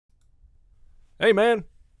Hey man,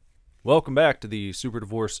 welcome back to the Super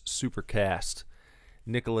Divorce Supercast.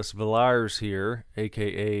 Nicholas Villars here,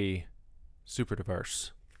 aka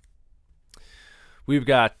SUPERDIVORCE. We've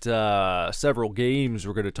got several games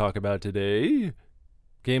we're going to talk about today.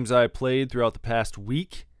 Games I played throughout the past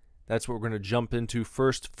week. That's what we're going to jump into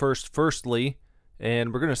firstly.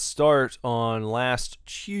 And we're going to start on last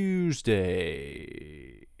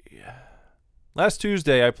Tuesday. Last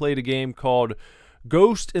Tuesday I played a game called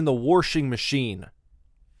Ghost in the Washing Machine.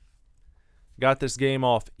 Got this game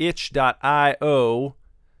off itch.io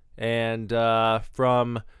and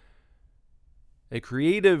from a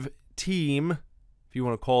creative team, if you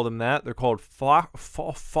want to call them that. They're called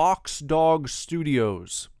Foxdog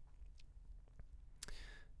Studios.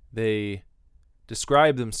 They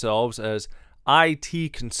describe themselves as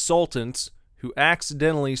IT consultants who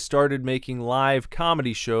accidentally started making live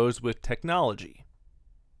comedy shows with technology.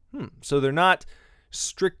 So they're not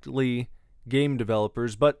strictly game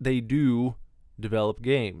developers, but they do develop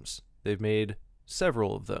games. They've made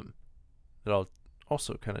several of them that I'll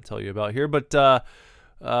also kind of tell you about here. But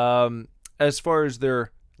as far as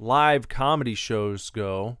their live comedy shows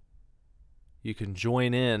go, you can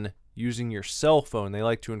join in using your cell phone. They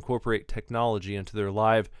like to incorporate technology into their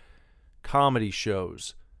live comedy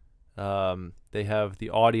shows. They have the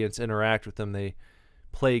audience interact with them. They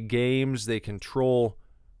play games. They control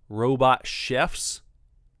robot chefs.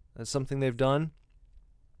 That's something they've done.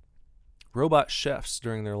 Robot chefs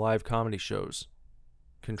during their live comedy shows,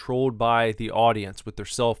 controlled by the audience with their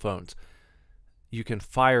cell phones. You can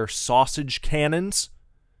fire sausage cannons.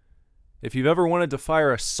 If you've ever wanted to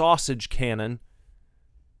fire a sausage cannon,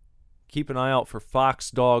 keep an eye out for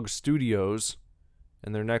Foxdog Studios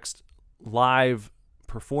and their next live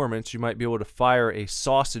performance. You might be able to fire a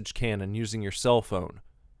sausage cannon using your cell phone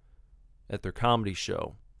at their comedy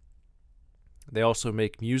show. They also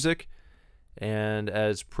make music, and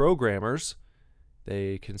as programmers,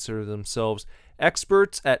 they consider themselves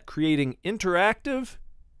experts at creating interactive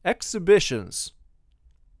exhibitions.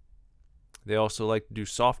 They also like to do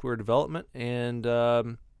software development and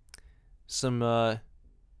some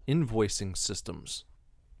invoicing systems.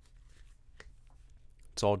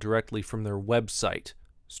 It's all directly from their website,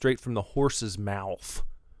 straight from the horse's mouth.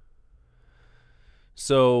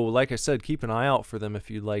 So, like I said, keep an eye out for them if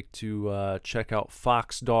you'd like to check out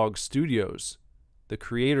Foxdog Studios, the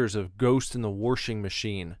creators of Ghost in the Washing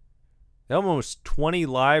Machine. They have almost 20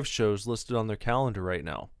 live shows listed on their calendar right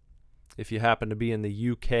now. If you happen to be in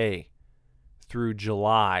the UK through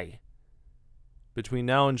July. Between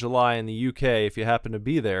now and July in the UK, if you happen to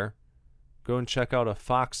be there, go and check out a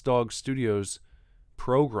Foxdog Studios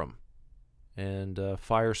program and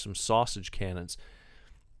fire some sausage cannons.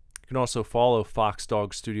 You can also follow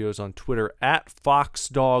Foxdog Studios on Twitter at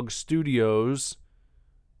Foxdog Studios.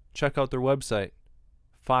 Check out their website,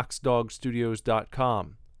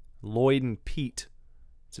 foxdogstudios.com. Lloyd and Pete.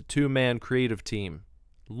 It's a two-man creative team.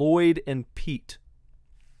 Lloyd and Pete.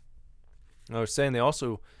 I was saying they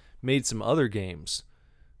also made some other games.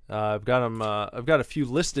 I've got a few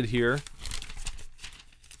listed here.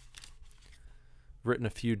 Written a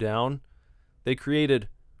few down. They created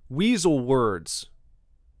Weasel Words,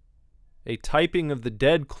 a typing of the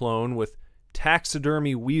dead clone with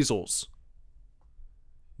taxidermy weasels.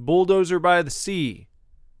 Bulldozer by the Sea,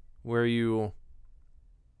 where you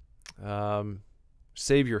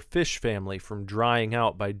save your fish family from drying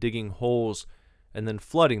out by digging holes and then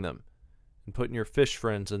flooding them and putting your fish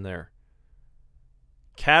friends in there.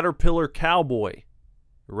 Caterpillar Cowboy.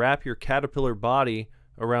 Wrap your caterpillar body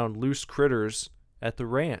around loose critters at the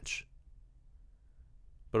ranch.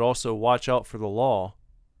 But also watch out for the law.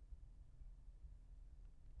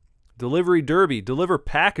 Delivery Derby. Deliver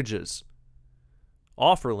packages.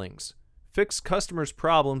 Offerlings. Fix customers'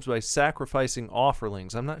 problems by sacrificing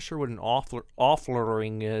offerlings. I'm not sure what an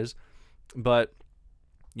offering is, but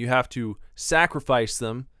you have to sacrifice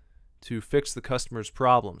them to fix the customer's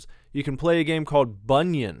problems. You can play a game called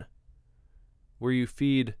Bunyan, where you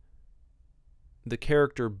feed the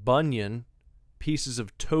character Bunyan pieces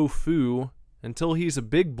of tofu until he's a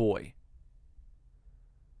big boy.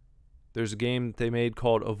 There's a game that they made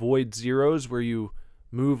called Avoid Zeros, where you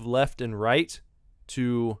move left and right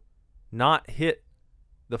to not hit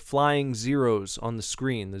the flying zeros on the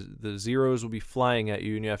screen. The zeros will be flying at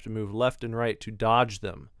you, and you have to move left and right to dodge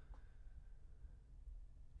them.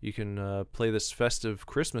 You can play this festive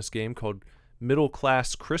Christmas game called Middle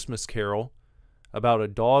Class Christmas Carol about a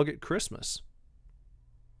dog at Christmas.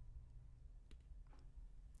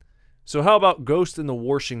 So how about Ghost in the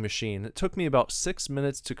Washing Machine? It took me about 6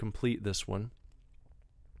 minutes to complete this one.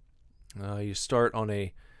 You start on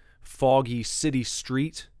a foggy city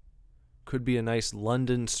street Could be a nice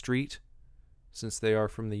London street, since they are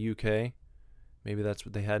from the UK. Maybe that's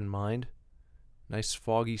what they had in mind. Nice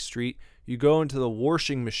foggy street. You go into the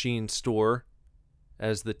washing machine store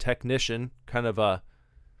as the technician, kind of a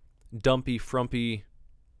dumpy, frumpy,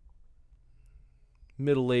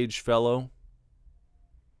 middle-aged fellow,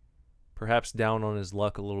 perhaps down on his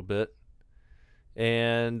luck a little bit.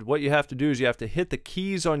 And what you have to do is you have to hit the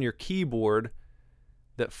keys on your keyboard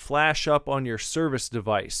that flash up on your service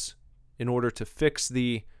device in order to fix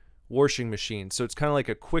the washing machine. So it's kind of like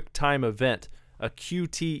a quick time event, a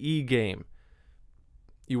QTE game.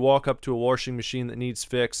 You walk up to a washing machine that needs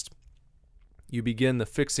fixed, you begin the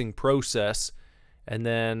fixing process, and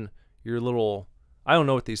then your little, I don't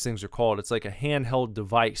know what these things are called, it's like a handheld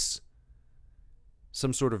device,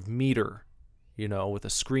 some sort of meter, you know, with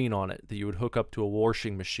a screen on it that you would hook up to a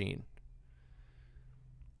washing machine.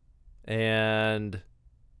 And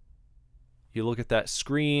you look at that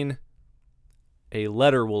screen, a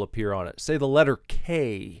letter will appear on it. Say the letter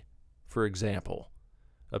K, for example,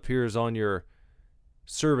 appears on your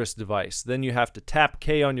service device. Then you have to tap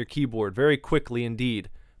K on your keyboard very quickly indeed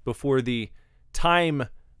before the time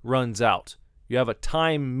runs out. You have a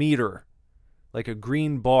time meter, like a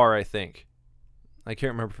green bar, I think. I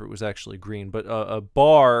can't remember if it was actually green, but a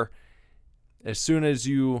bar, as soon as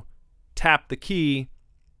you tap the key,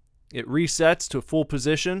 it resets to full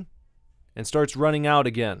position and starts running out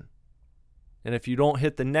again. And if you don't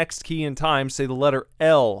hit the next key in time, say the letter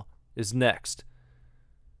L is next.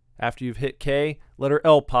 After you've hit K, letter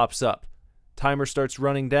L pops up. Timer starts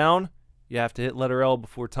running down. You have to hit letter L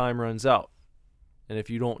before time runs out. And if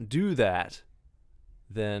you don't do that,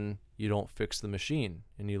 then you don't fix the machine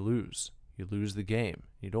and you lose. You lose the game.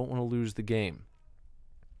 You don't want to lose the game.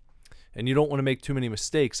 And you don't want to make too many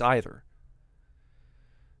mistakes either.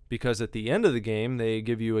 Because at the end of the game, they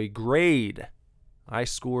give you a grade. I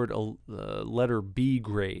scored a letter B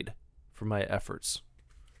grade for my efforts.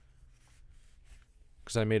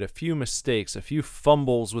 Because I made a few mistakes, a few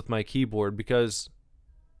fumbles with my keyboard, because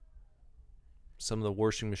some of the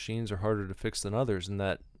washing machines are harder to fix than others, and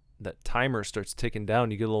that timer starts ticking down.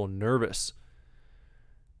 You get a little nervous.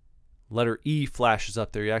 Letter E flashes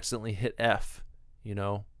up there. You accidentally hit F, you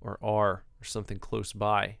know, or R, or something close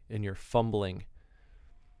by, and you're fumbling.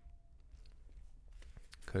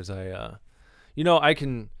 Because you know, I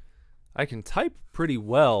can type pretty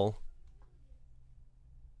well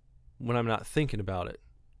when I'm not thinking about it,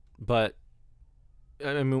 but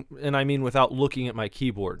I mean without looking at my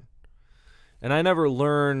keyboard. And I never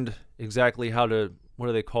learned exactly how to, what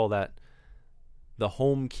do they call that? The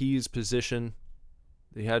home keys position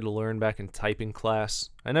that you had to learn back in typing class.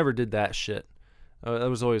 I never did that shit. That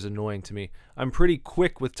was always annoying to me. I'm pretty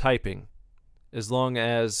quick with typing as long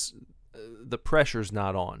as the pressure's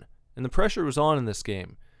not on. And the pressure was on in this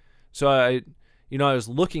game. So I was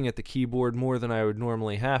looking at the keyboard more than I would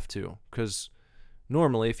normally have to, because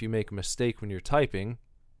normally if you make a mistake when you're typing,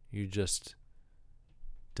 you just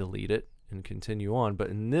delete it and continue on. But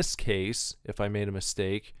in this case, if I made a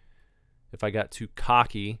mistake, if I got too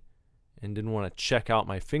cocky and didn't want to check out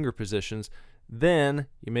my finger positions, then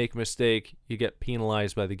you make a mistake, you get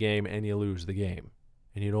penalized by the game, and you lose the game.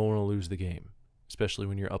 And you don't want to lose the game, especially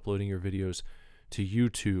when you're uploading your videos to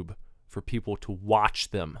YouTube for people to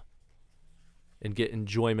watch them and get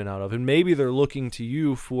enjoyment out of. And maybe they're looking to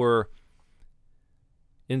you for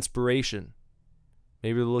inspiration.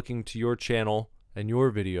 Maybe they're looking to your channel and your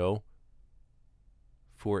video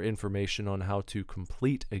for information on how to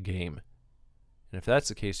complete a game. And if that's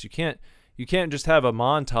the case, you can't just have a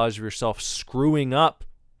montage of yourself screwing up.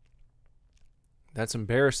 That's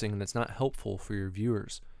embarrassing, and it's not helpful for your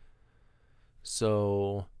viewers.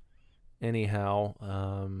 So anyhow,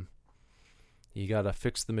 you gotta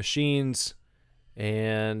fix the machines,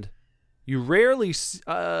 and you rarely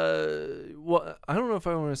well, I don't know if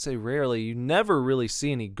I want to say rarely, you never really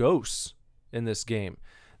see any ghosts in this game.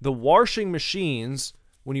 The washing machines,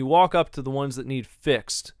 when you walk up to the ones that need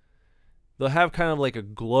fixed, they'll have kind of like a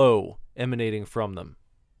glow emanating from them.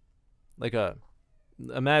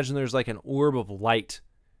 Imagine there's like an orb of light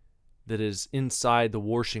that is inside the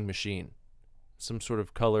washing machine. Some sort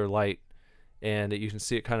of color light, and you can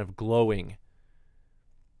see it kind of glowing.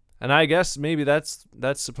 And I guess maybe that's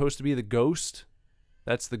supposed to be the ghost.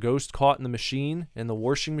 That's the ghost caught in the machine, in the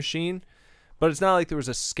washing machine. But it's not like there was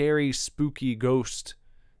a scary, spooky ghost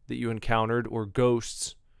that you encountered, or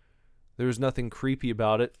ghosts. There was nothing creepy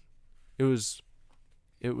about it. It was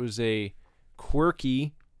a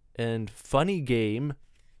quirky and funny game.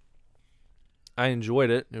 I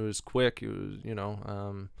enjoyed it. It was quick. It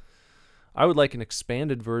was, I would like an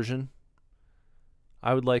expanded version.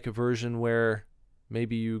 I would like a version where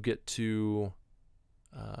Maybe you get to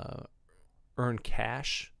earn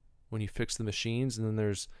cash when you fix the machines, and then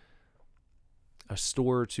there's a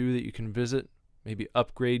store or two that you can visit. Maybe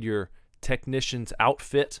upgrade your technician's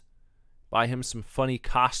outfit, buy him some funny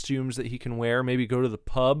costumes that he can wear. Maybe go to the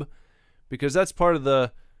pub, because that's part of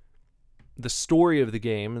the story of the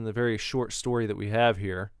game, and the very short story that we have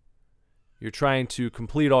here. You're trying to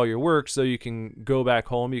complete all your work so you can go back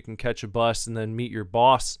home, you can catch a bus, and then meet your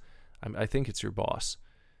boss. I think it's your boss.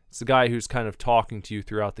 It's the guy who's kind of talking to you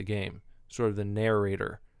throughout the game, sort of the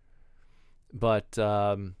narrator. But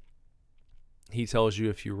he tells you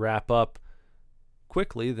if you wrap up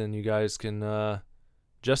quickly, then you guys can,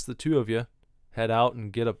 just the two of you, head out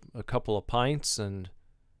and get a couple of pints and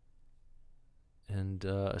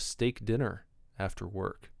a steak dinner after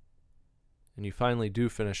work. And you finally do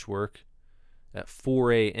finish work at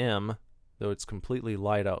 4 a.m., though it's completely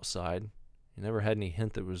light outside. You never had any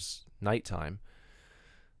hint that it was nighttime.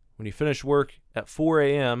 When you finish work at 4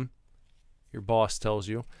 a.m., your boss tells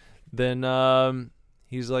you, then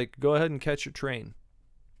he's like, go ahead and catch your train.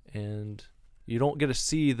 And you don't get to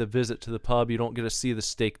see the visit to the pub. You don't get to see the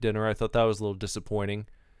steak dinner. I thought that was a little disappointing.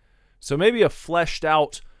 So maybe a fleshed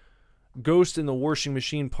out Ghost in the Washing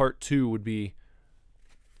Machine Part 2 would be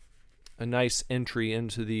a nice entry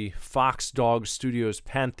into the Fox Dog Studios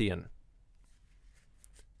pantheon.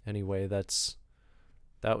 Anyway, that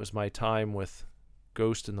was my time with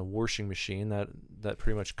Ghost in the Washing Machine. That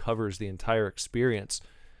pretty much covers the entire experience.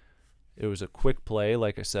 It was a quick play,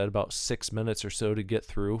 like I said, about 6 minutes or so to get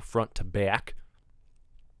through, front to back.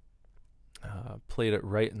 Played it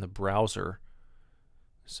right in the browser.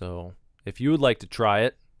 So if you would like to try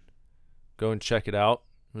it, go and check it out.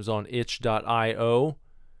 It was on itch.io,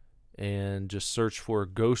 and just search for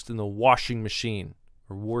Ghost in the Washing Machine,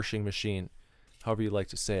 or Washing Machine, however you like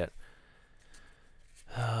to say it.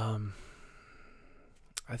 I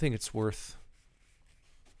think it's worth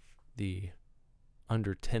the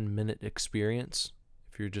under 10-minute experience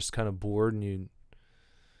if you're just kind of bored and you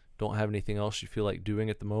don't have anything else you feel like doing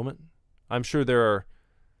at the moment. I'm sure there are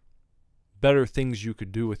better things you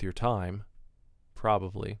could do with your time,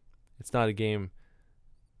 probably. It's not a game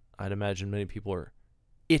I'd imagine many people are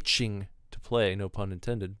itching to play, no pun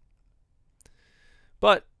intended.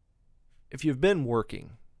 But if you've been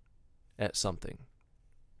working at something,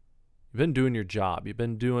 you've been doing your job, you've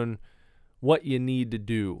been doing what you need to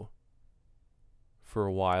do for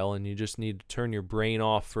a while, and you just need to turn your brain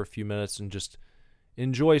off for a few minutes and just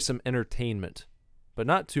enjoy some entertainment, but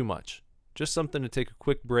not too much. Just something to take a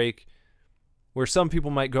quick break, where some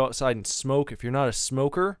people might go outside and smoke. If you're not a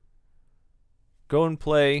smoker, go and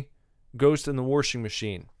play Ghost in the Washing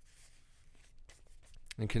Machine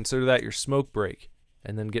and consider that your smoke break,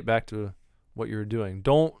 and then get back to what you're doing.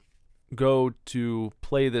 Don't go to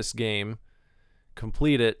play this game,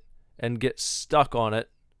 complete it, and get stuck on it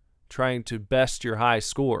trying to best your high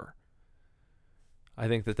score. I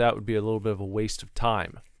think that would be a little bit of a waste of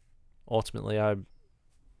time. Ultimately, I'm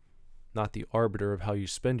not the arbiter of how you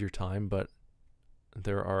spend your time, but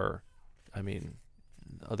there are,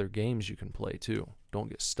 other games you can play too. Don't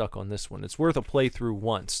get stuck on this one. It's worth a playthrough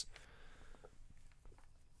once.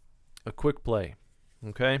 A quick play,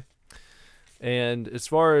 okay? And as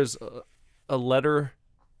far as a letter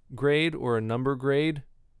grade or a number grade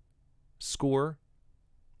score,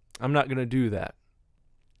 I'm not going to do that.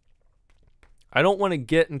 I don't want to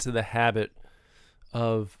get into the habit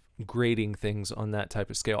of grading things on that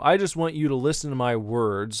type of scale. I just want you to listen to my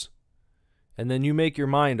words, and then you make your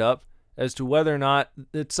mind up as to whether or not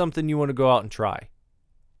it's something you want to go out and try.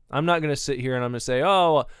 I'm not going to sit here and I'm going to say,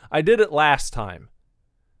 oh, I did it last time.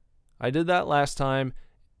 I did that last time.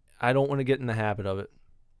 I don't want to get in the habit of it.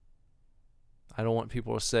 I don't want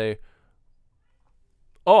people to say,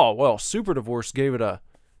 oh, well, Super Divorce gave it a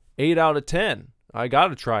 8 out of 10. I got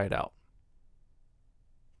to try it out.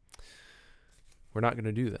 We're not going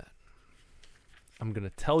to do that. I'm going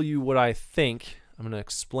to tell you what I think. I'm going to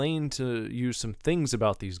explain to you some things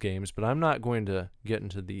about these games, but I'm not going to get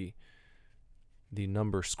into the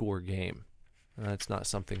number score game. That's not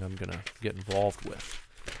something I'm going to get involved with.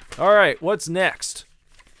 All right, what's next?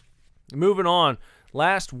 Moving on.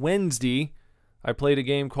 Last Wednesday, I played a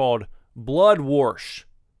game called Bloodwash.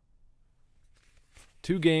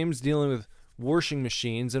 2 games dealing with washing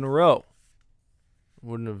machines in a row.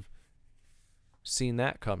 Wouldn't have seen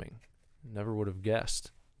that coming. Never would have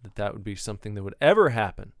guessed that would be something that would ever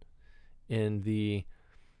happen in the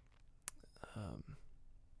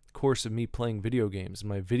course of me playing video games,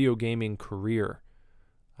 my video gaming career.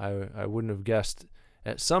 I wouldn't have guessed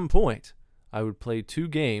at some point I would play 2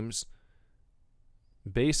 games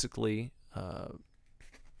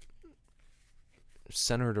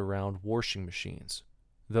centered around washing machines.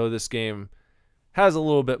 Though this game has a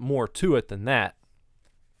little bit more to it than that.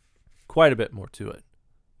 Quite a bit more to it.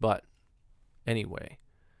 But anyway,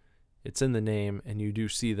 it's in the name, and you do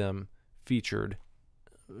see them featured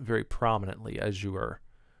very prominently as you are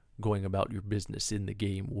going about your business in the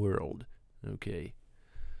game world. Okay.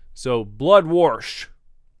 So, Bloodwash,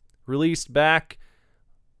 released back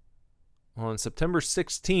on September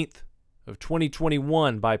 16th of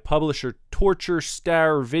 2021 by publisher Torture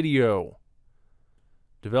Star Video.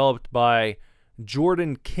 Developed by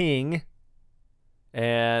Jordan King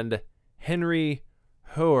and Henry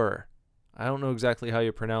Hoare. I don't know exactly how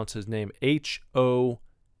you pronounce his name. Hoare.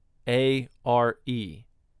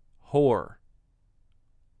 Hoare.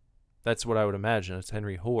 That's what I would imagine. It's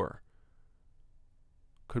Henry Hoare.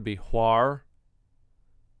 Could be Hoare.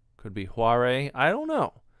 Could be Hoare. I don't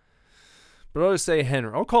know. But I'll just say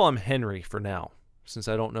Henry. I'll call him Henry for now, since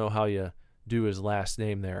I don't know how you do his last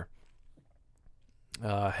name there.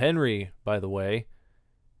 Henry, by the way,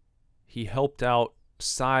 he helped out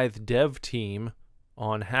Scythe dev team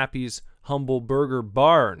on Happy's Humble Burger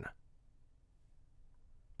Barn.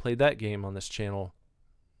 Played that game on this channel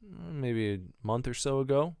maybe a month or so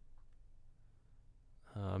ago.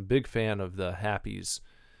 Big fan of the Happy's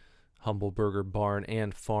Humble Burger Barn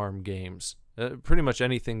and Farm games. Pretty much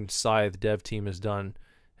anything Scythe dev team has done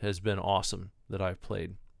has been awesome that I've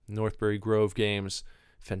played. Northbury Grove games,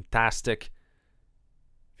 fantastic.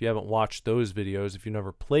 If you haven't watched those videos, if you've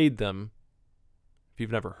never played them, if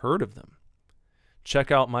you've never heard of them,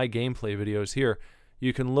 check out my gameplay videos here.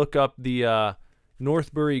 You can look up the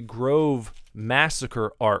Northbury Grove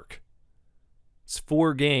Massacre arc. It's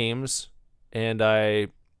 4 games, and I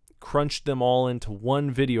crunched them all into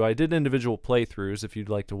one video. I did individual playthroughs. If you'd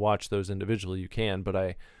like to watch those individually, you can, but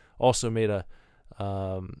I also made a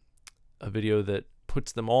video that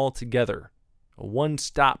puts them all together, a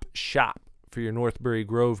one-stop shop for your Northbury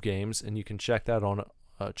Grove games, and you can check that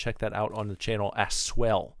out on the channel as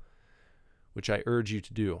well, which I urge you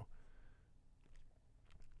to do.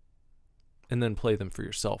 And then play them for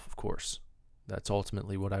yourself, of course. That's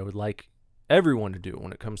ultimately what I would like everyone to do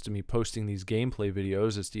when it comes to me posting these gameplay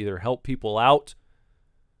videos, is to either help people out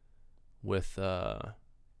with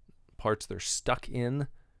parts they're stuck in,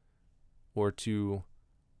 or to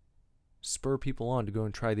spur people on to go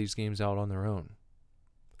and try these games out on their own.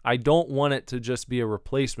 I don't want it to just be a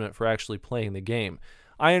replacement for actually playing the game.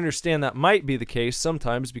 I understand that might be the case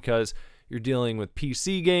sometimes because you're dealing with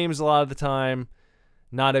PC games a lot of the time.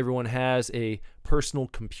 Not everyone has a personal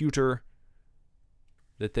computer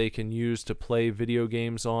that they can use to play video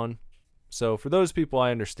games on. So for those people,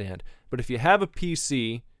 I understand. But if you have a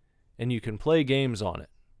PC and you can play games on it,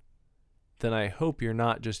 then I hope you're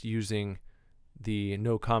not just using the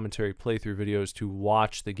no commentary playthrough videos to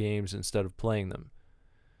watch the games instead of playing them.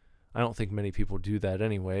 I don't think many people do that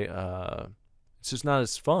anyway. It's just not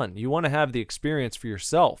as fun. You want to have the experience for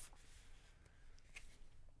yourself.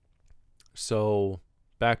 So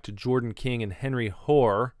back to Jordan King and Henry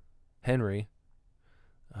Hoare. Henry.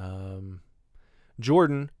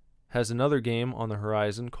 Jordan has another game on the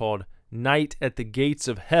horizon called Night at the Gates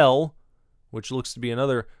of Hell, which looks to be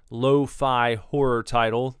another lo-fi horror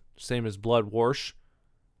title, same as Bloodwash.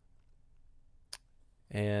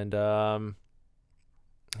 And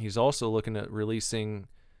he's also looking at releasing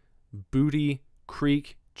Booty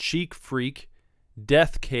Creek, Cheek Freak,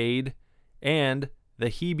 Deathcade, and the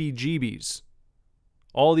Heebie-Jeebies.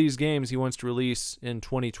 All these games he wants to release in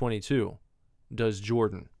 2022, does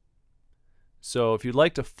Jordan. So if you'd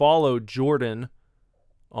like to follow Jordan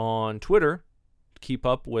on Twitter, keep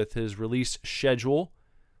up with his release schedule,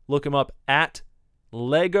 look him up at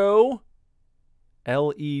Lego,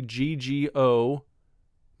 Leggo,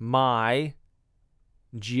 My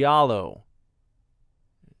Giallo,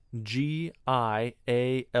 Giallo,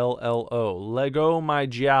 Lego My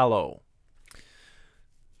Giallo.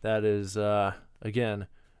 That is, again,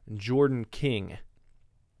 Jordan King.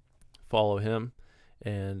 Follow him.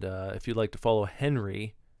 And if you'd like to follow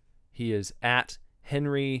Henry, he is at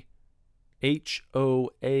Henry,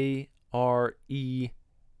 Hoare,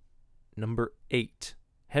 number 8.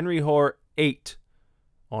 Henry Hoare 8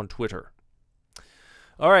 on Twitter.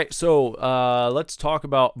 All right, so let's talk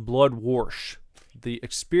about Bloodwash, the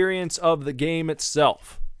experience of the game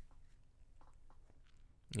itself.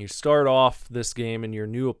 You start off this game in your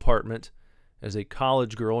new apartment as a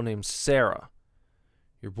college girl named Sarah.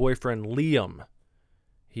 Your boyfriend Liam,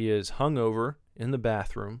 he is hungover in the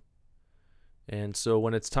bathroom, and so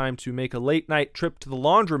when it's time to make a late-night trip to the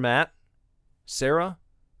laundromat, Sarah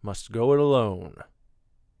must go it alone.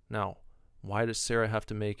 Now, why does Sarah have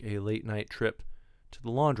to make a late-night trip to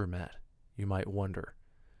the laundromat, you might wonder.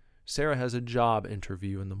 Sarah has a job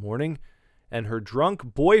interview in the morning, and her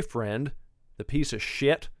drunk boyfriend, the piece of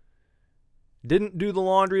shit, didn't do the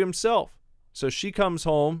laundry himself. So she comes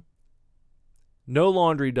home, no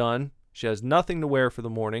laundry done. She has nothing to wear for the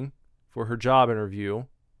morning for her job interview.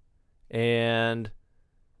 And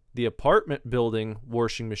the apartment building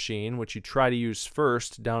washing machine, which you try to use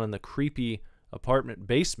first down in the creepy apartment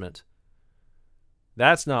basement,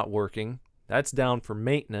 that's not working. That's down for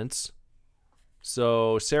maintenance.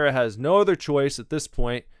 So Sarah has no other choice at this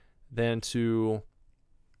point than to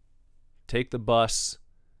take the bus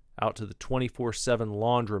out to the 24/7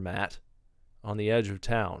 laundromat on the edge of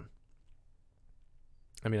town.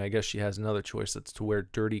 I mean, I guess she has another choice. That's to wear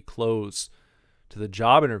dirty clothes to the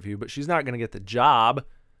job interview, but she's not going to get the job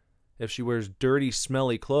if she wears dirty,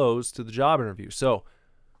 smelly clothes to the job interview. So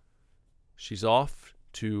she's off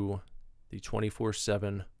to the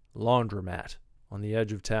 24/7 laundromat on the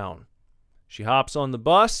edge of town. She hops on the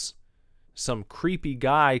bus. Some creepy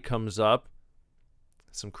guy comes up.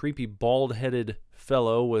 Some creepy bald-headed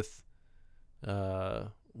fellow with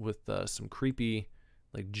some creepy,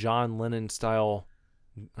 like John Lennon style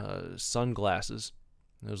sunglasses,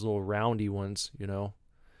 those little roundy ones, you know,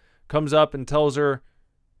 comes up and tells her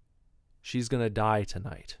she's gonna die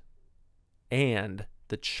tonight, and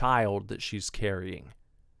the child that she's carrying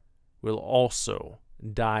will also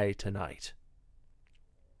die tonight.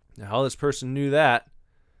 Now, how this person knew that,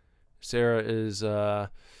 Sarah is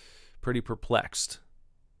pretty perplexed,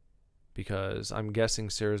 because I'm guessing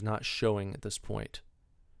Sarah's not showing at this point.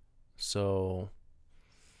 So,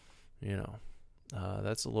 you know,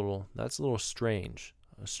 that's a little strange.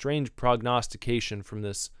 A strange prognostication from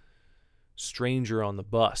this stranger on the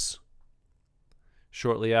bus.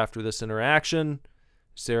 Shortly after this interaction,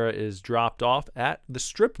 Sarah is dropped off at the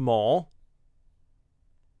strip mall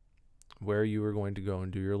where you are going to go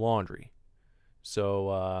and do your laundry.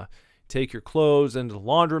 So take your clothes into the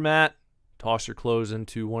laundromat, toss your clothes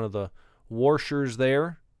into one of the washers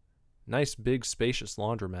there. Nice, big, spacious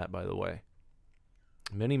laundromat, by the way.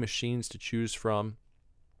 Many machines to choose from.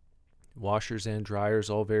 Washers and dryers,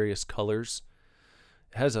 all various colors.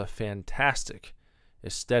 It has a fantastic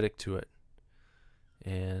aesthetic to it,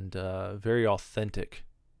 and very authentic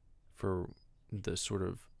for the sort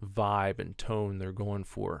of vibe and tone they're going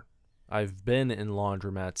for. I've been in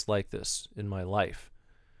laundromats like this in my life,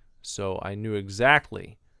 so I knew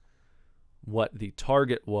exactly what the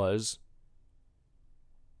target was,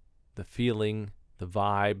 the feeling, the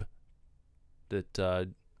vibe that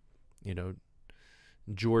you know,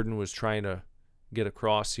 Jordan was trying to get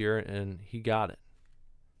across here, and he got it.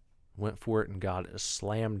 Went for it and got it. A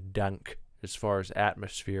slam dunk as far as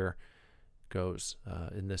atmosphere goes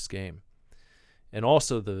in this game. And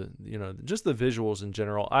also just the visuals in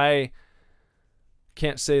general. I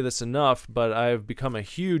can't say this enough, but I've become a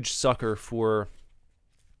huge sucker for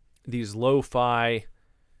these lo-fi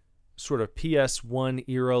sort of PS1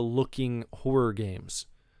 era looking horror games.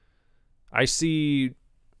 I see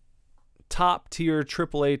top tier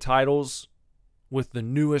AAA titles with the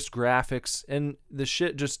newest graphics, and the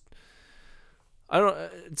shit just,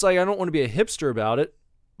 it's like I don't want to be a hipster about it,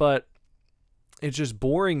 but it's just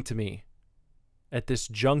boring to me at this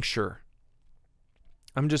juncture.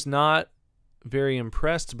 I'm just not very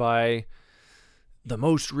impressed by the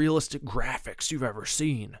most realistic graphics you've ever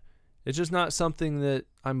seen. It's just not something that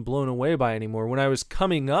I'm blown away by anymore. When I was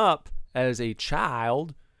coming up as a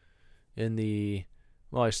child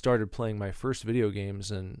I started playing my first video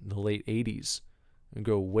games in the late 80s and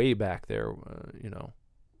go way back there,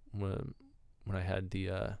 when I had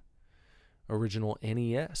the original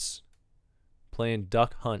NES, playing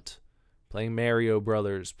Duck Hunt, playing Mario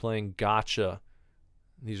Brothers, playing Gotcha.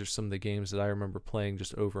 These are some of the games that I remember playing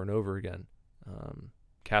just over and over again.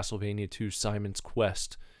 Castlevania 2, Simon's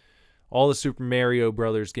Quest, all the Super Mario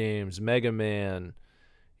Brothers games, Mega Man.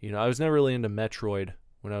 I was never really into Metroid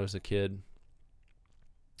when I was a kid.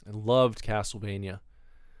 I loved Castlevania.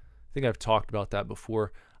 I think I've talked about that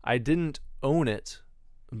before. I didn't own it,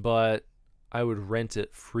 but I would rent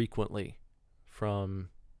it frequently from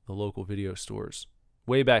the local video stores.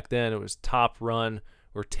 Way back then, it was Top Run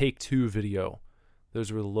or Take Two Video.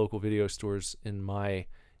 Those were the local video stores in my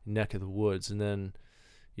neck of the woods. And then,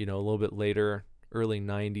 a little bit later, early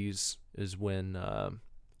 90s is when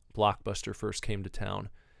Blockbuster first came to town.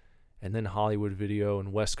 And then Hollywood Video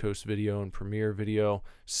and West Coast Video and Premiere Video.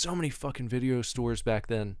 So many fucking video stores back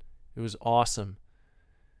then. It was awesome.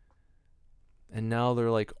 And now they're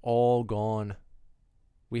like all gone.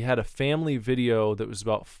 We had a family video that was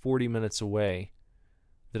about 40 minutes away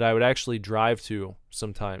that I would actually drive to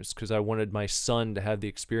sometimes because I wanted my son to have the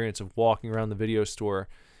experience of walking around the video store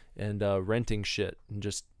and renting shit, and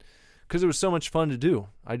just because it was so much fun to do.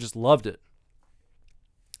 I just loved it.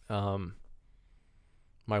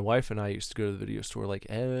 My wife and I used to go to the video store like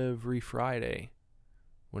every Friday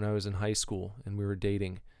when I was in high school and we were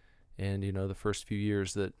dating. And, you know, the first few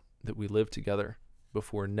years that we lived together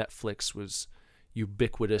before Netflix was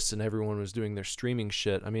ubiquitous and everyone was doing their streaming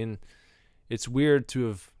shit. I mean, it's weird to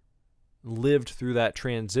have lived through that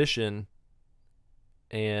transition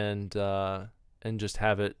and just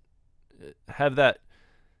have that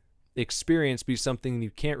experience be something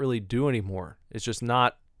you can't really do anymore. It's just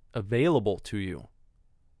not available to you.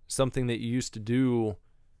 Something that you used to do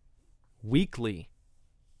weekly.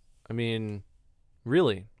 I mean,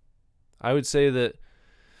 really, I would say that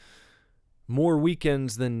more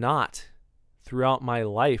weekends than not throughout my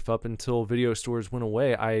life up until video stores went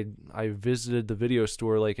away, I visited the video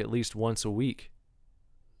store like at least once a week.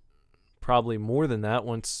 Probably more than that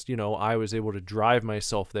once, you know, I was able to drive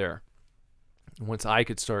myself there. Once I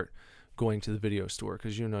could start going to the video store,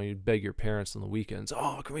 because, you know, you'd beg your parents on the weekends,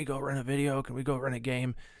 oh, can we go rent a video? Can we go rent a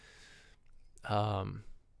game? I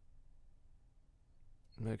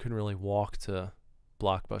couldn't really walk to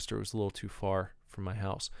Blockbuster. It was a little too far from my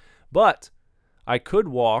house. But I could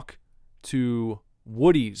walk to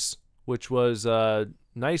Woody's, which was a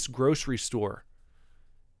nice grocery store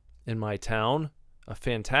in my town. A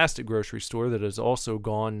fantastic grocery store that is also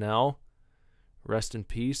gone now. Rest in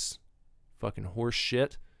peace. Fucking horse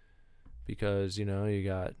shit. Because, you know, you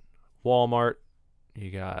got Walmart,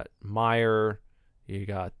 you got Meijer, you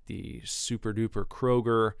got the super duper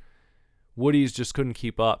Kroger. Woody's just couldn't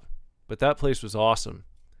keep up. But that place was awesome.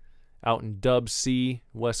 Out in Dub C,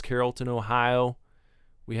 West Carrollton, Ohio,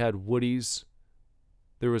 we had Woody's.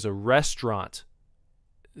 There was a restaurant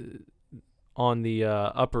on the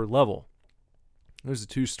upper level. It was a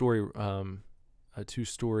two-story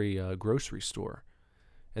grocery store.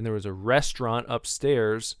 And there was a restaurant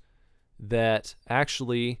upstairs that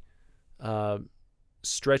actually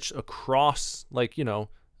stretched across, like, you know,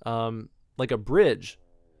 like a bridge.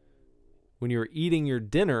 When you were eating your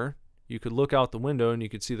dinner, you could look out the window and you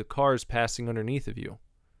could see the cars passing underneath of you.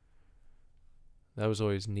 That was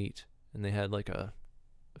always neat. And they had like a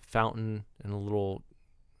fountain and a little,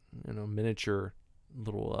 you know, miniature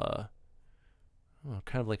little,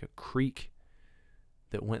 kind of like a creek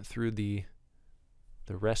that went through the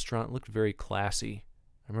restaurant. It looked very classy.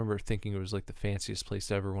 I remember thinking it was like the fanciest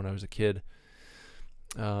place ever when I was a kid.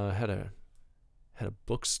 Had a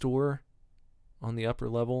bookstore on the upper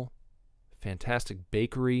level. Fantastic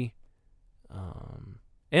bakery.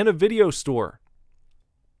 And a video store.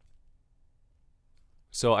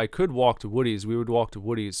 So I could walk to Woody's. We would walk to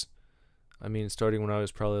Woody's. I mean, starting when I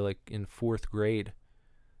was probably like in 4th grade.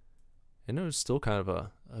 And it was still kind of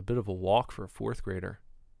a bit of a walk for a 4th grader.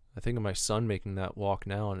 I think of my son making that walk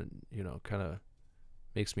now, and it, you know, kind of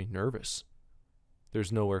makes me nervous.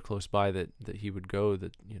 There's nowhere close by that he would go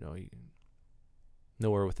that, you know,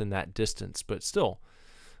 nowhere within that distance. But still,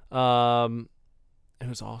 it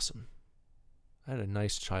was awesome. I had a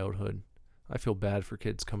nice childhood. I feel bad for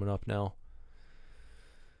kids coming up now.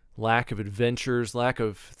 Lack of adventures, lack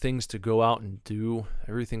of things to go out and do.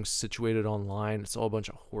 Everything's situated online. It's all a bunch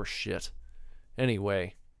of horse shit.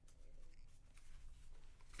 Anyway,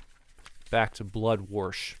 back to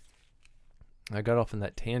Bloodwash. I got off on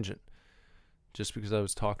that tangent just because I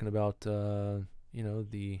was talking about, you know,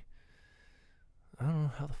 I don't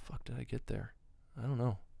know, how the fuck did I get there? I don't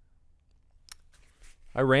know.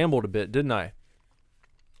 I rambled a bit, didn't I?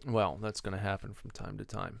 Well, that's going to happen from time to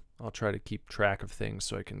time. I'll try to keep track of things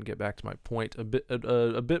so I can get back to my point a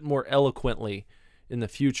bit more eloquently in the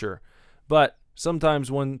future. But sometimes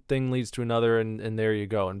one thing leads to another, and there you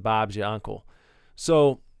go. And Bob's your uncle.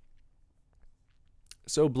 So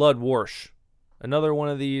Bloodwash, another one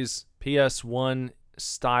of these PS1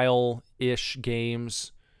 style-ish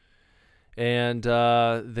games, and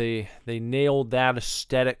they nailed that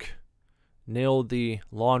aesthetic, nailed the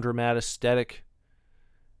laundromat aesthetic.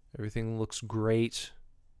 Everything looks great.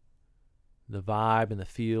 The vibe and the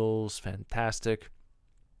feels fantastic.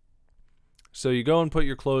 So you go and put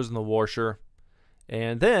your clothes in the washer,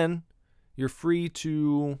 and then you're free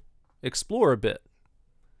to explore a bit,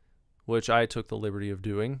 which I took the liberty of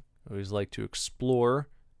doing. I always like to explore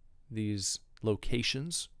these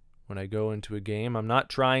locations when I go into a game. I'm not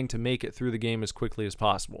trying to make it through the game as quickly as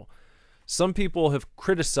possible. Some people have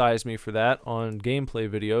criticized me for that on gameplay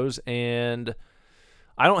videos, and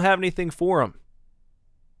I don't have anything for them.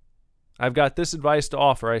 I've got this advice to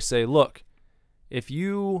offer. I say, look, if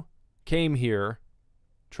you came here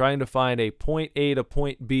trying to find a point A to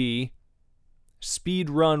point B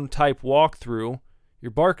speed run type walkthrough,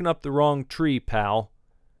 you're barking up the wrong tree, pal.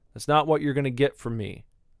 That's not what you're going to get from me.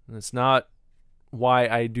 And it's not why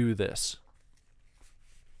I do this.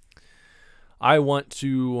 I want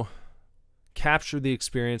to capture the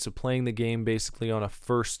experience of playing the game basically on a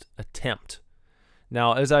first attempt.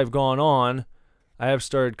 Now, as I've gone on, I have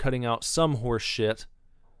started cutting out some horse shit,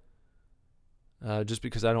 just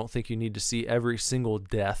because I don't think you need to see every single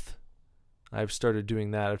death. I've started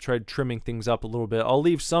doing that. I've tried trimming things up a little bit. I'll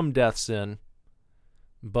leave some deaths in,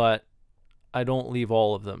 but I don't leave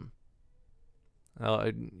all of them.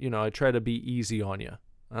 I try to be easy on you.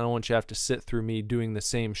 I don't want you to have to sit through me doing the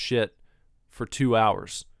same shit for 2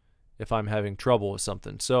 hours if I'm having trouble with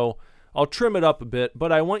something. So I'll trim it up a bit,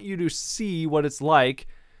 but I want you to see what it's like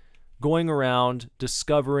going around,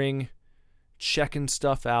 discovering, checking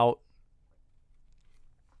stuff out.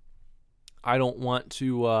 I don't want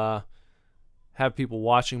to have people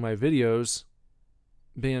watching my videos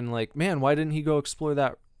being like, man, why didn't he go explore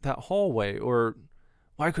that hallway? Or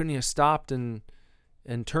why couldn't he have stopped and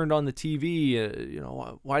turned on the TV?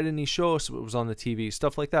 Why didn't he show us what was on the TV?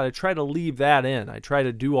 Stuff like that. I try to leave that in. I try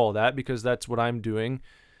to do all that because that's what I'm doing,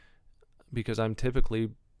 because I'm typically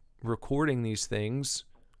recording these things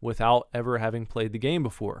without ever having played the game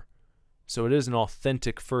before. So it is an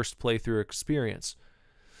authentic first playthrough experience.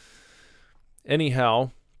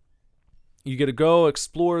 Anyhow, you get to go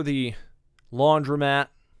explore the laundromat,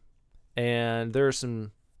 and there are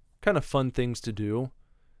some kind of fun things to do.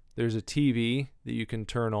 There's a TV that you can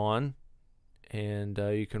turn on, and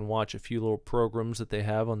you can watch a few little programs that they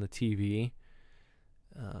have on the TV.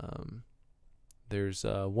 There's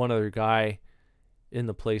one other guy in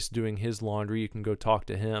the place doing his laundry. You can go talk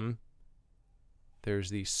to him.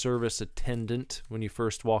 There's the service attendant. When you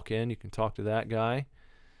first walk in, you can talk to that guy.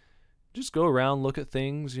 Just go around, look at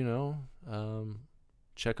things,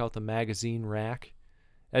 check out the magazine rack.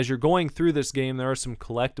 As you're going through this game, there are some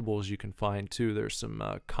collectibles you can find too. There's some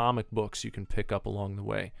comic books you can pick up along the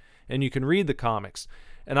way, and you can read the comics.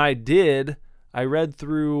 And I read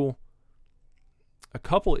through a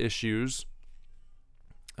couple issues.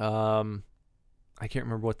 I can't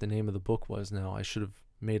remember what the name of the book was now. I should have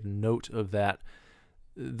made a note of that.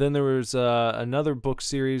 Then there was another book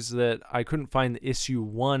series that I couldn't find the issue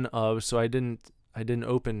 1 of, so I didn't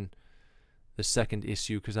open the second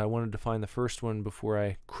issue because I wanted to find the first one before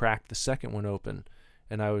I cracked the second one open,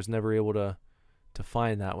 and I was never able to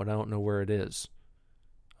find that one. I don't know where it is.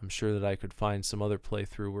 I'm sure that I could find some other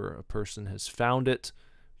playthrough where a person has found it,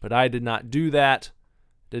 but I did not do that,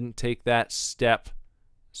 didn't take that step,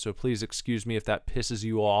 so please excuse me if that pisses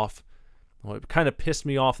you off. Well, it kind of pissed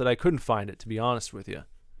me off that I couldn't find it, to be honest with you.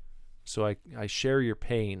 So I share your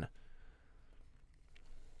pain.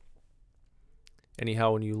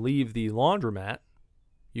 Anyhow, when you leave the laundromat,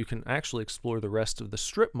 you can actually explore the rest of the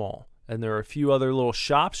strip mall. And there are a few other little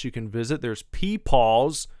shops you can visit. There's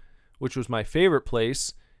Peepaw'S, which was my favorite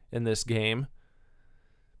place in this game,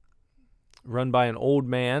 run by an old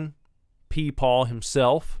man, Peepaw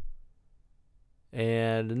himself.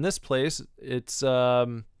 And in this place, it's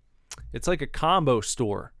like a combo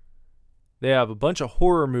store. They have a bunch of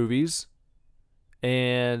horror movies,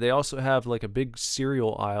 and they also have like a big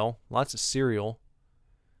cereal aisle, lots of cereal.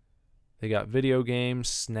 They got video games,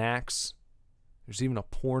 snacks. There's even a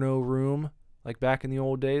porno room, like back in the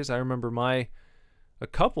old days. I remember a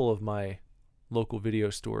couple of my local video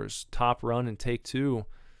stores, Top Run and Take Two,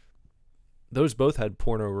 those both had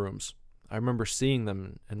porno rooms. I remember seeing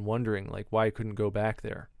them and wondering like why I couldn't go back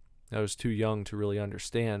there. I was too young to really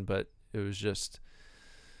understand, but it was just,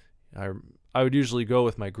 I would usually go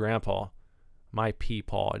with my grandpa, my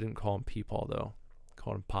Peepaw. I didn't call him Peepaw though. I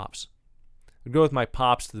called him Pops. I'd go with my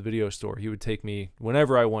Pops to the video store. He would take me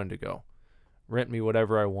whenever I wanted to go, rent me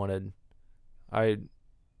whatever I wanted. I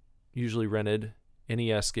usually rented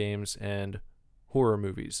NES games and horror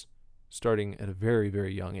movies, starting at a very,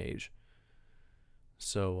 very young age.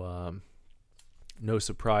 So, no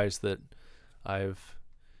surprise that I've,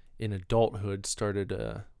 in adulthood, started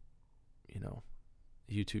a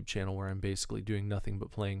YouTube channel where I'm basically doing nothing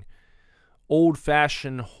but playing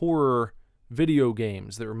old-fashioned horror video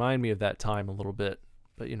games that remind me of that time a little bit.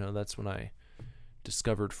 But that's when I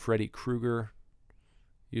discovered Freddy Krueger.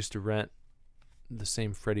 Used to rent the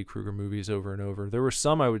same Freddy Krueger movies over and over. There were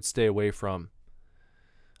some I would stay away from.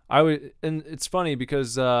 And it's funny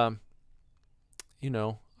because I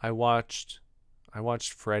watched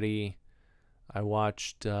Freddy. I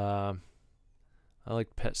liked Pet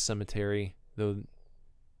Sematary, though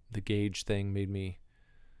the Gage thing made me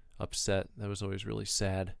upset. That was always really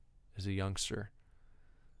sad as a youngster.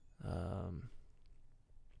 I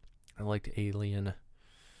liked Alien. I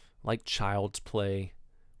liked Child's Play.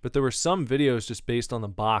 But there were some videos just based on the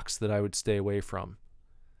box that I would stay away from.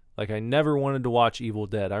 Like, I never wanted to watch Evil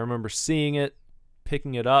Dead. I remember seeing it,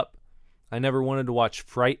 picking it up. I never wanted to watch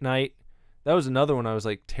Fright Night. That was another one I was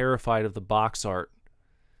like terrified of the box art.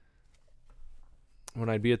 When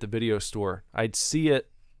I'd be at the video store, I'd see it.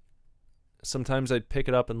 Sometimes I'd pick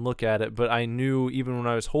it up and look at it, but I knew even when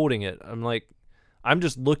I was holding it, I'm like, I'm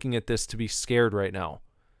just looking at this to be scared right now.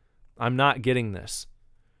 I'm not getting this.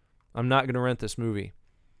 I'm not going to rent this movie.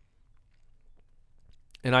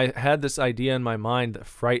 And I had this idea in my mind that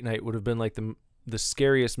Fright Night would have been like the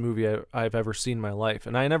scariest movie I've ever seen in my life.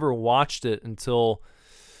 And I never watched it until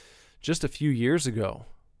just a few years ago.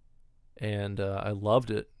 And I loved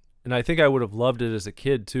it. And I think I would have loved it as a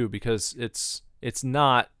kid too, because it's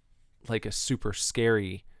not like a super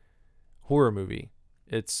scary horror movie.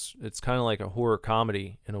 It's kind of like a horror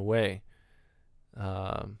comedy in a way.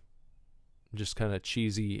 Just kind of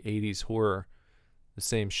cheesy 80s horror. The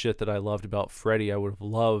same shit that I loved about Freddy, I would have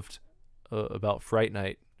loved about Fright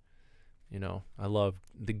Night. You know, I loved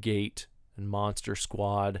The Gate and Monster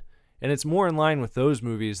Squad. And it's more in line with those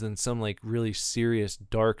movies than some like really serious,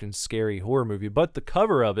 dark and scary horror movie. But the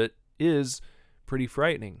cover of it is pretty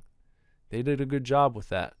frightening. They did a good job with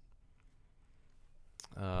that.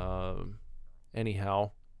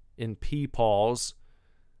 Anyhow, in Peepaw'S,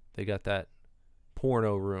 they got that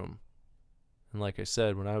porno room. And like I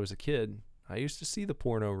said, when I was a kid, I used to see the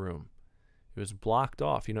porno room. It was blocked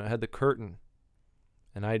off. You know, it had the curtain.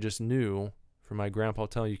 And I just knew from my grandpa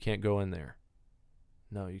telling you can't go in there.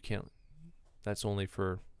 No, you can't. That's only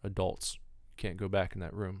for adults. You can't go back in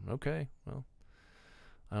that room. Okay, well,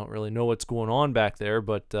 I don't really know what's going on back there,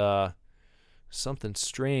 but something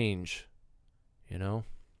strange, you know.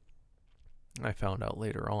 I found out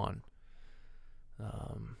later on.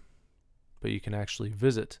 But you can actually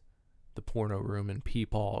visit the porno room in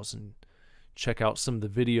Peepaw'S and check out some of the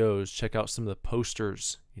videos, check out some of the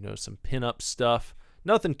posters, you know, some pin-up stuff.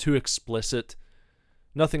 Nothing too explicit.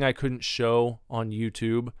 Nothing I couldn't show on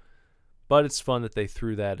YouTube. But it's fun that they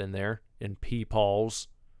threw that in there in Peepaw'S.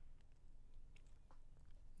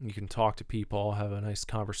 You can talk to Peepaw, have a nice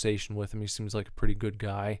conversation with him. He seems like a pretty good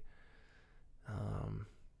guy.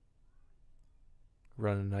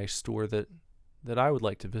 Run a nice store that I would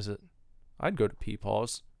like to visit. I'd go to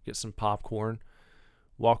Peepaw'S, get some popcorn,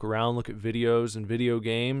 walk around, look at videos and video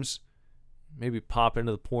games, maybe pop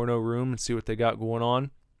into the porno room and see what they got going on.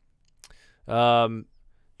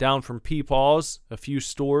 Down from Peepaw'S, a few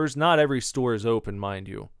stores. Not every store is open, mind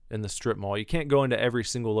you, in the strip mall. You can't go into every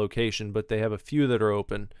single location, but they have a few that are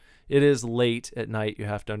open. It is late at night, you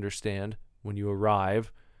have to understand, when you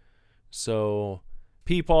arrive. So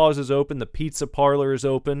Peepaw'S is open. The pizza parlor is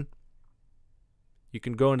open. You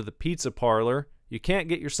can go into the pizza parlor. You can't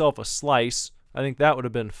get yourself a slice. I think that would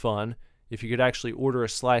have been fun if you could actually order a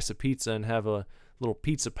slice of pizza and have a little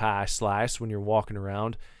pizza pie slice when you're walking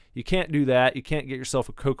around. You can't do that. You can't get yourself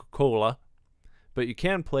a Coca-Cola. But you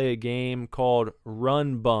can play a game called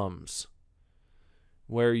Run Bums,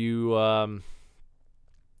 where you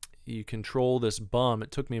control this bum.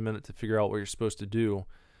 It took me a minute to figure out what you're supposed to do.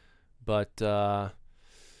 But,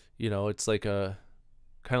 you know, it's like a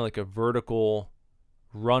kind of like a vertical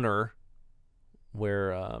runner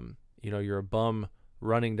where, you know, you're a bum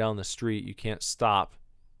running down the street. You can't stop,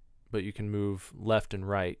 but you can move left and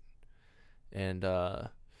right. And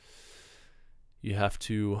you have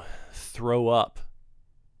to throw up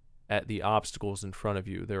at the obstacles in front of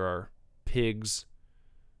you. There are pigs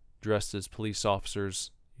dressed as police officers.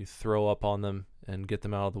 You throw up on them and get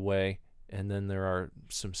them out of the way. And then there are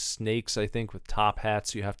some snakes, I think, with top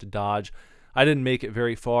hats you have to dodge. I didn't make it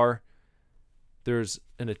very far. There's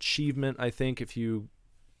an achievement, I think, if you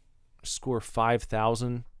score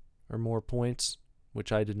 5,000 or more points,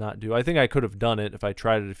 which I did not do. I think I could have done it if I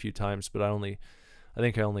tried it a few times, but I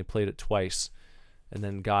think I only played it twice and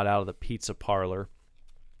then got out of the pizza parlor.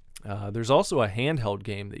 There's also a handheld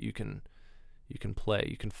game that you can play.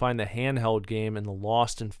 You can find the handheld game in the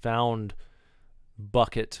Lost and Found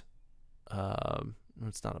bucket.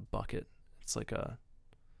 It's not a bucket. It's like a,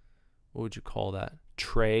 what would you call that?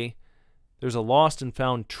 Tray. There's a Lost and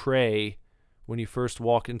Found tray when you first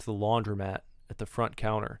walk into the laundromat at the front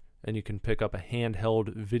counter, and you can pick up a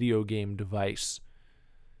handheld video game device,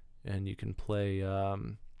 and you can play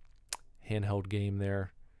handheld game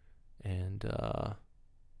there, and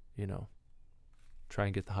you know, try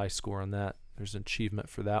and get the high score on that. There's an achievement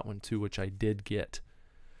for that one too, which I did get.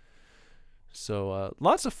 So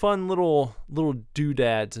lots of fun little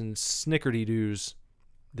doodads and snickerty-doos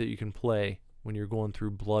that you can play when you're going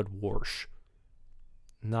through Bloodwash.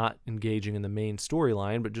 Not engaging in the main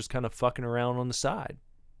storyline, but just kind of fucking around on the side.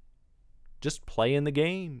 Just playing the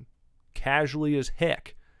game. Casually as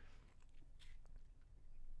heck.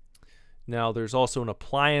 Now, there's also an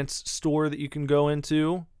appliance store that you can go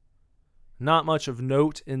into. Not much of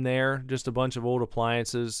note in there, just a bunch of old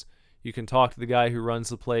appliances. You can talk to the guy who runs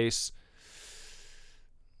the place.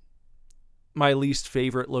 My least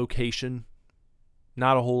favorite location.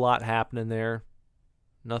 Not a whole lot happening there.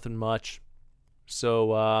 Nothing much.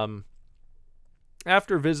 So,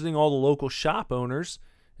 after visiting all the local shop owners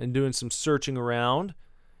and doing some searching around,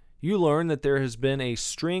 you learn that there has been a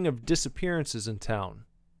string of disappearances in town.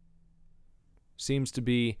 Seems to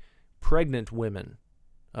be pregnant women,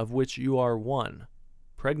 of which you are one.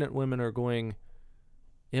 Pregnant women are going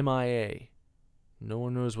MIA. No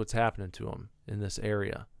one knows what's happening to them in this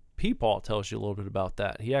area. Peepaw tells you a little bit about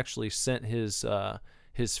that. He actually sent his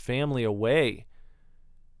family away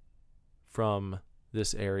from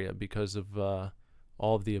this area because of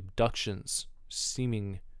all of the abductions,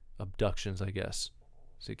 seeming abductions, I guess.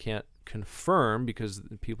 So you can't confirm because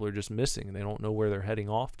people are just missing and they don't know where they're heading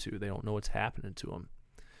off to. They don't know what's happening to them.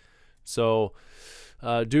 So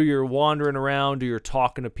do your wandering around, do your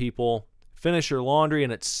talking to people, finish your laundry,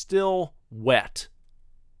 and it's still wet.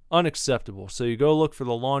 Unacceptable. So you go look for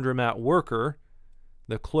the laundromat worker,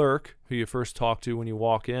 the clerk, who you first talk to when you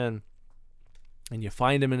walk in, and you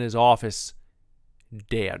find him in his office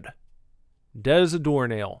dead. Dead as a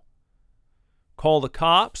doornail. Call the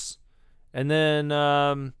cops, and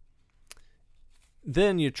then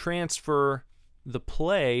you transfer the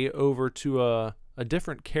play over to a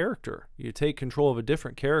different character. You take control of a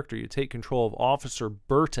different character. You take control of Officer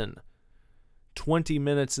Burton, 20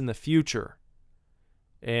 minutes in the future.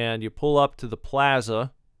 And you pull up to the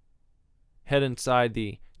plaza, head inside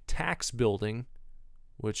the tax building,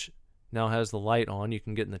 which now has the light on. You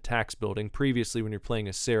can get in the tax building. Previously, when you're playing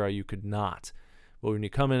as Sarah, you could not. But when you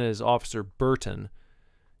come in as Officer Burton,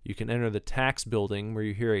 you can enter the tax building where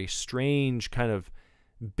you hear a strange kind of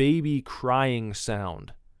baby crying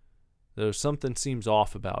sound. Though something seems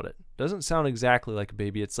off about it. Doesn't sound exactly like a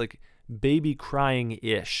baby. It's like baby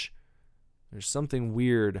crying-ish. There's something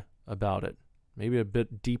weird about it. Maybe a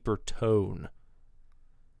bit deeper tone.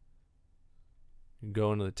 You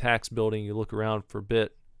go into the tax building, you look around for a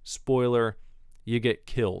bit. Spoiler, you get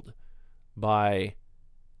killed by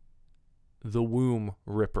the Womb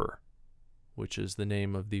Ripper, which is the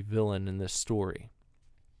name of the villain in this story.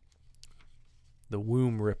 The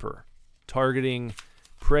Womb Ripper, targeting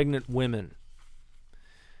pregnant women.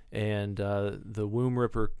 And the Womb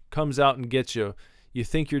Ripper comes out and gets you. You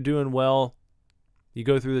think you're doing well. You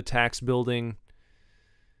go through the tax building.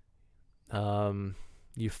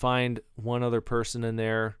 You find one other person in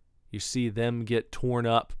there. You see them get torn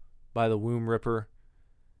up by the Womb Ripper.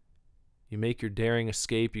 You make your daring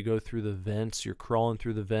escape. You go through the vents. You're crawling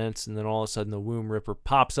through the vents, and then all of a sudden the Womb Ripper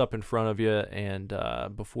pops up in front of you, and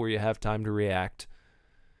before you have time to react,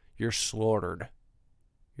 you're slaughtered.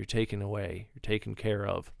 You're taken away. You're taken care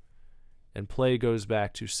of. And play goes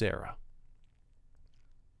back to Sarah.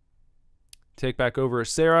 Take back over as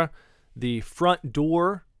Sarah. The front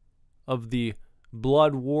door of the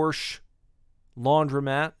Bloodwash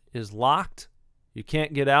laundromat is locked. You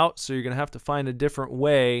can't get out, so you're going to have to find a different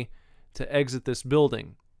way to exit this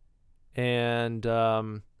building. And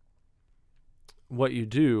what you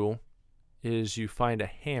do is you find a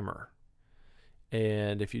hammer.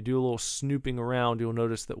 And if you do a little snooping around, you'll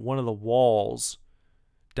notice that one of the walls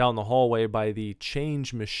down the hallway by the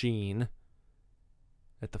change machine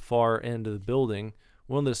at the far end of the building,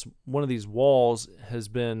 one of these walls has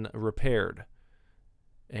been repaired.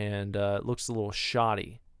 And it looks a little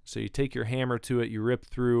shoddy. So you take your hammer to it, you rip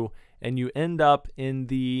through, and you end up in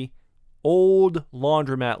the old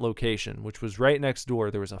laundromat location, which was right next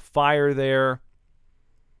door. There was a fire there.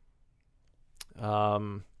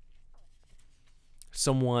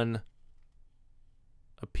 Someone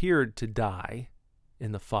appeared to die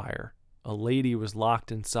in the fire. A lady was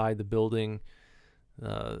locked inside the building.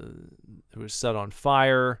 It was set on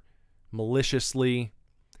fire maliciously,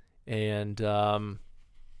 and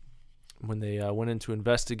when they went in to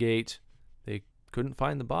investigate, they couldn't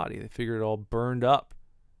find the body. They figured it all burned up,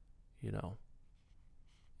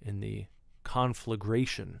 in the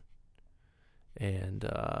conflagration. And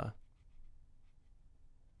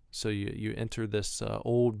so you enter this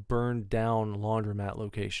old burned down laundromat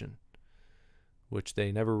location, which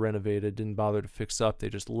they never renovated, didn't bother to fix up. They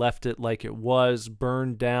just left it like it was,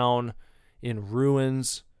 burned down in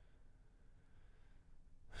ruins.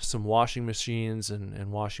 Some washing machines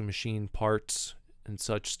and washing machine parts and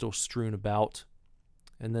such still strewn about.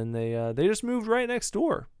 And then they just moved right next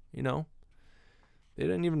door, They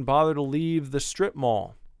didn't even bother to leave the strip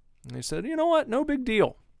mall. And they said, you know what? No big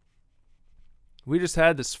deal. We just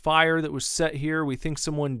had this fire that was set here. We think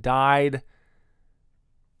someone died.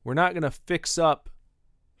 we're not going to fix up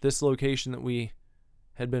this location that we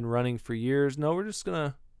had been running for years. No, we're just going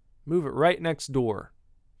to move it right next door.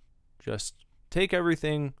 Just take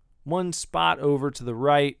everything one spot over to the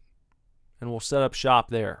right, and we'll set up shop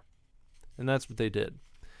there. And that's what they did.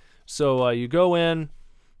 So you go in,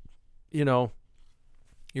 you know,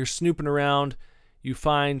 you're snooping around, you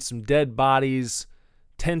find some dead bodies,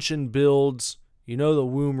 tension builds, you know the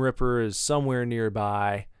womb ripper is somewhere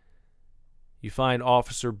nearby. You find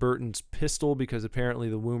Officer Burton's pistol because apparently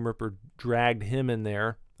the womb ripper dragged him in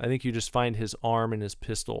there. I think you just find his arm and his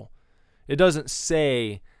pistol. It doesn't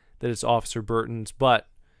say that it's Officer Burton's, but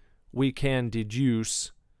we can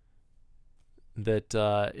deduce that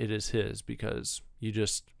it is his because you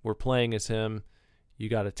just were playing as him. You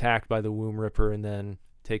got attacked by the womb ripper and then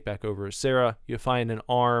take back over as Sarah. You find an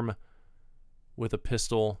arm with a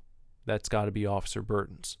pistol. That's got to be Officer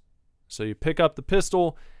Burton's. So you pick up the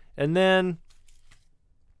pistol, and then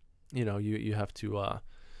you know you have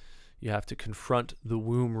to confront the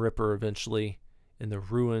womb ripper eventually in the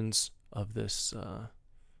ruins of this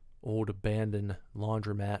old abandoned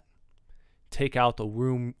laundromat. Take out the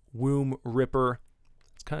womb ripper.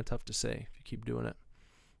 It's kind of tough to say if you keep doing it.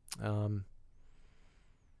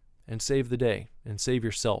 And save the day, and save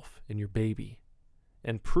yourself and your baby,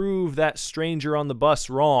 and prove that stranger on the bus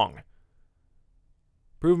wrong.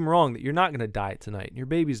 Prove him wrong that you're not going to die tonight, and your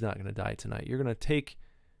baby's not going to die tonight. You're going to take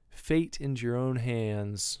fate into your own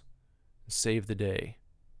hands and save the day,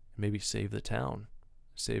 maybe save the town,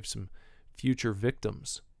 save some future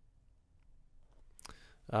victims.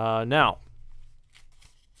 Now,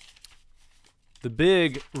 the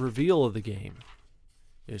big reveal of the game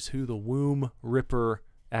is who the womb ripper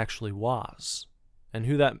actually was, and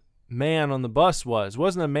who that man on the bus was.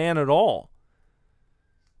 Wasn't a man at all.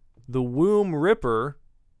 The womb ripper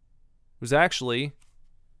was actually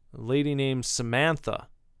a lady named Samantha,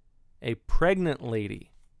 a pregnant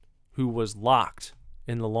lady who was locked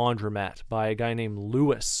in the laundromat by a guy named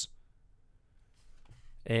Lewis.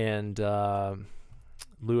 And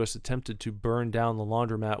Lewis attempted to burn down the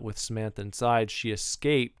laundromat with Samantha inside. She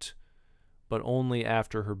escaped, but only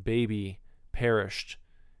after her baby perished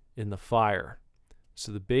in the fire.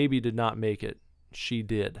 So the baby did not make it. She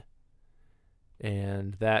did.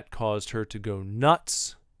 And that caused her to go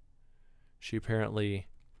nuts. She apparently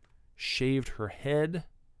shaved her head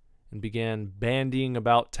and began bandying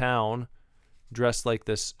about town, dressed like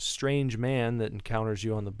this strange man that encounters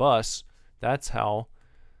you on the bus. That's how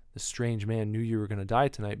the strange man knew you were going to die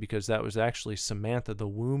tonight, because that was actually Samantha, the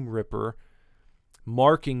womb ripper,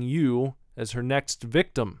 marking you as her next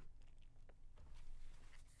victim.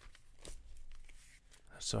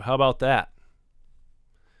 So how about that?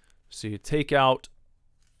 So you take out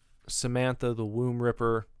Samantha, the womb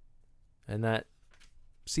ripper, and that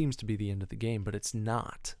seems to be the end of the game, but it's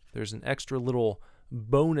not. There's an extra little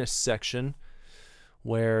bonus section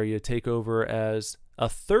where you take over as a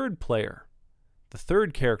third player. The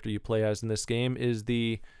third character you play as in this game is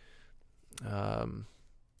the,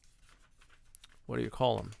 what do you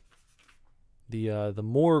call him? The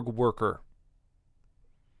morgue worker.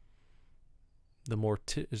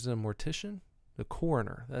 Is it a mortician? The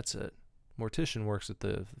coroner. That's it. Mortician works at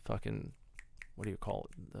the fucking, what do you call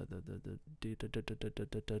it?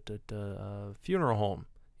 The funeral home,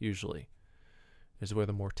 usually, is where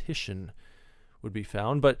the mortician would be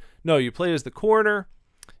found. But no, you play as the coroner.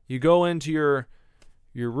 You go into your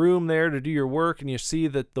room there to do your work, and you see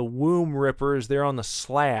that the womb ripper is there on the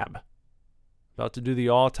slab, about to do the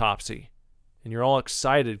autopsy. And you're all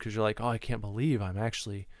excited because you're like, oh, I can't believe I'm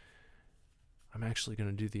actually going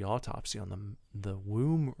to do the autopsy on the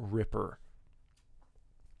womb ripper.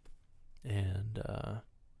 And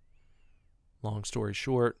long story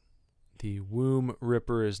short, the womb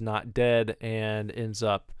ripper is not dead and ends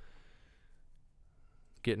up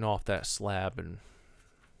getting off that slab and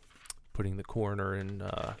putting the coroner in,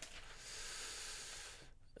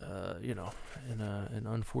 in an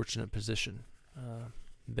unfortunate position.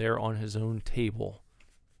 There on his own table,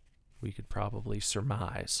 we could probably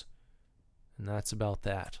surmise. And that's about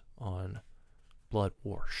that on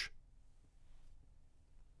Bloodwash.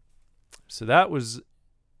 So that was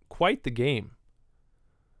quite the game.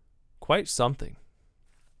 Quite something.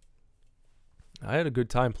 I had a good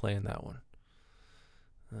time playing that one.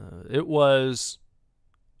 It was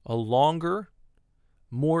a longer,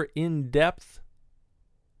 more in-depth,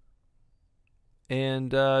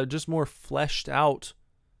 and just more fleshed out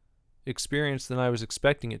experience than I was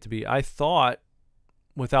expecting it to be. I thought,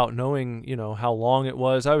 without knowing, how long it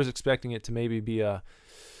was, I was expecting it to maybe be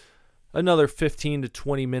another 15 to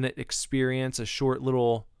 20 minute experience, a short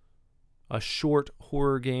little a short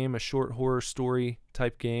horror game, a short horror story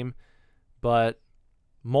type game, but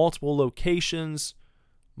multiple locations,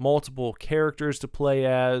 multiple characters to play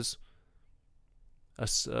as, a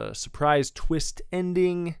surprise twist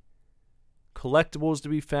ending, collectibles to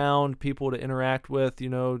be found, people to interact with, you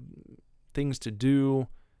know, things to do,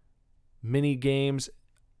 mini games.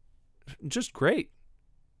 Just great.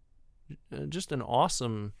 Just an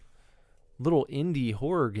awesome little indie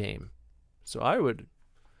horror game. So I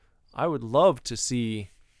would love to see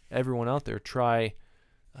everyone out there try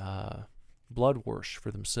Bloodwash for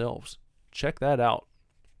themselves. Check that out.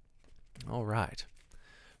 All right.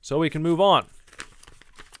 So we can move on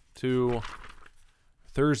to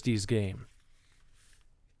Thursday's game.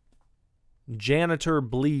 Janitor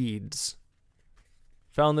Bleeds.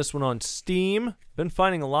 Found this one on Steam. Been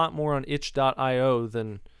finding a lot more on itch.io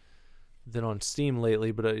than on Steam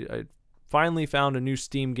lately, but I finally found a new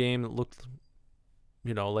Steam game that looked,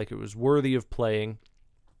 you know, like it was worthy of playing.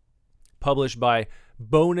 Published by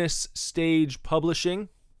Bonus Stage Publishing.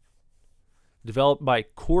 Developed by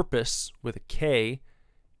Corpus with a K.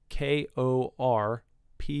 Korpus.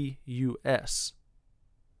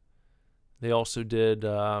 They also did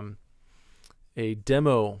a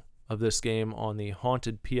demo of this game on the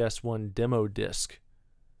Haunted PS1 demo disc.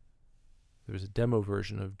 There was a demo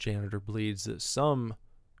version of Janitor Bleeds that some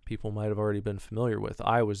people might have already been familiar with.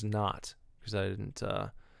 I was not, because I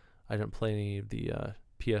didn't play any of the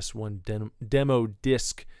PS1 demo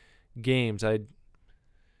disc games. I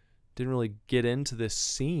didn't really get into this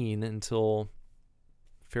scene until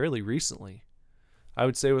fairly recently. I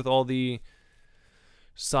would say with all the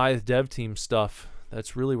Scythe dev team stuff,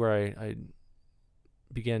 that's really where I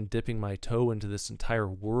began dipping my toe into this entire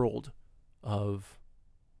world of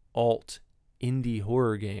alt indie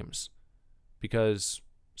horror games, because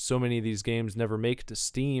so many of these games never make it to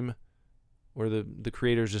Steam, or the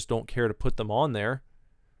creators just don't care to put them on there.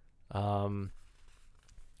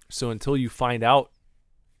 So until you find out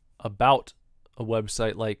about a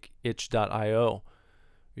website like itch.io,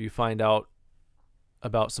 you find out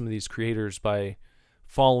about some of these creators by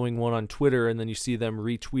following one on Twitter, and then you see them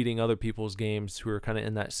retweeting other people's games who are kind of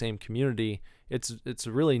in that same community. It's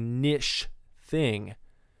a really niche thing.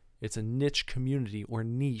 It's a niche community, or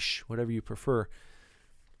niche, whatever you prefer.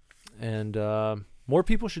 And more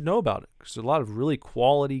people should know about it, because there's a lot of really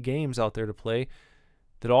quality games out there to play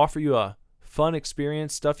that offer you a fun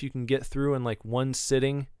experience, stuff you can get through in like one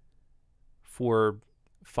sitting for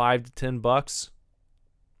 $5 to $10.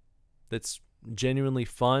 That's genuinely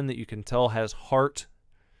fun, that you can tell has heart,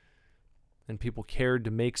 and people cared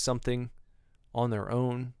to make something on their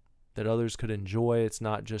own that others could enjoy. It's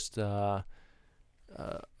not just a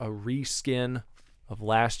reskin of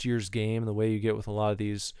last year's game, the way you get with a lot of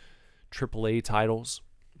these AAA titles.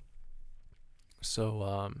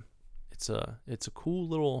 So it's a cool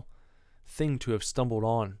little thing to have stumbled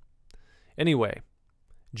on. Anyway,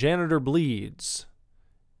 Janitor Bleeds.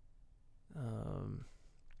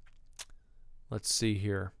 Let's see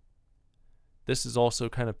here. This is also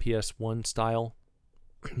kind of PS1 style.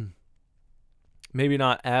 Maybe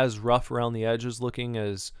not as rough around the edges looking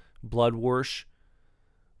as Bloodwash.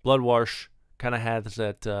 Bloodwash kind of had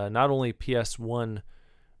that not only PS1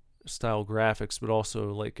 style graphics, but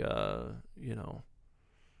also like you know,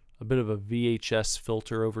 a bit of a VHS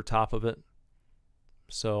filter over top of it.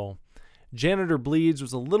 So Janitor Bleeds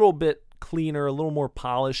was a little bit cleaner, a little more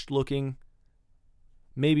polished looking.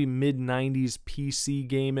 Maybe mid-90s PC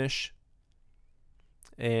game-ish.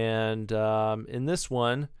 And in this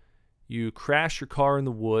one, you crash your car in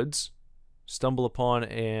the woods, stumble upon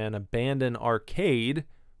an abandoned arcade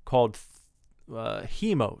called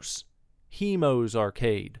Hemos. Hemos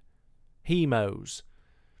Arcade. Hemos.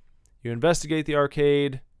 You investigate the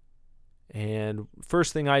arcade, and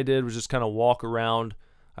first thing I did was just kind of walk around.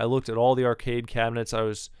 I looked at all the arcade cabinets. I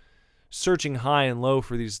was searching high and low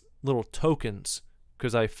for these little tokens,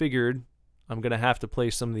 because I figured I'm going to have to play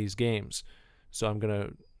some of these games. So I'm going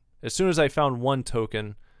to, as soon as I found one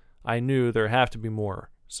token, I knew there have to be more.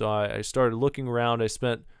 So I started looking around. I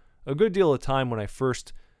spent a good deal of time when I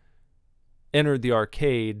first entered the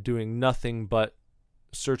arcade doing nothing but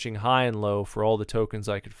searching high and low for all the tokens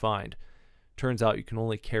I could find. Turns out you can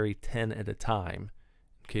only carry 10 at a time,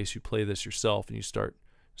 in case you play this yourself and you start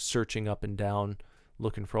searching up and down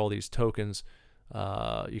looking for all these tokens.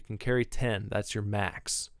 You can carry 10. That's your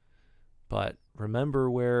max. But remember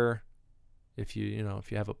where, if you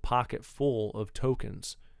have a pocket full of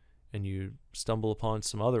tokens and you stumble upon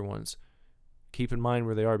some other ones, keep in mind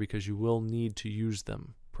where they are, because you will need to use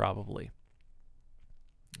them probably.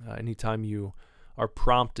 Anytime you are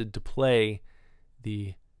prompted to play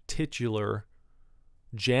the titular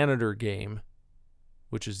Janitor game,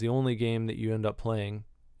 which is the only game that you end up playing.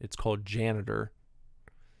 It's called Janitor.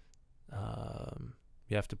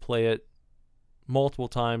 You have to play it multiple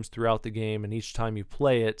times throughout the game, and each time you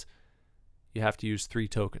play it, you have to use 3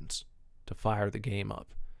 tokens to fire the game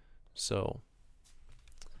up. So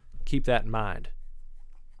keep that in mind.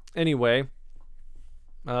 Anyway,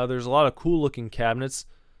 there's a lot of cool looking cabinets,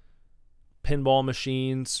 pinball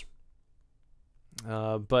machines,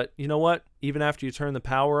 but you know what? Even after you turn the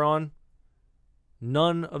power on,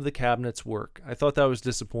 none of the cabinets work. I thought that was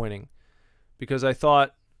disappointing because I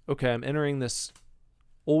thought, okay, I'm entering this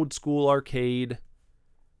old school arcade.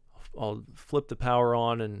 I'll flip the power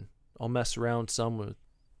on and I'll mess around some with,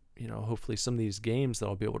 hopefully some of these games that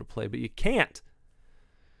I'll be able to play, but you can't.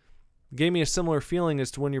 It gave me a similar feeling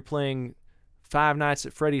as to when you're playing Five Nights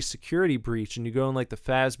at Freddy's Security Breach and you go in like the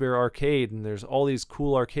Fazbear arcade and there's all these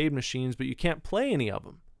cool arcade machines, but you can't play any of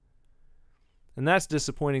them. And that's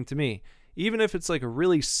disappointing to me. Even if it's like a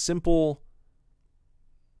really simple,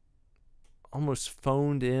 almost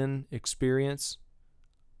phoned in experience,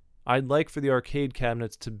 I'd like for the arcade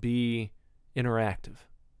cabinets to be interactive.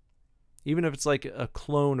 Even if it's like a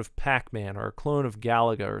clone of Pac-Man or a clone of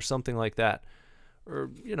Galaga or something like that.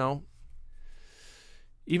 Or,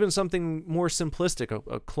 even something more simplistic,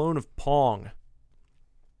 a clone of Pong.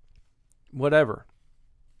 Whatever.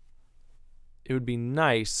 It would be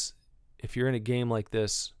nice if you're in a game like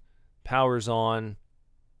this, power's on,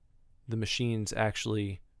 the machines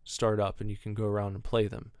actually start up and you can go around and play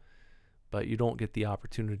them. But you don't get the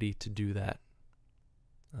opportunity to do that.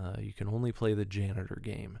 You can only play the Janitor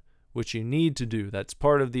game, which you need to do. That's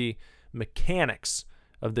part of the mechanics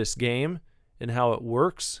of this game and how it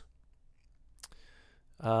works.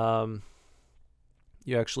 You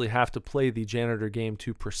actually have to play the Janitor game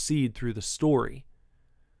to proceed through the story.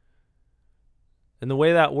 And the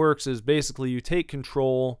way that works is basically you take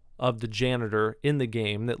control of the janitor in the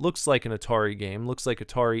game that looks like an Atari game, looks like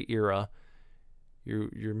Atari era.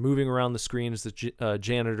 You're moving around the screen as the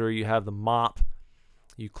janitor. You have the mop.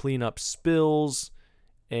 You clean up spills,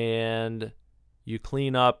 and you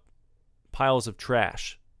clean up piles of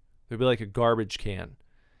trash. There'd be like a garbage can.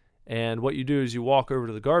 And what you do is you walk over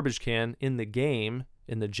to the garbage can in the game,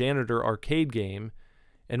 in the Janitor arcade game,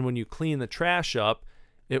 and when you clean the trash up,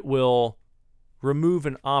 it will remove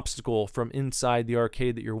an obstacle from inside the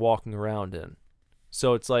arcade that you're walking around in.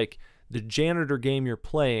 So it's like the Janitor game you're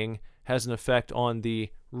playing has an effect on the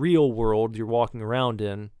real world you're walking around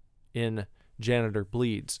in Janitor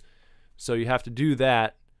Bleeds. So you have to do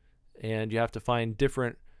that, and you have to find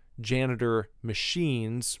different janitor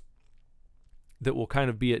machines that will kind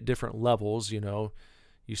of be at different levels. You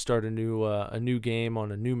start a new game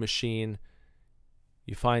on a new machine,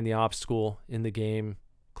 you find the obstacle in the game,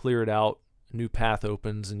 clear it out, a new path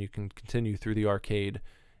opens, and you can continue through the arcade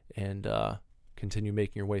and continue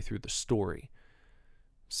making your way through the story.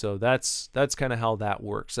 So that's kind of how that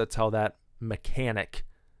works. That's how that mechanic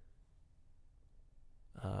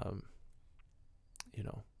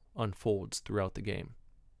unfolds throughout the game.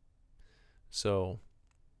 So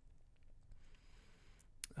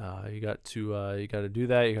you got to do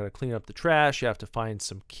that. You got to clean up the trash. You have to find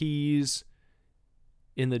some keys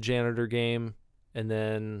in the janitor game, and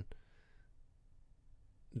then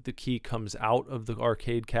the key comes out of the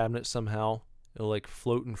arcade cabinet somehow. It'll like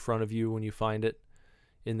float in front of you when you find it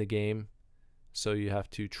in the game. So you have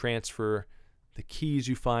to transfer the keys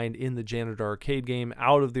you find in the janitor arcade game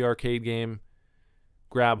out of the arcade game,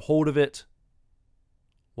 grab hold of it,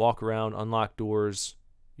 walk around, unlock doors,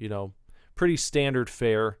 pretty standard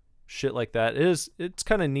fare, shit like that. It's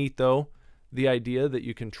kind of neat though, the idea that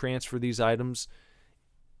you can transfer these items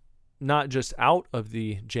not just out of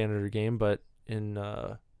the janitor game, but in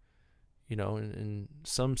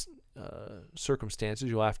some circumstances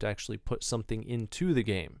you'll have to actually put something into the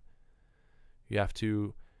game. You have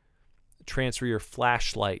to transfer your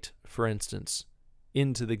flashlight, for instance,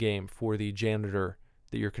 into the game for the janitor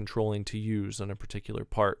that you're controlling to use on a particular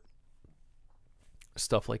part.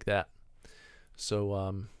 Stuff like that.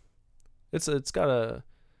 So it's got a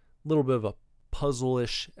little bit of a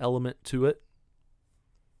puzzle-ish element to it.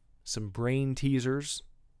 Some brain teasers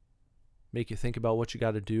make you think about what you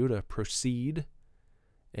got to do to proceed.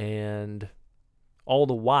 And all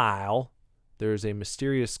the while, there's a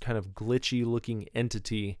mysterious kind of glitchy looking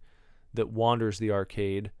entity that wanders the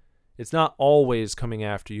arcade. It's not always coming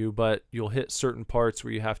after you, but you'll hit certain parts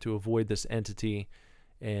where you have to avoid this entity,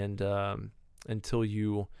 and until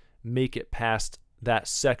you make it past that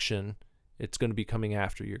section, it's going to be coming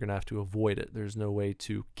after you. You're going to have to avoid it. There's no way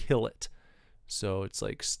to kill it. So it's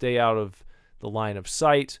like stay out of the line of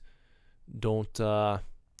sight. Don't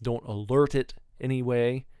alert it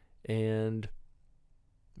anyway, and,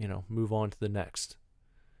 you know, move on to the next.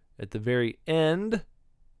 At the very end,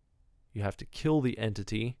 you have to kill the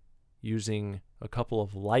entity using a couple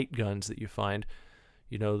of light guns that you find.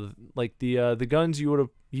 You know, like the guns you would have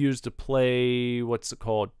used to play, what's it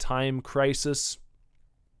called, Time Crisis.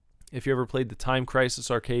 If you ever played the Time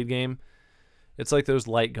Crisis arcade game, it's like those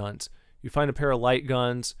light guns. You find a pair of light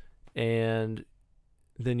guns, and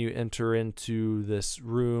then you enter into this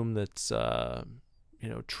room that's, you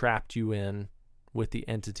know, trapped you in with the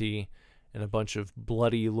entity and a bunch of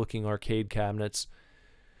bloody-looking arcade cabinets.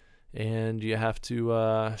 And you have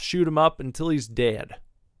to shoot him up until he's dead.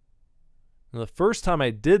 Now, the first time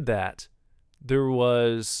I did that, there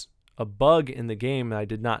was a bug in the game that I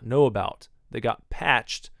did not know about that got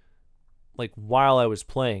patched like while I was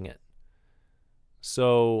playing it.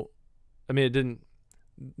 So, I mean, it didn't,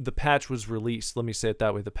 the patch was released, let me say it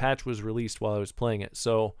that way. The patch was released while I was playing it.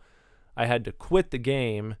 So I had to quit the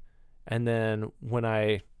game, and then when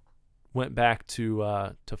I went back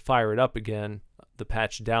to fire it up again, the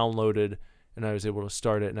patch downloaded, and I was able to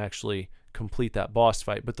start it and actually complete that boss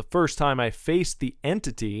fight. But the first time I faced the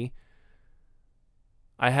entity,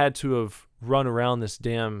 I had to have run around this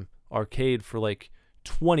damn arcade for like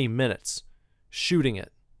 20 minutes shooting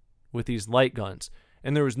it with these light guns,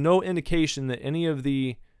 and there was no indication that any of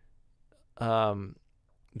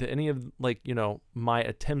like, you know, my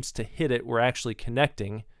attempts to hit it were actually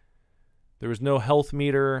connecting. There was no health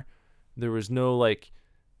meter, there was no like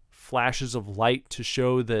flashes of light to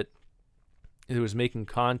show that it was making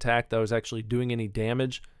contact, that I was actually doing any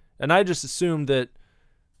damage, and I just assumed that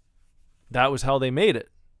that was how they made it.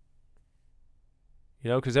 You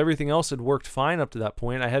know, because everything else had worked fine up to that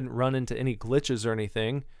point. I hadn't run into any glitches or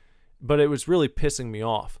anything, but it was really pissing me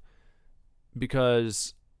off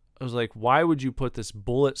because I was like, why would you put this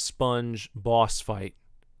bullet sponge boss fight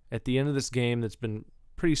at the end of this game that's been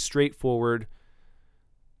pretty straightforward,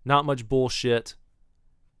 not much bullshit,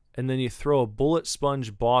 and then you throw a bullet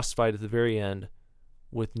sponge boss fight at the very end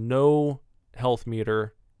with no health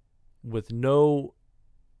meter, with no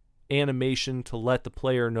animation to let the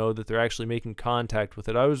player know that they're actually making contact with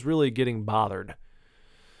it. I was really getting bothered.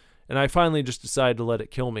 And I finally just decided to let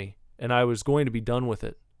it kill me. And I was going to be done with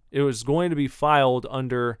it. It was going to be filed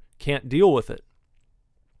under can't deal with it,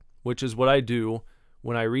 which is what I do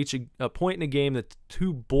when I reach a point in a game that's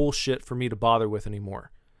too bullshit for me to bother with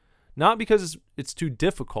anymore. Not because it's too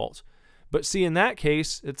difficult, but see, in that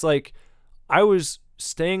case, it's like I was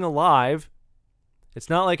staying alive. It's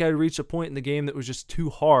not like I reached a point in the game that was just too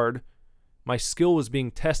hard. My skill was being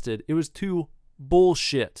tested. It was too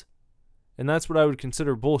bullshit. And that's what I would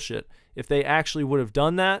consider bullshit. If they actually would have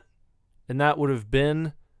done that, and that would have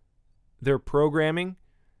been their programming,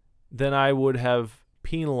 then I would have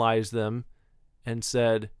penalized them and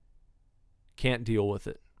said, can't deal with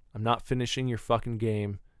it. I'm not finishing your fucking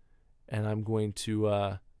game, and I'm going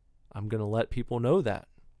to let people know that.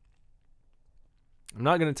 I'm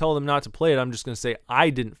not going to tell them not to play it. I'm just going to say I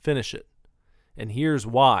didn't finish it. And here's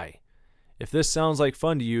why. If this sounds like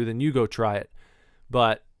fun to you, then you go try it.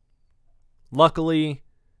 But luckily,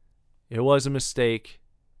 it was a mistake.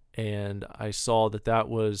 And I saw that that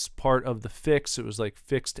was part of the fix. It was like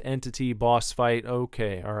fixed entity boss fight.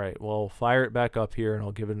 Okay, all right. Well, fire it back up here and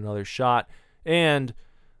I'll give it another shot. And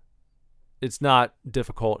it's not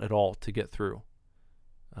difficult at all to get through.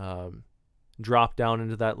 Drop down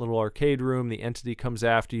into that little arcade room. The entity comes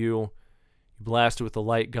after you. You blast it with a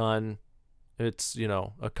light gun. It's, you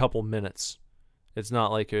know, a couple minutes. It's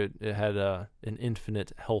not like it had an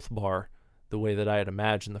infinite health bar the way that I had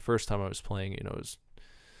imagined the first time I was playing. You know, it was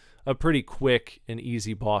a pretty quick and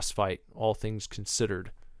easy boss fight, all things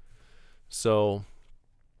considered. So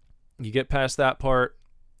you get past that part,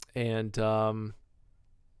 and then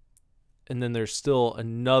there's still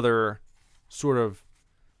another sort of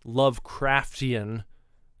Lovecraftian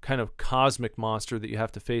kind of cosmic monster that you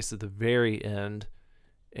have to face at the very end,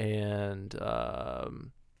 and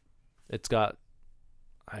it's got,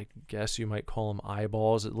 I guess you might call them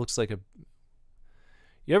eyeballs. It looks like a,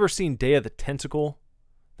 you ever seen Day of the Tentacle?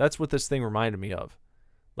 That's what this thing reminded me of.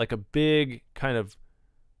 Like a big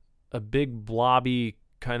blobby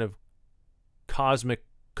kind of cosmic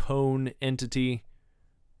cone entity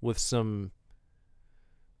with some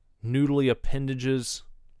noodly appendages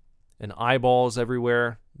and eyeballs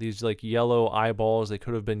everywhere. These like yellow eyeballs. They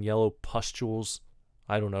could have been yellow pustules.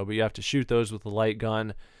 I don't know, but you have to shoot those with a light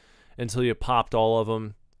gun until you popped all of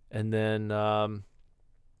them, and then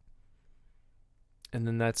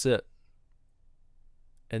that's it.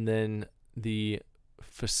 And then the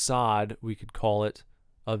facade, we could call it,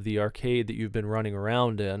 of the arcade that you've been running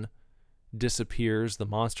around in disappears. The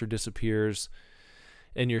monster disappears.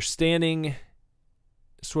 And you're standing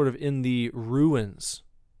sort of in the ruins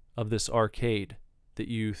of this arcade that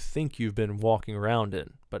you think you've been walking around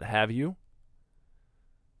in. But have you?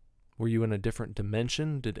 Were you in a different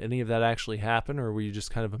dimension? Did any of that actually happen, or were you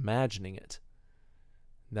just kind of imagining it?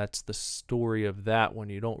 That's the story of that one.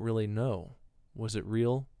 You don't really know. Was it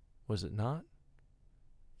real? Was it not?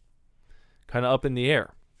 Kind of up in the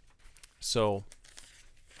air. So,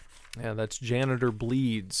 yeah, that's Janitor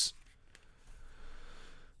Bleeds.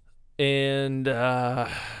 And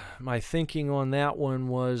my thinking on that one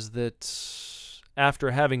was that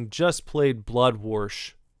after having just played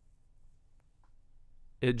Bloodwash,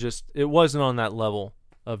 it wasn't on that level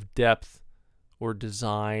of depth or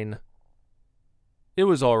design. It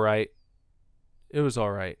was all right. It was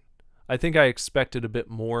all right. I think I expected a bit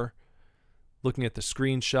more. Looking at the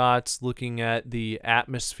screenshots, looking at the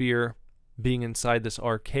atmosphere, being inside this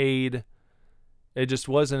arcade, it just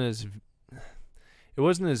wasn't as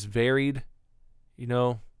varied, you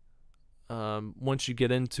know. Once you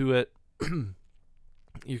get into it,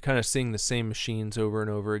 you're kind of seeing the same machines over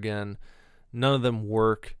and over again. None of them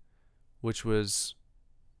work, which was,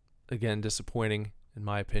 again, disappointing in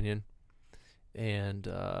my opinion. And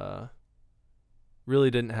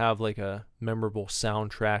really didn't have like a memorable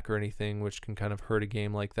soundtrack or anything, which can kind of hurt a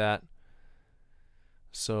game like that.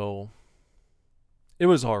 So it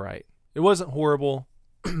was all right. It wasn't horrible,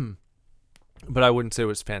 but I wouldn't say it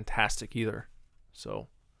was fantastic either. So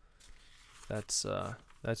that's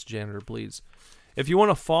Janitor Bleeds. If you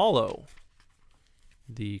want to follow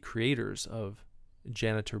the creators of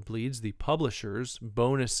Janitor Bleeds, the publishers,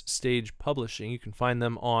 Bonus Stage Publishing, you can find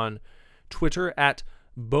them on Twitter at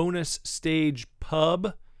Bonus Stage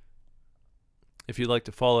Pub. If you'd like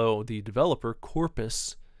to follow the developer,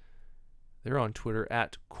 Corpus, they're on Twitter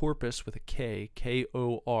at Corpus with a K,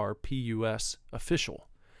 Korpus official.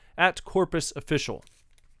 At Corpus official.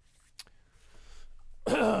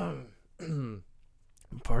 Pardon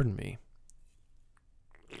me.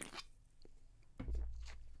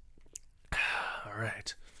 All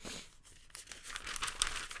right.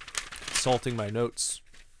 Consulting my notes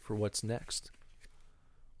for what's next.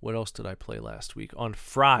 What else did I play last week? On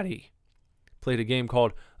Friday, played a game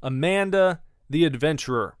called Amanda the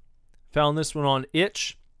Adventurer. Found this one on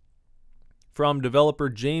itch from developer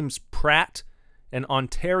James Pratt, an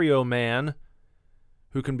Ontario man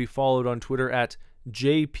who can be followed on Twitter at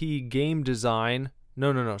JP Game Design.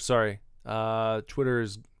 No, sorry. Twitter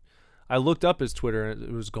is... I looked up his Twitter and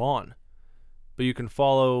it was gone. But you can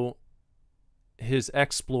follow his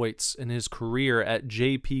exploits in his career at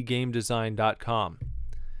jpgamedesign.com.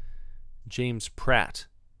 James Pratt,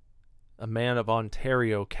 a man of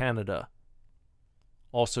Ontario, Canada.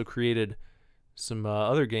 Also created some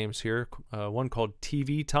other games here. One called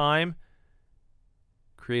TV Time.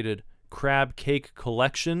 Created Crab Cake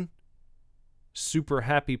Collection. Super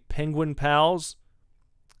Happy Penguin Pals.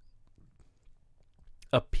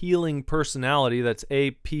 Appealing Personality. That's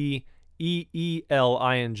APEELING.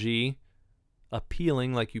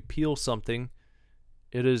 Appealing, like you peel something.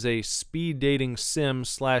 It is a speed dating sim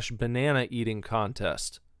 / banana eating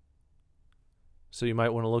contest. So you might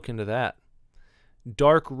want to look into that.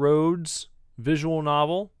 Dark Roads visual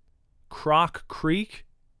novel, Croc Creek,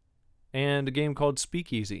 and a game called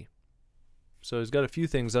Speakeasy. So he's got a few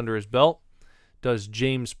things under his belt. Does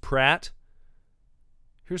James Pratt.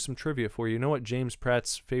 Here's some trivia for you. You know what James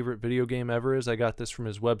Pratt's favorite video game ever is? I got this from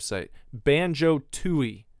his website.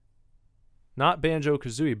 Banjo-Tooie. Not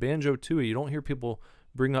Banjo-Kazooie. Banjo-Tooie. You don't hear people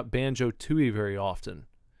bring up Banjo-Tooie very often.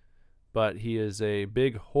 But he is a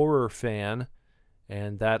big horror fan,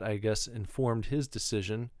 and that, I guess, informed his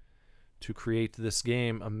decision to create this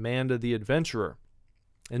game, Amanda the Adventurer.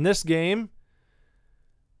 In this game,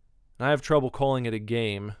 I have trouble calling it a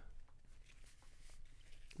game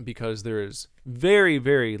because there is very,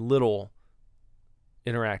 very little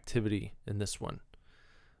interactivity in this one.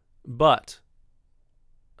 But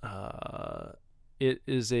it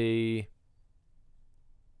is a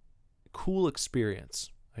cool experience,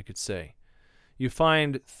 I could say. You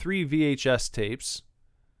find 3 VHS tapes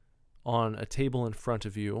on a table in front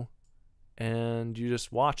of you, and you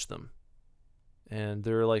just watch them. And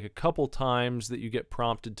there are like a couple times that you get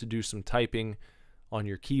prompted to do some typing on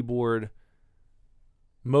your keyboard.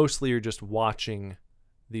 Mostly you're just watching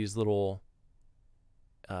these little,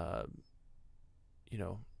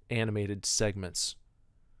 animated segments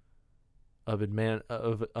of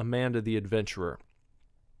Amanda the Adventurer.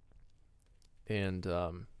 And,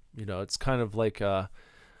 it's kind of like a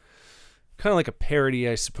parody,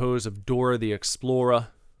 I suppose, of Dora the Explorer.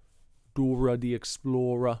 Dora the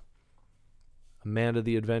Explorer. Amanda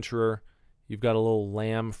the Adventurer. You've got a little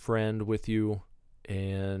lamb friend with you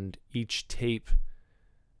and each tape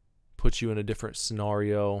puts you in a different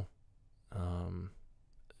scenario.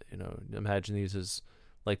 Imagine these as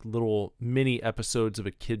like little mini episodes of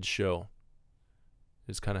a kid's show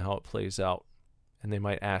is kind of how it plays out. And they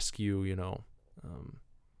might ask you,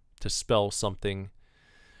 to spell something,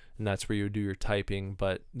 and that's where you do your typing.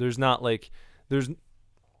 But there's nothing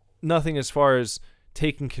as far as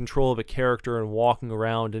taking control of a character and walking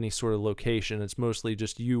around any sort of location. It's mostly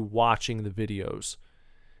just you watching the videos.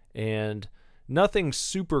 And nothing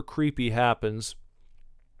super creepy happens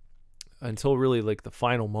until really like the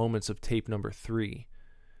final moments of tape number 3,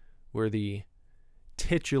 where the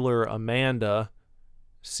titular Amanda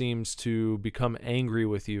seems to become angry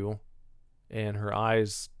with you, and her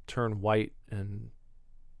eyes turn white and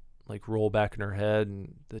like roll back in her head,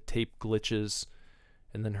 and the tape glitches,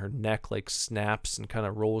 and then her neck like snaps and kind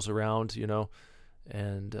of rolls around, and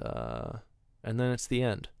then it's the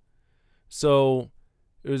end. So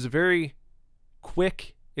it was a very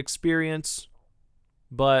quick experience,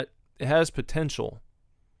 but it has potential,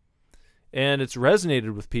 and it's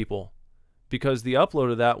resonated with people because the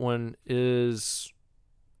upload of that one is,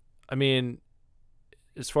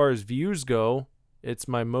 as far as views go, it's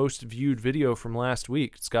my most viewed video from last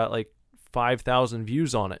week. It's got like 5,000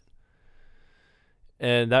 views on it.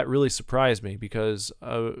 And that really surprised me because,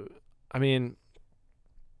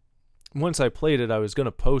 once I played it, I was going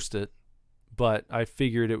to post it, but I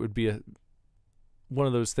figured it would be one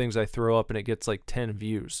of those things I throw up and it gets like 10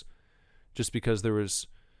 views, just because there was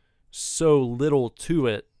so little to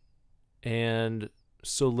it and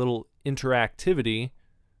so little interactivity.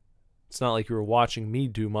 It's not like you were watching me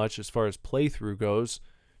do much as far as playthrough goes.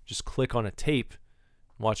 Just click on a tape,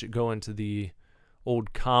 watch it go into the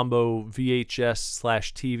old combo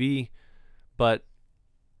VHS/TV. But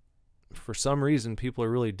for some reason, people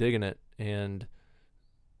are really digging it, and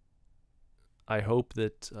I hope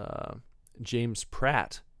that James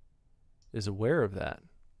Pratt is aware of that.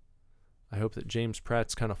 I hope that James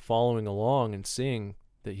Pratt's kind of following along and seeing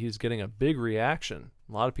that he's getting a big reaction.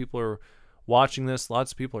 A lot of people are watching this.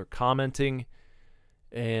 Lots of people are commenting.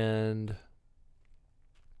 And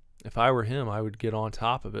if I were him, I would get on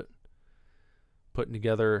top of it. Putting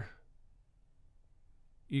together...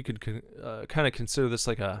 You could kind of consider this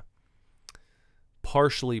like a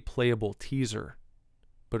partially playable teaser.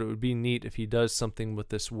 But it would be neat if he does something with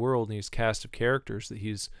this world and his cast of characters that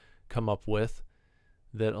he's come up with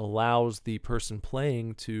that allows the person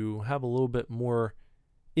playing to have a little bit more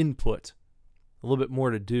input, a little bit more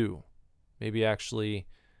to do. Maybe actually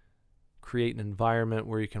create an environment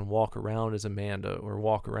where you can walk around as Amanda or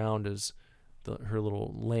walk around as her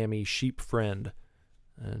little lammy sheep friend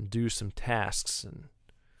and do some tasks and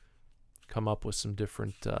come up with some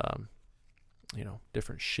different,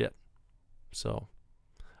 different shit. So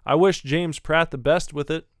I wish James Pratt the best with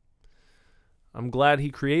it. I'm glad he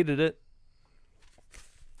created it.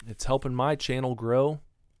 It's helping my channel grow.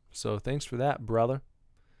 So thanks for that, brother.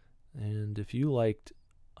 And if you liked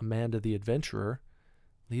Amanda the Adventurer,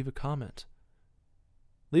 leave a comment.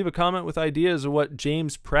 Leave a comment with ideas of what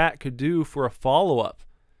James Pratt could do for a follow-up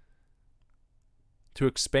to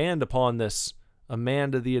expand upon this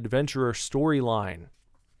Amanda the Adventurer storyline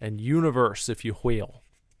and universe, if you will.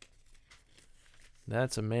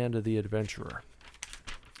 That's Amanda the Adventurer.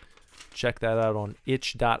 Check that out on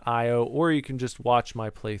itch.io, or you can just watch my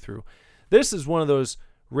playthrough. This is one of those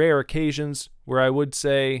rare occasions where I would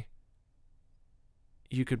say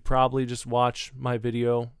you could probably just watch my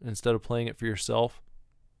video instead of playing it for yourself.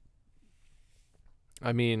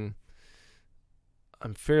 I'm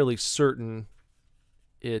fairly certain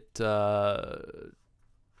it's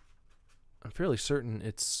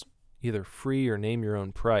either free or name your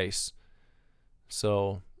own price.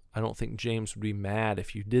 So I don't think James would be mad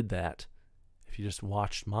if you did that, if you just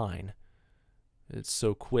watched mine. It's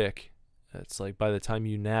so quick. It's like by the time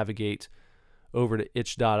you navigate over to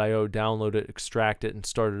itch.io, download it, extract it, and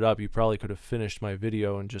start it up, you probably could have finished my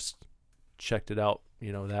video and just checked it out,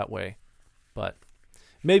 that way. But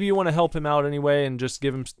maybe you want to help him out anyway and just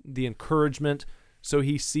give him the encouragement so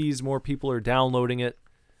he sees more people are downloading it.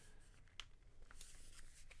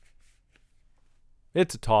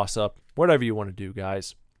 It's a toss-up. Whatever you want to do,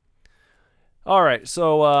 guys. All right,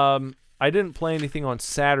 so I didn't play anything on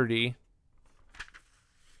Saturday.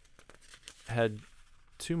 Had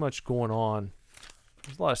too much going on.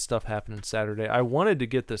 There's a lot of stuff happening Saturday. I wanted to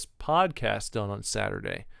get this podcast done on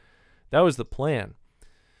Saturday. That was the plan.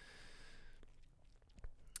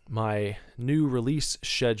 My new release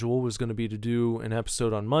schedule was going to be to do an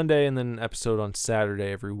episode on Monday and then an episode on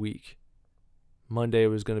Saturday every week. Monday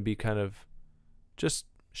was going to be kind of just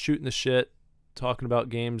shooting the shit, talking about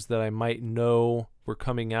games that I might know were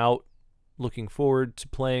coming out, looking forward to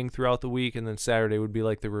playing throughout the week, and then Saturday would be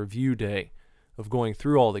like the review day of going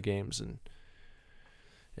through all the games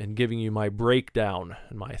and giving you my breakdown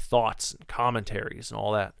and my thoughts and commentaries and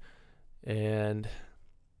all that. And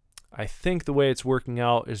I think the way it's working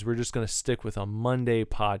out is we're just going to stick with a Monday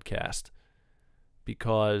podcast,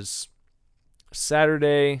 because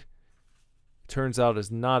Saturday turns out is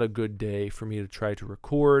not a good day for me to try to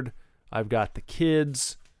record. I've got the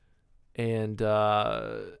kids, and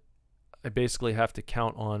I basically have to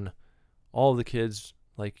count on all the kids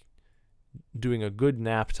like doing a good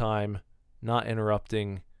nap time, not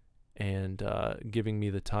interrupting, and giving me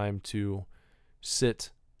the time to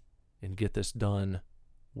sit and get this done,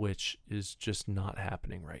 which is just not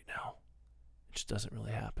happening right now. It just doesn't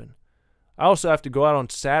really happen. I also have to go out on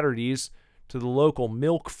Saturdays to the local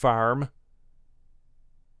milk farm.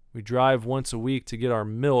 We drive once a week to get our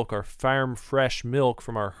milk, our farm fresh milk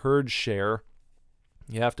from our herd share.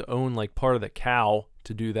 You have to own like part of the cow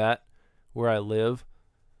to do that where I live,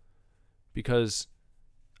 because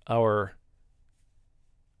our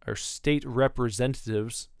state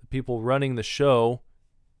representatives, the people running the show,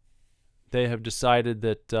 they have decided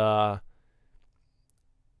that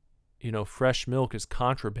fresh milk is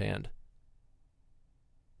contraband.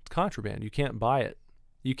 It's contraband. You can't buy it.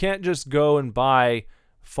 You can't just go and buy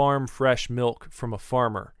farm fresh milk from a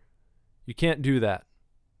farmer. You can't do that.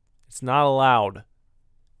 It's not allowed.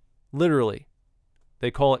 Literally.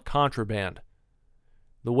 They call it contraband.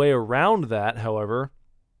 The way around that, however,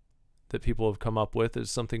 that people have come up with is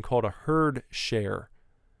something called a herd share.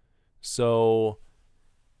 So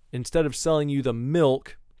instead of selling you the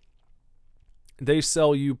milk, they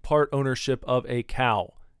sell you part ownership of a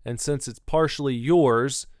cow. And since it's partially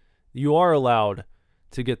yours, you are allowed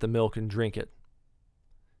to get the milk and drink it.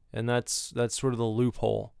 And that's sort of the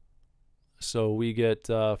loophole. So we get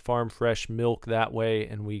farm fresh milk that way,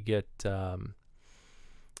 and we get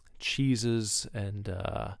cheeses and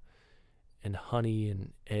honey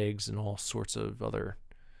and eggs and all sorts of other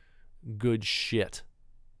good shit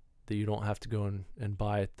that you don't have to go and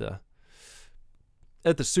buy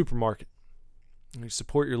at the supermarket. You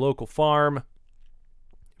support your local farmers,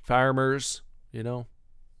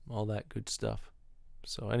 all that good stuff.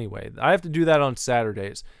 So anyway, I have to do that on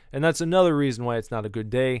Saturdays, and that's another reason why it's not a good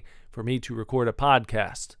day for me to record a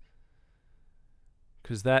podcast,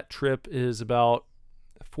 because that trip is about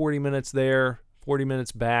 40 minutes there, 40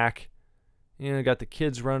 minutes back. Got the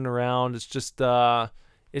kids running around. It's just not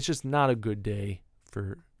a good day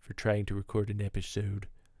for trying to record an episode.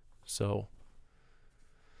 So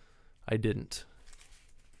I didn't.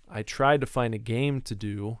 I tried to find a game to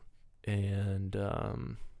do, and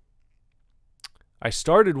I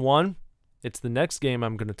started one. It's the next game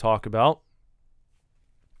I'm going to talk about.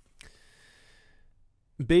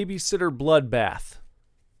 Babysitter Bloodbath.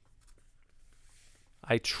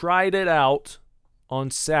 I tried it out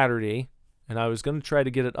on Saturday, and I was going to try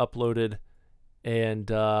to get it uploaded,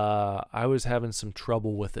 and I was having some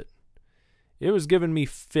trouble with it. It was giving me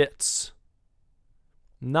fits.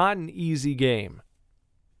 Not an easy game.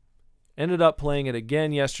 Ended up playing it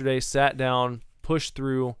again yesterday, sat down, pushed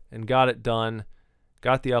through, and got it done.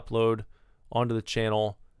 Got the upload onto the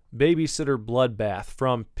channel. Babysitter Bloodbath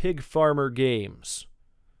from Pig Farmer Games.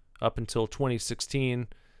 Up until 2016,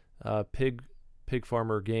 Pig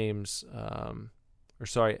Farmer Games,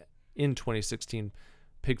 in 2016,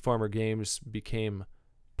 Pig Farmer Games became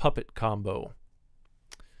Puppet Combo.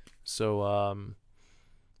 So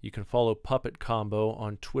you can follow Puppet Combo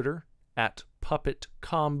on Twitter at Puppet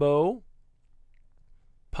Combo.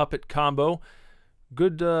 Puppet Combo,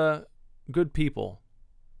 good people.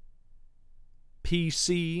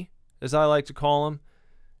 PC, as I like to call them.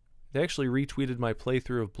 They actually retweeted my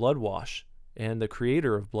playthrough of Bloodwash, and the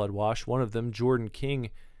creator of Bloodwash, one of them, Jordan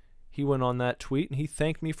King, he went on that tweet and he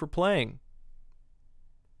thanked me for playing.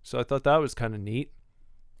 So I thought that was kind of neat.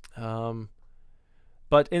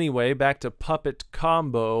 But anyway, back to Puppet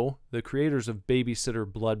Combo, the creators of Babysitter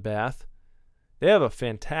Bloodbath. They have a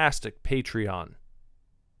fantastic Patreon.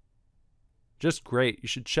 Just great. You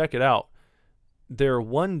should check it out. Their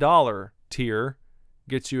 $1 tier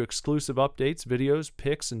gets you exclusive updates, videos,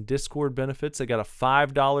 pics, and Discord benefits. They got a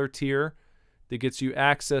 $5 tier that gets you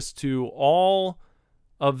access to all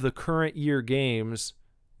of the current year games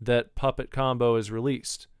that Puppet Combo has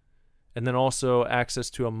released. And then also access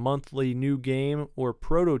to a monthly new game or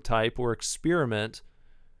prototype or experiment.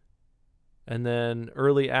 And then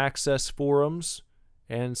early access forums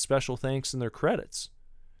and special thanks in their credits.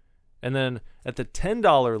 And then at the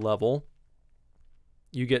 $10 level,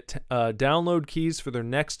 you get download keys for their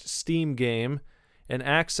next Steam game and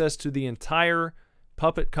access to the entire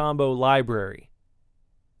Puppet Combo library.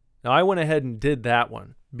 Now, I went ahead and did that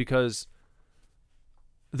one because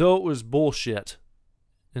though it was bullshit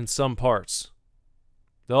in some parts,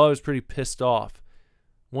 though I was pretty pissed off,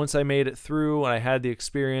 once I made it through and I had the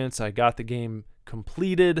experience, I got the game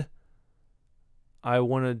completed, I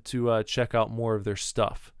wanted to check out more of their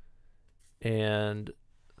stuff. And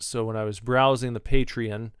so when I was browsing the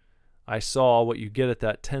Patreon, I saw what you get at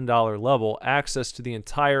that $10 level, access to the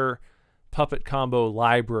entire Puppet Combo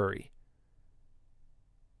library.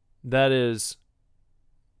 That is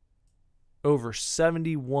over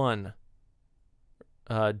 71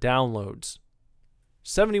 downloads.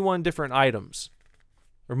 71 different items.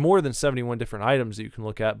 Or more than 71 different items that you can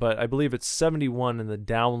look at, but I believe it's 71 in the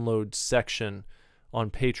download section on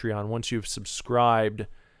Patreon. Once you've subscribed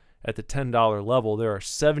at the $10 level, there are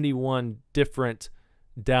 71 different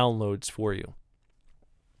downloads for you.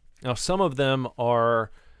 Now, some of them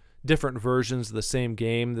are different versions of the same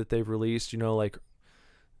game that they've released, you know, like,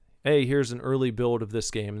 hey, here's an early build of this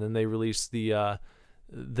game, and then they release the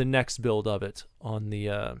next build of it on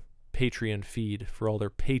the Patreon feed for all their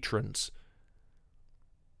patrons.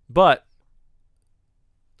 But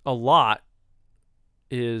a lot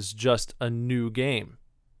is just a new game,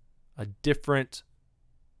 a different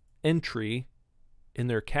entry in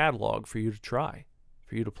their catalog for you to try,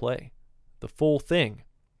 for you to play, the full thing.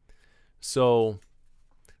 So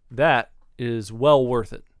that is well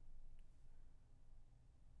worth it.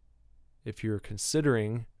 If you're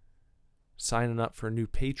considering signing up for a new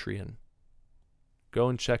Patreon, go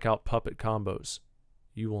and check out Puppet Combos.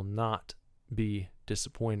 You will not be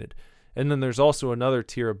disappointed. And then there's also another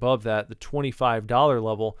tier above that, the $25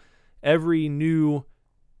 level. Every new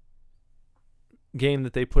game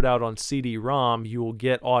that they put out on CD-ROM, you will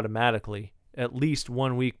get automatically at least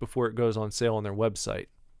 1 week before it goes on sale on their website.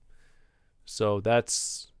 So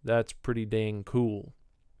that's pretty dang cool.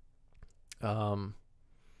 Yeah.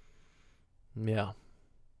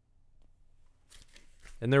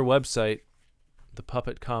 And their website, the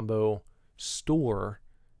Puppet Combo store,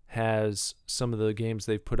 has some of the games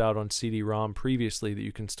they've put out on CD-ROM previously that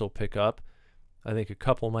you can still pick up. I think a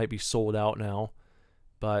couple might be sold out now.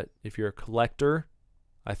 But if you're a collector,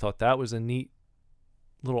 I thought that was a neat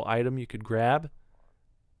little item you could grab.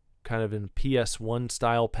 Kind of in PS1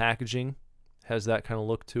 style packaging. Has that kind of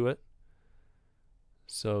look to it.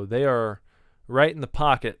 So they are right in the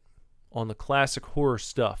pocket on the classic horror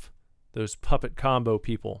stuff. Those Puppet Combo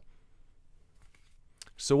people.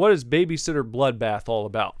 So what is Babysitter Bloodbath all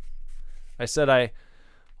about? I said I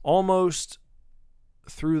almost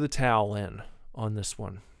threw the towel in on this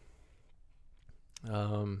one.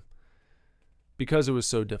 Because it was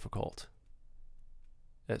so difficult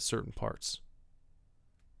at certain parts.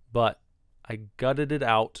 But I gutted it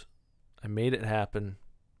out. I made it happen.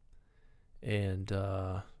 And,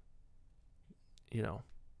 you know,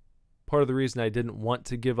 part of the reason I didn't want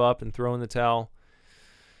to give up and throw in the towel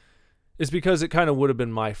is because it kind of would have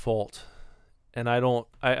been my fault. And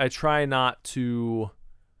I try not to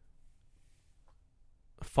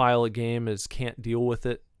file a game as can't deal with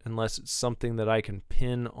it unless it's something that I can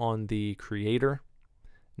pin on the creator,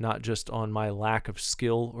 not just on my lack of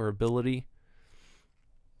skill or ability.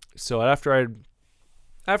 So after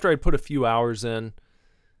I'd put a few hours in,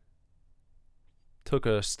 took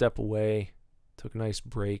a step away, took a nice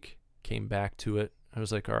break, came back to it, I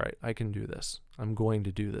was like, all right, I can do this. I'm going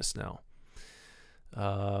to do this now.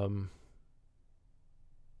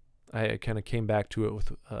 I kind of came back to it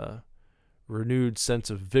with a renewed sense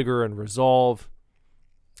of vigor and resolve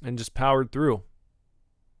and just powered through.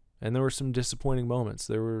 And there were some disappointing moments.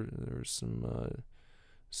 There were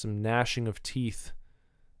some gnashing of teeth.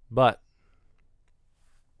 But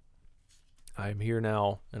I'm here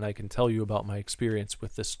now, and I can tell you about my experience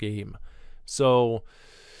with this game. So,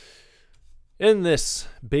 in this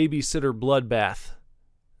Babysitter Bloodbath,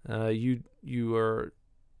 you are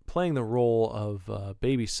playing the role of a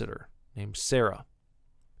babysitter named Sarah.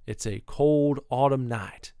 It's a cold autumn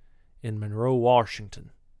night in Monroe,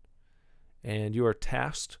 Washington, and you are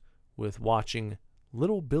tasked with watching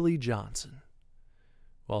little Billy Johnson.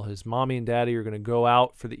 While his mommy and daddy are going to go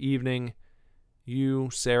out for the evening, you,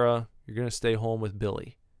 Sarah, you're going to stay home with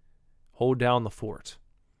Billy. Hold down the fort.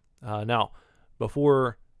 Now,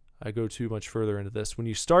 before I go too much further into this, when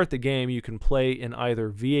you start the game, you can play in either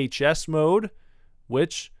VHS mode,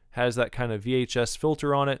 which has that kind of VHS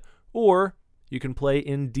filter on it, or you can play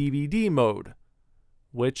in DVD mode,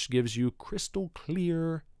 which gives you crystal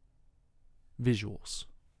clear visuals.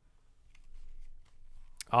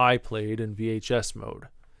 I played in VHS mode.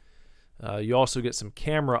 You also get some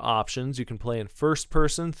camera options. You can play in first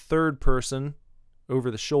person, third person,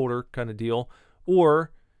 over the shoulder kind of deal,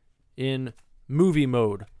 or in movie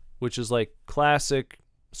mode, which is like classic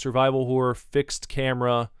survival horror, fixed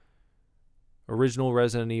camera, original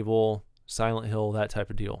Resident Evil, Silent Hill, that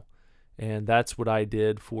type of deal. And that's what I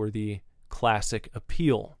did for the classic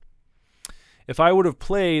appeal. If I would have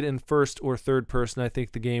played in first or third person, I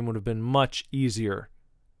think the game would have been much easier.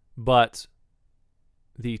 But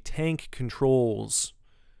the tank controls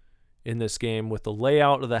in this game, with the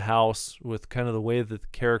layout of the house, with kind of the way that the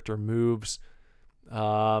character moves,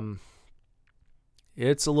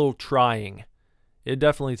 it's a little trying. It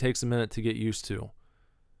definitely takes a minute to get used to.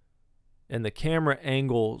 And the camera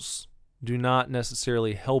angles do not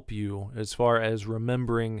necessarily help you as far as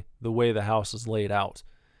remembering the way the house is laid out.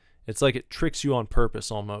 It's like it tricks you on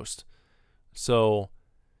purpose almost. So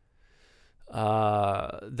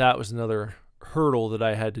that was another hurdle that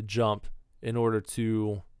I had to jump in order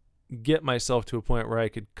to get myself to a point where I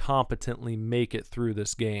could competently make it through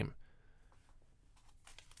this game.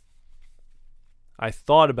 I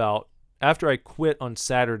thought about, after I quit on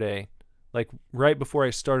Saturday, like right before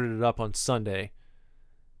I started it up on Sunday,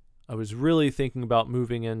 I was really thinking about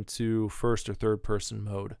moving into first or third person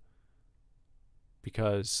mode,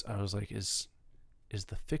 because I was like, is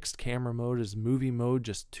the fixed camera mode, is movie mode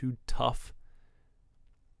just too tough?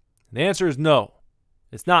 And the answer is no.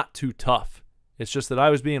 It's not too tough. It's just that I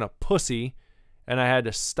was being a pussy, and I had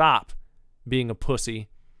to stop being a pussy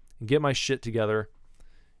and get my shit together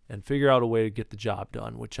and figure out a way to get the job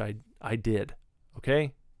done, which I did.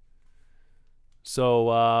 Okay?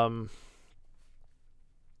 So,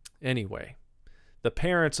 anyway, the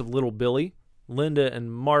parents of little Billy, Linda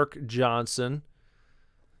and Mark Johnson,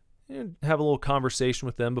 have a little conversation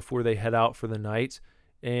with them before they head out for the night,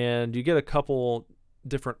 and you get a couple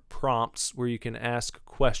different prompts where you can ask a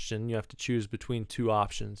question. You have to choose between two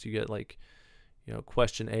options. You get like,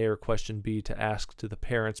 question A or question B to ask to the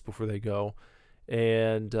parents before they go,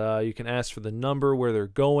 and you can ask for the number where they're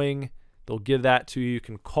going. They'll give that to you. You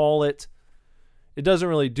can call it. It doesn't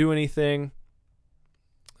really do anything.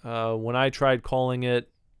 When I tried calling it,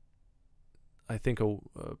 I think a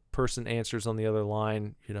person answers on the other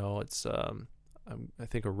line. It's I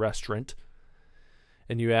think a restaurant,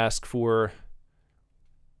 and you ask for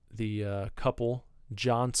the couple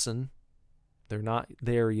Johnson. They're not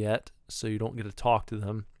there yet, so you don't get to talk to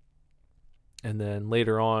them. And then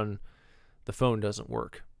later on, the phone doesn't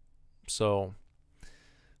work. So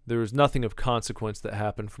there was nothing of consequence that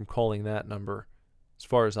happened from calling that number, as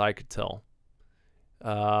far as I could tell.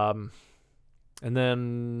 And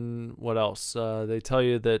then what else? They tell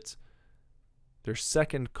you that their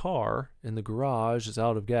second car in the garage is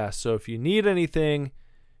out of gas. So if you need anything,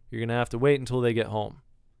 you're going to have to wait until they get home.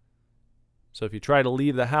 So if you try to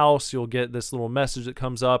leave the house, you'll get this little message that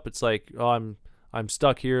comes up. It's like, oh, I'm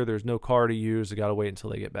stuck here. There's no car to use. I got to wait until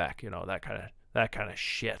they get back. That kind of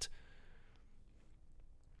shit.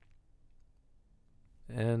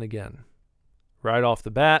 And again, right off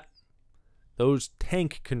the bat, those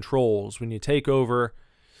tank controls, when you take over,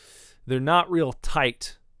 they're not real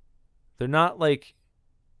tight. They're not like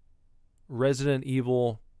Resident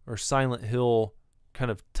Evil or Silent Hill kind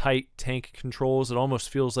of tight tank controls. It almost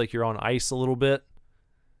feels like you're on ice a little bit,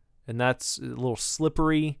 and that's a little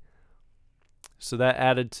slippery. So that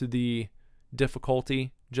added to the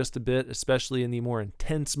difficulty just a bit, especially in the more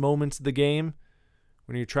intense moments of the game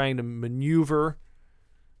when you're trying to maneuver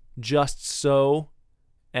just so,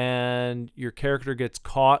 and your character gets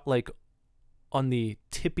caught like on the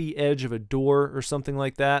tippy edge of a door or something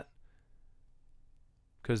like that,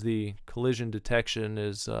 because the collision detection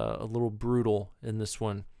is a little brutal in this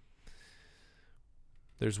one.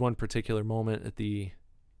 There's one particular moment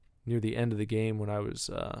near the end of the game when I was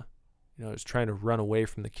I was trying to run away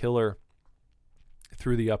from the killer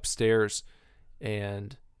through the upstairs,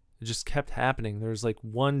 and it just kept happening. There was like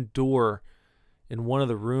one door in one of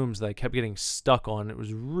the rooms that I kept getting stuck on. It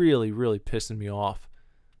was really, really pissing me off.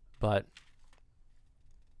 But,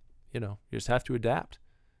 you just have to adapt.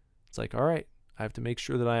 It's like, all right, I have to make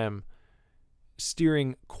sure that I am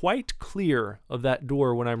steering quite clear of that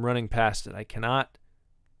door when I'm running past it. I cannot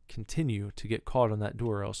continue to get caught on that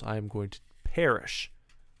door, or else I am going to perish.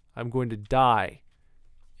 I'm going to die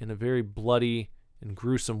in a very bloody and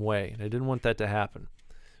gruesome way, and I didn't want that to happen.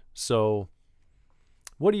 So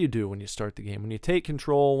what do you do when you start the game? When you take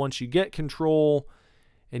control, once you get control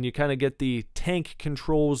and you kind of get the tank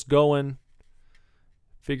controls going,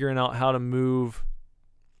 figuring out how to move,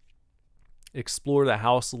 explore the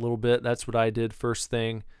house a little bit. That's what I did first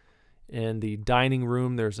thing. In the dining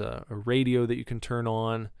room, there's a radio that you can turn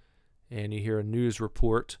on, and you hear a news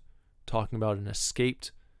report talking about an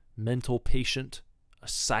escaped mental patient, a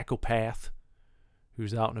psychopath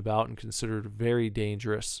who's out and about and considered very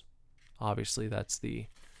dangerous. Obviously, that's the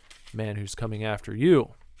man who's coming after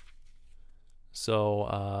you.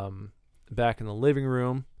 So back in the living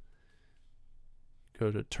room,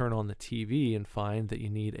 go to turn on the TV and find that you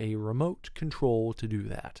need a remote control to do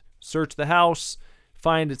that. Search the house,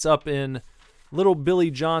 find it's up in little Billy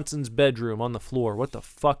Johnson's bedroom on the floor. What the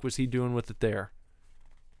fuck was he doing with it there?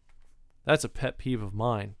 That's a pet peeve of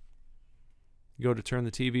mine. You go to turn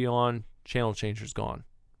the TV on, channel changer's gone.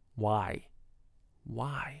 Why?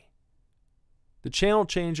 Why? The channel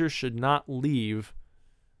changer should not leave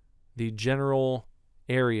the general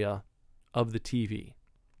area of the TV.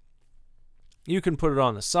 You can put it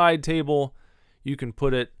on the side table. You can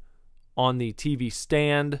put it on the TV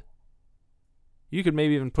stand. You could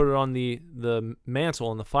maybe even put it on the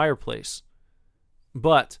mantle in the fireplace.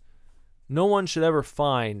 But no one should ever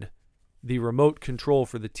find the remote control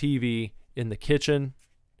for the TV in the kitchen,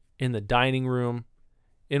 in the dining room,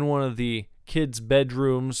 in one of the kids'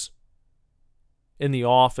 bedrooms, in the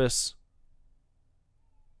office.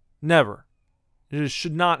 Never. It just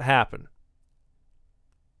should not happen.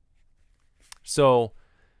 So,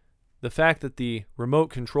 the fact that the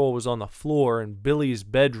remote control was on the floor in Billy's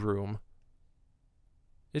bedroom,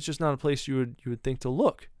 it's just not a place you would think to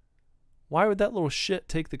look. Why would that little shit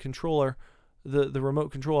take the controller, the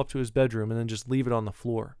remote control up to his bedroom and then just leave it on the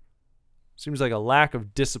floor? Seems like a lack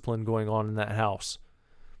of discipline going on in that house.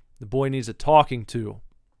 The boy needs a talking to.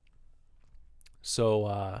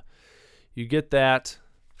 So, you get that,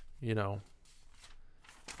 you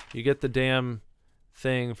get the damn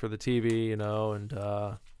thing for the TV,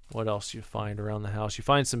 and what else you find around the house? You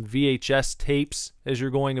find some VHS tapes as you're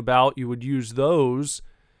going about. You would use those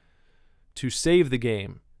to save the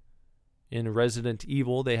game. In Resident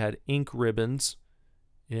Evil, they had ink ribbons.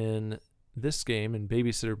 In this game, in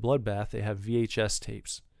Babysitter Bloodbath, they have VHS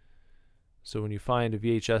tapes. So when you find a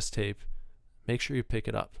VHS tape, make sure you pick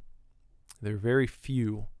it up. They're very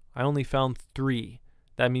few. I only found 3.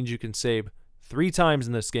 That means you can save 3 times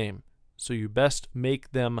in this game. So you best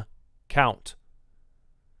make them count.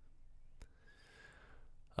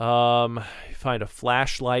 You find a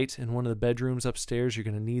flashlight in one of the bedrooms upstairs. You're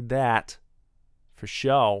going to need that for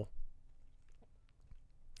show.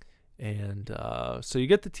 And so you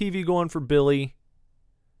get the TV going for Billy.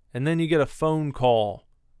 And then you get a phone call.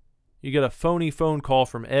 You get a phony phone call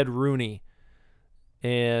from Ed Rooney.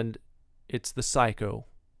 And it's the psycho.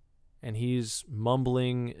 And he's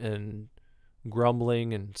mumbling and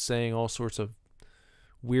grumbling and saying all sorts of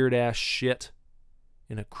weird-ass shit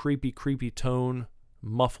in a creepy, creepy tone,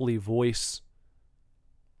 muffly voice.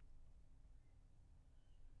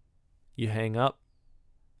 You hang up.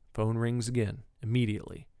 Phone rings again,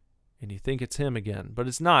 immediately. And you think it's him again. But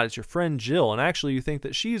it's not. It's your friend Jill. And actually you think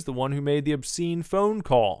that she's the one who made the obscene phone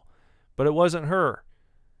call. But it wasn't her.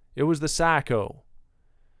 It was the psycho.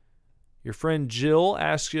 Your friend Jill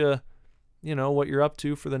asks you, what you're up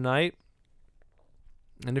to for the night.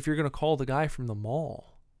 And if you're going to call the guy from the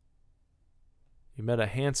mall. You met a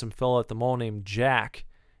handsome fellow at the mall named Jack.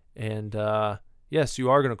 And yes, you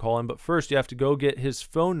are going to call him. But first you have to go get his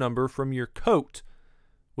phone number from your coat,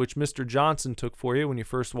 which Mr. Johnson took for you when you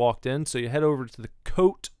first walked in. So you head over to the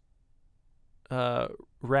coat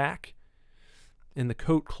rack in the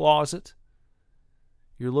coat closet.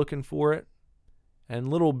 You're looking for it. And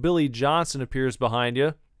little Billy Johnson appears behind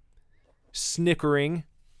you, snickering,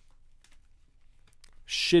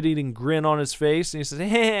 shit-eating grin on his face. And he says,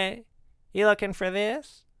 "Hey, you looking for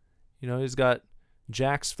this?" He's got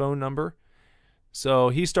Jack's phone number. So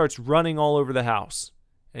he starts running all over the house.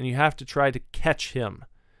 And you have to try to catch him.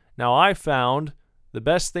 Now, I found the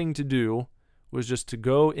best thing to do was just to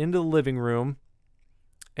go into the living room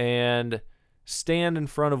and stand in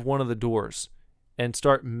front of one of the doors and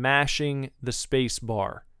start mashing the space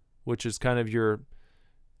bar, which is kind of your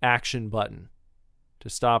action button to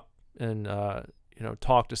stop and,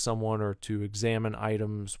 talk to someone or to examine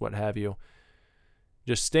items, what have you.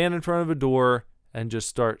 Just stand in front of a door and just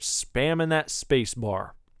start spamming that space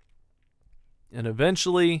bar. And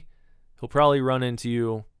eventually, he'll probably run into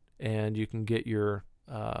you. And you can get your,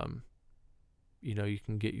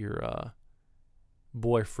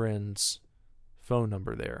 boyfriend's phone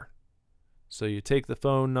number there. So you take the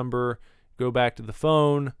phone number, go back to the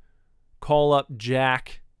phone, call up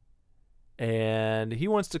Jack, and he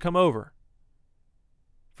wants to come over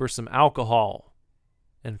for some alcohol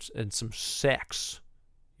and some sex.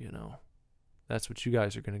 That's what you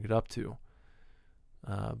guys are going to get up to.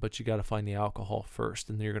 But you got to find the alcohol first,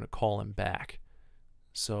 and then you're going to call him back.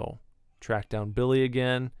 So, track down Billy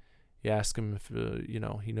again. You ask him if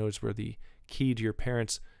he knows where the key to your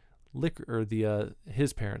parents' liquor or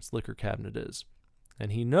his parents' liquor cabinet is,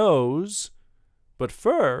 and he knows. But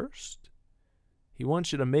first, He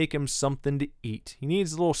wants you to make him something to eat. He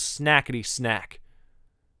needs a little snackety snack.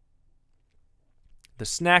 The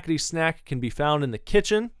snackety snack can be found in the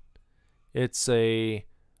kitchen. It's a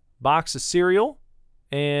box of cereal,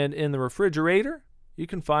 and in the refrigerator, you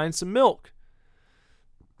can find some milk.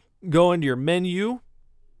 Go into your menu,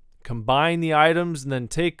 combine the items, and then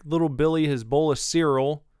take little Billy his bowl of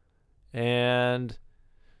cereal, and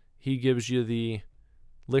he gives you the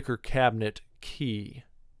liquor cabinet key.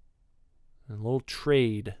 And a little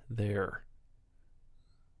trade there.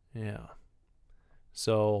 Yeah.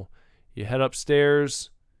 So you head upstairs,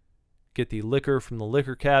 get the liquor from the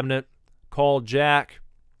liquor cabinet, call Jack,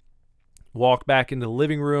 walk back into the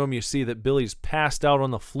living room. You see that Billy's passed out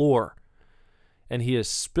on the floor, and he has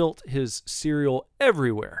spilt his cereal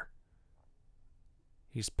everywhere.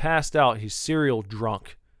 He's passed out. He's cereal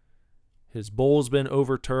drunk. His bowl's been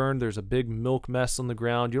overturned. There's a big milk mess on the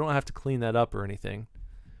ground. You don't have to clean that up or anything.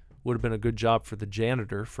 Would have been a good job for the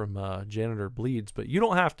janitor from Janitor Bleeds, but you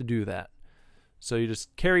don't have to do that. So you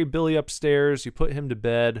just carry Billy upstairs, you put him to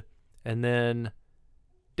bed, and then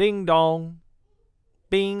ding dong,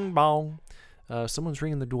 bing bong. Someone's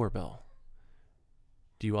ringing the doorbell.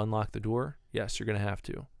 Do you unlock the door? Yes, you're going to have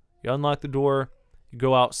to. You unlock the door, you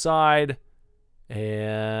go outside,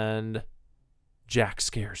 and Jack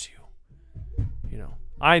scares you. You know,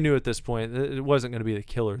 I knew at this point it wasn't going to be the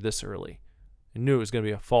killer this early. I knew it was going to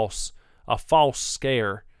be a false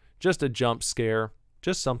scare, just a jump scare,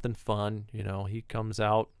 just something fun. You know, he comes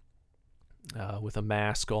out with a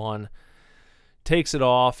mask on, takes it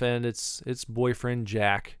off, and it's boyfriend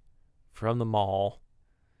Jack from the mall.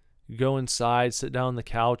 You go inside, sit down on the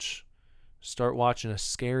couch, start watching a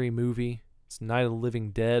scary movie. It's Night of the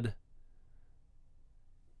Living Dead.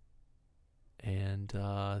 And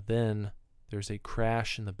then there's a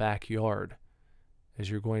crash in the backyard. As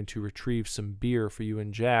you're going to retrieve some beer for you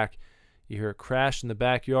and Jack, you hear a crash in the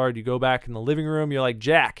backyard. You go back in the living room. You're like,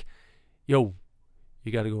 Jack, yo,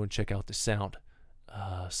 you got to go and check out the sound.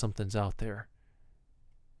 Something's out there.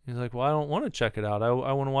 He's like, well, I don't want to check it out. I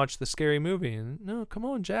want to watch the scary movie. And no, come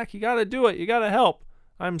on, Jack, you got to do it. You got to help.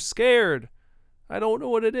 I'm scared. I don't know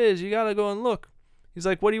what it is. You got to go and look. He's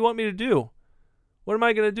like, what do you want me to do? What am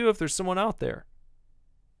I going to do if there's someone out there?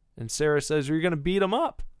 And Sarah says, you're going to beat him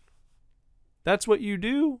up. That's what you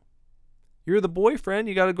do. You're the boyfriend.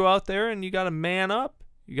 You got to go out there and you got to man up.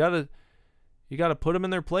 You got to put them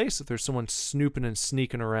in their place if there's someone snooping and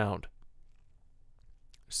sneaking around.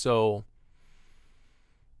 So,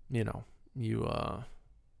 you know, you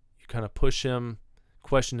kind of push him,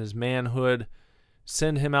 question his manhood,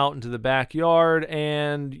 send him out into the backyard,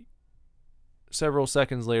 and several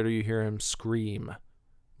seconds later you hear him scream.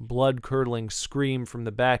 Blood-curdling scream from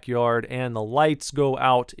the backyard, and the lights go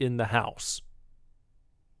out in the house.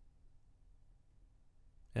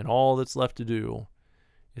 And all that's left to do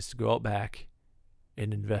is to go out back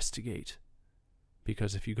and investigate.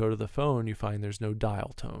 Because if you go to the phone, you find there's no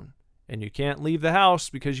dial tone. And you can't leave the house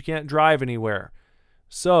because you can't drive anywhere.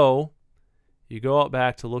 So, you go out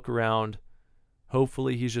back to look around.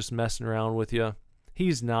 Hopefully he's just messing around with you.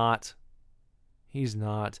 He's not. He's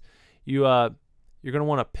not. You're going to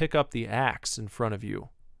want to pick up the axe in front of you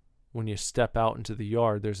when you step out into the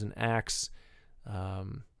yard. There's an axe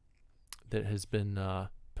that has been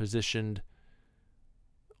positioned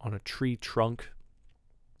on a tree trunk.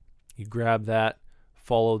 You grab that,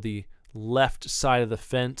 follow the left side of the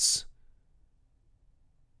fence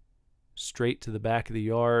straight to the back of the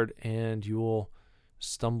yard, and you will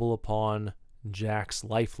stumble upon Jack's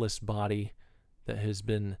lifeless body that has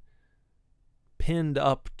been pinned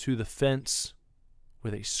up to the fence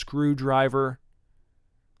with a screwdriver.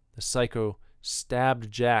 The psycho stabbed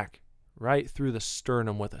Jack right through the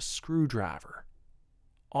sternum with a screwdriver.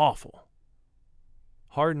 Awful.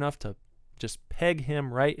 Hard enough to just peg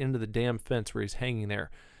him right into the damn fence where he's hanging there.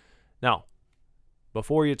 Now,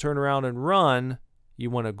 before you turn around and run, you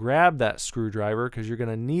want to grab that screwdriver because you're going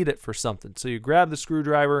to need it for something. So you grab the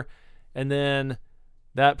screwdriver, and then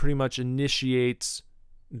that pretty much initiates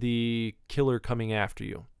the killer coming after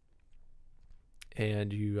you.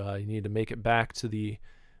 And you need to make it back to the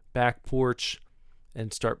back porch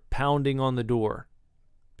and start pounding on the door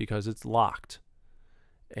because it's locked.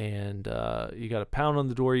 And you got to pound on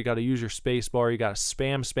the door. You got to use your space bar. You got to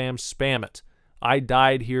spam it. I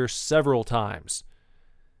died here several times.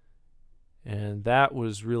 And that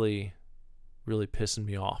was really, really pissing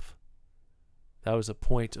me off. That was a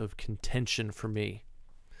point of contention for me.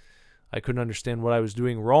 I couldn't understand what I was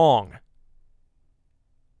doing wrong.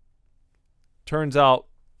 Turns out,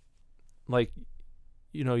 like,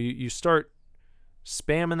 you know, you start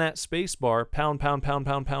spamming that space bar, pound,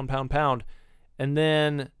 and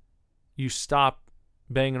then you stop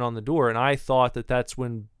banging on the door, and I thought that that's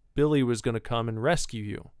when Billy was going to come and rescue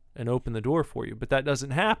you and open the door for you, but that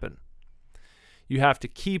doesn't happen. You have to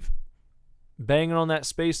keep banging on that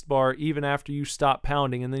space bar even after you stop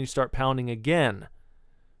pounding, and then you start pounding again.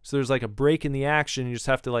 So there's like a break in the action. You just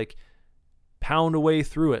have to like pound away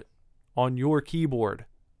through it on your keyboard.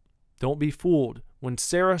 Don't be fooled. When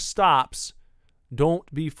Sarah stops,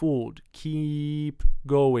 don't be fooled. Keep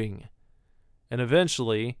going. And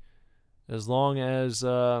eventually, as long as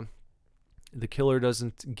the killer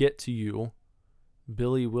doesn't get to you,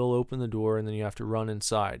 Billy will open the door, and then you have to run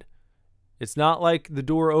inside. It's not like the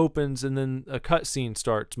door opens and then a cutscene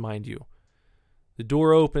starts, mind you. The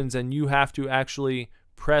door opens and you have to actually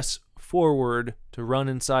press forward to run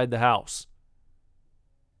inside the house.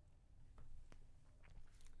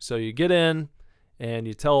 So you get in and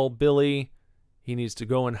you tell Billy he needs to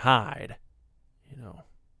go and hide, you know.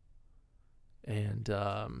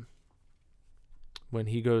 And when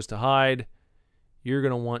he goes to hide, you're going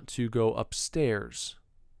to want to go upstairs.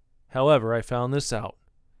 However, I found this out.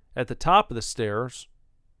 At the top of the stairs,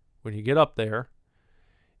 when you get up there,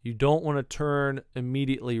 you don't want to turn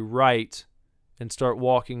immediately right and start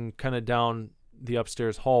walking kind of down the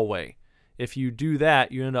upstairs hallway. If you do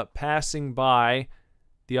that, you end up passing by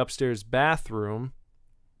the upstairs bathroom,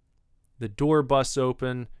 the door busts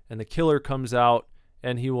open, and the killer comes out,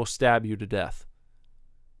 and he will stab you to death.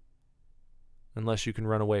 Unless you can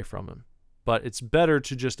run away from him. But it's better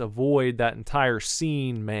to just avoid that entire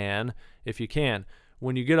scene, man, if you can.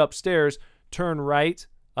 When you get upstairs, turn right,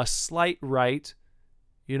 a slight right,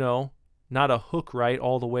 you know, not a hook right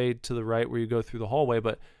all the way to the right where you go through the hallway,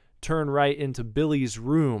 but turn right into Billy's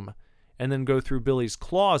room and then go through Billy's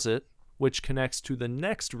closet, which connects to the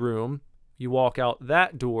next room. You walk out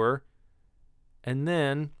that door, and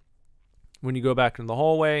then when you go back in the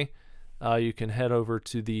hallway, you can head over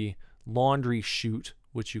to the laundry chute,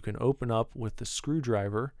 which you can open up with the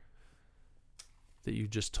screwdriver that you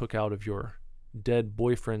just took out of your dead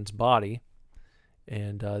boyfriend's body,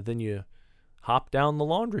 and then you hop down the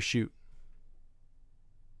laundry chute.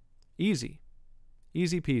 Easy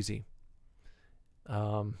peasy.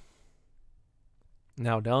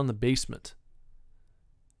 Now down the basement,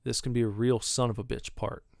 this can be a real son of a bitch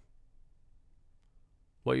part.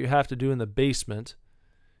 What you have to do in the basement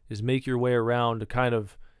is make your way around a kind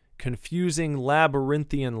of confusing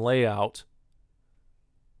labyrinthian layout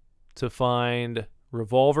to find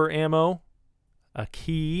revolver ammo, a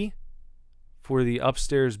key for the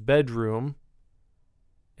upstairs bedroom,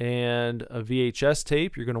 and a VHS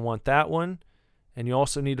tape. You're going to want that one. And you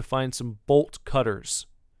also need to find some bolt cutters.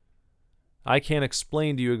 I can't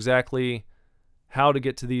explain to you exactly how to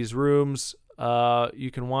get to these rooms.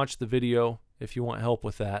 You can watch the video if you want help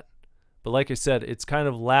with that. But like I said, it's kind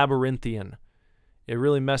of labyrinthian. It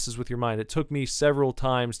really messes with your mind. It took me several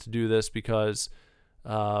times to do this because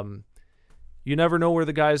you never know where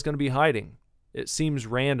the guy is going to be hiding. It seems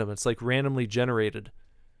random. It's like randomly generated.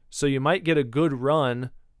 So you might get a good run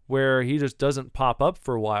where he just doesn't pop up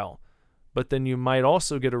for a while. But then you might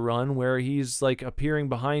also get a run where he's like appearing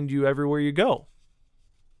behind you everywhere you go.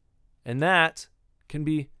 And that can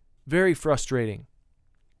be very frustrating.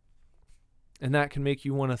 And that can make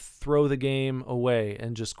you want to throw the game away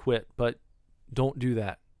and just quit. But don't do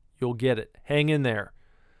that. You'll get it. Hang in there.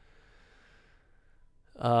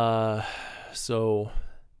 So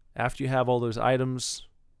after you have all those items,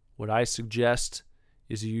 what I suggest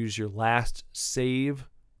is you use your last save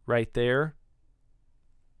right there.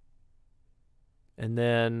 And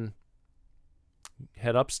then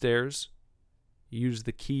head upstairs. Use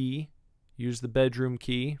the key. Use the bedroom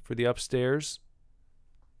key for the upstairs.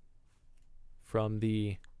 From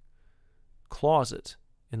the closet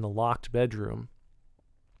in the locked bedroom,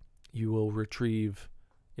 you will retrieve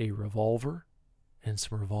a revolver and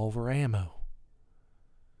some revolver ammo.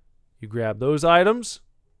 You grab those items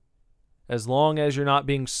as long as you're not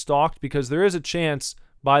being stalked, because there is a chance,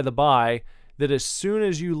 by the by, that as soon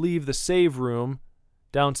as you leave the save room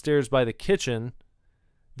downstairs by the kitchen,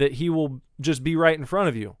 that he will just be right in front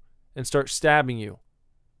of you and start stabbing you.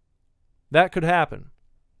 That could happen.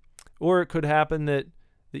 Or it could happen that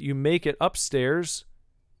you make it upstairs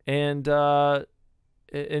and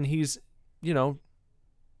he's, you know,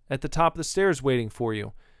 at the top of the stairs waiting for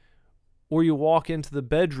you. Or you walk into the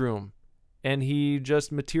bedroom and he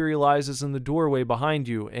just materializes in the doorway behind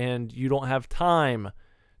you and you don't have time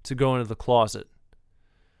to go into the closet.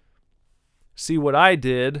 See, what I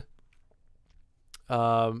did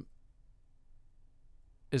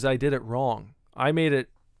is I did it wrong. I made it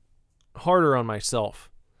harder on myself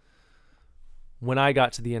when I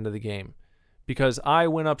got to the end of the game, because I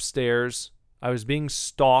went upstairs. I was being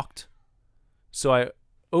stalked, so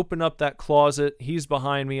open up that closet. He's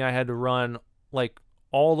behind me. I had to run like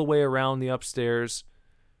all the way around the upstairs,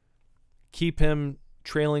 keep him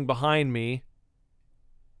trailing behind me.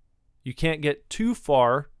 You can't get too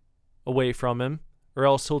far away from him, or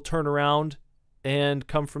else he'll turn around and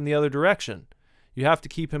come from the other direction. You have to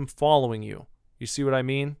keep him following you. You see what I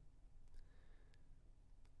mean?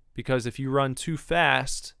 Because if you run too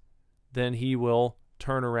fast, then he will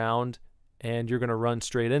turn around and you're going to run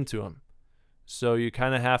straight into him. So you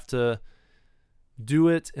kind of have to do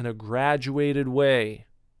it in a graduated way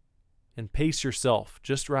and pace yourself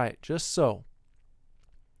just right, just so.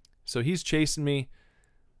 So he's chasing me.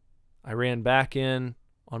 I ran back in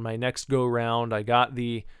on my next go round. I got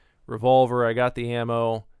the revolver, I got the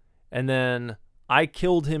ammo, and then I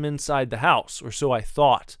killed him inside the house, or so I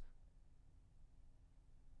thought.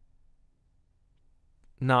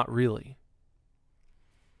 Not really.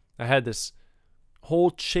 I had this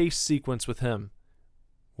whole chase sequence with him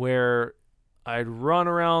where I'd run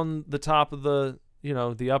around the top of the,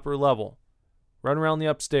 the upper level, run around the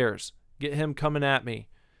upstairs, get him coming at me.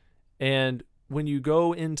 And when you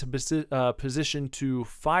go into position to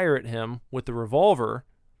fire at him with the revolver,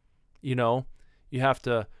 you have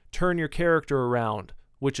to turn your character around,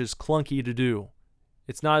 which is clunky to do.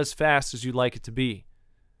 It's not as fast as you'd like it to be.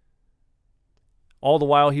 All the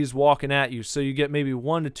while he's walking at you, so you get maybe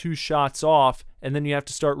 1 to 2 shots off, and then you have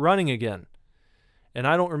to start running again. And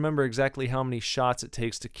I don't remember exactly how many shots it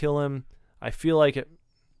takes to kill him. I feel like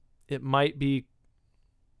it might be,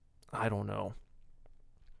 I don't know,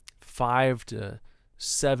 5 to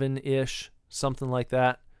 7-ish, something like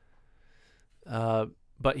that.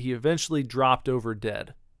 But he eventually dropped over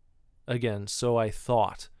dead. Again, so I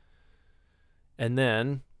thought. And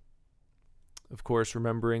then, of course,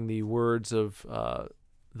 remembering the words of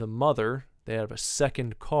the mother, they have a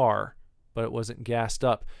second car, but it wasn't gassed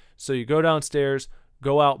up. So you go downstairs,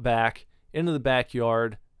 go out back, into the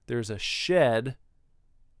backyard. There's a shed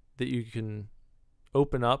that you can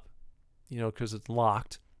open up, because it's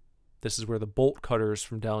locked. This is where the bolt cutters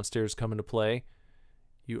from downstairs come into play.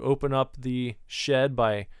 You open up the shed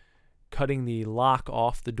by cutting the lock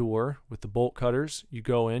off the door with the bolt cutters. You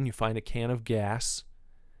go in, you find a can of gas,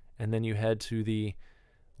 and then you head to the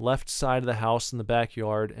left side of the house in the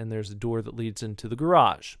backyard, and there's a door that leads into the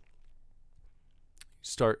garage. You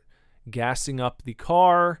start gassing up the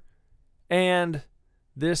car, and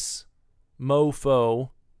this mofo,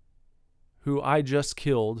 who I just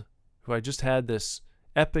killed, who I just had this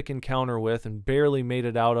epic encounter with and barely made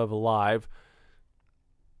it out of alive,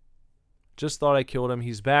 just thought I killed him.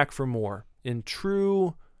 He's back for more in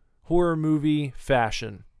true horror movie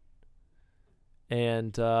fashion.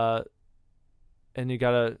 And you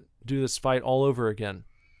gotta do this fight all over again.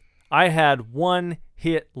 I had 1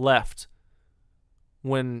 hit left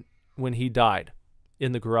when he died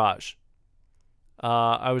in the garage.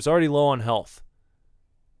 I was already low on health.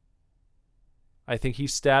 I think he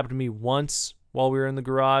stabbed me once while we were in the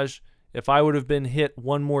garage. If I would have been hit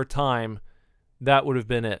one more time, that would have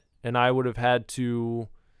been it. And I would have had to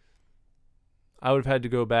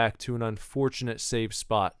go back to an unfortunate save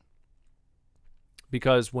spot.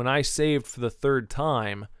 Because when I saved for the 3rd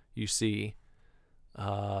time, you see,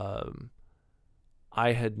 I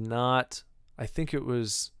had not, I think it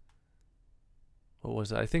was, what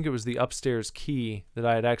was it? I think it was the upstairs key that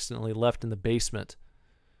I had accidentally left in the basement.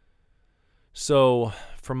 So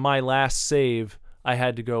from my last save, I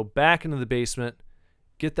had to go back into the basement,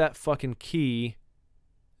 get that fucking key,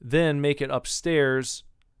 then make it upstairs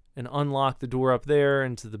and unlock the door up there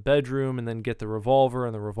into the bedroom, and then get the revolver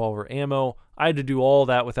and the revolver ammo. I had to do all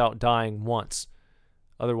that without dying once.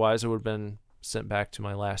 Otherwise, I would have been sent back to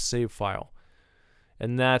my last save file.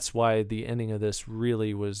 And that's why the ending of this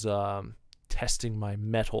really was testing my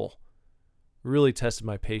mettle. Really tested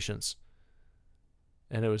my patience.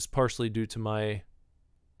 And it was partially due to my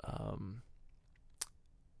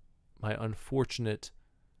my unfortunate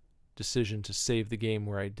decision to save the game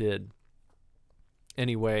where I did.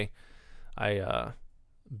 Anyway, I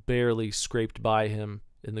barely scraped by him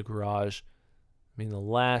in the garage. I mean, the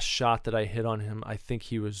last shot that I hit on him, I think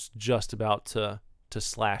he was just about to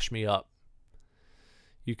slash me up.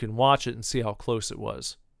 You can watch it and see how close it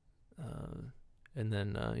was. And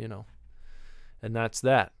then, and that's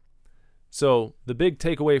that. So the big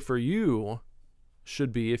takeaway for you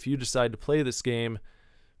should be, if you decide to play this game,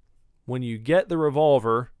 when you get the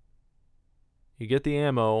revolver, you get the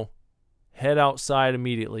ammo, head outside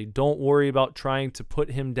immediately. Don't worry about trying to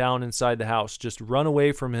put him down inside the house. Just run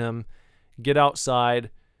away from him, get outside,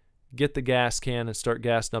 get the gas can, and start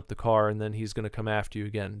gassing up the car, and then he's going to come after you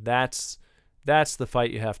again. That's the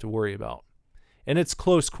fight you have to worry about. And it's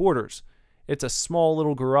close quarters. It's a small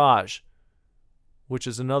little garage, which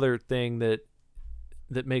is another thing that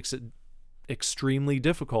makes it extremely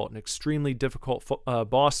difficult. An extremely difficult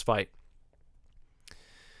boss fight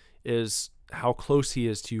is how close he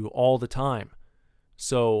is to you all the time.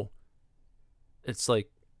 So it's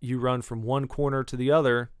like you run from one corner to the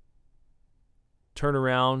other, turn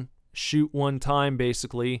around, shoot one time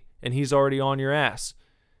basically, and he's already on your ass.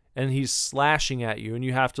 And he's slashing at you, and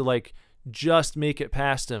you have to like just make it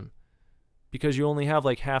past him because you only have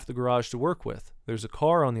like half the garage to work with. There's a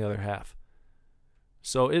car on the other half.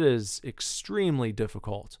 So it is extremely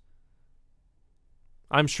difficult.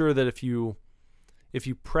 I'm sure that if you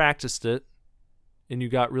practiced it and you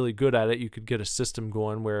got really good at it, you could get a system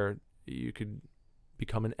going where you could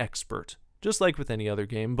become an expert, just like with any other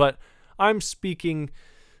game. But I'm speaking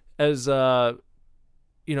as someone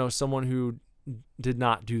who did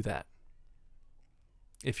not do that.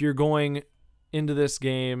 If you're going into this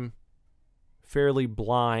game fairly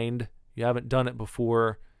blind, you haven't done it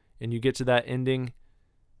before, and you get to that ending,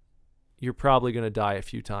 you're probably going to die a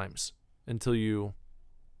few times until you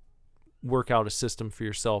work out a system for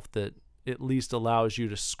yourself that at least allows you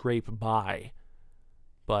to scrape by.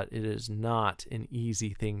 But it is not an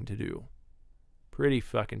easy thing to do. Pretty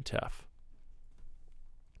fucking tough.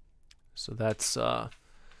 So that's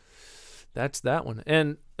that one.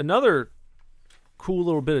 And another cool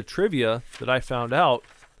little bit of trivia that I found out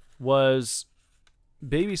was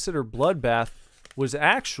Babysitter Bloodbath was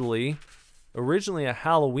actually originally a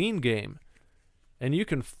Halloween game. And you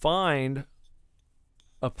can find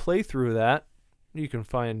a playthrough of that. You can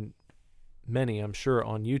find many, I'm sure,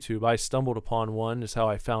 on YouTube. I stumbled upon one, is how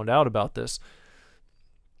I found out about this.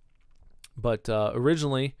 But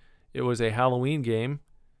originally, it was a Halloween game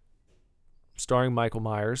starring Michael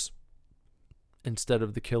Myers instead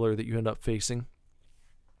of the killer that you end up facing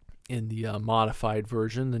in the modified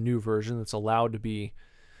version, the new version that's allowed to be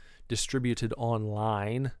distributed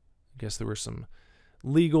online. I guess there were some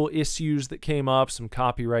legal issues that came up, some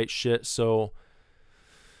copyright shit, so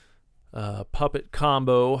Puppet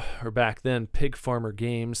Combo, or back then Pig Farmer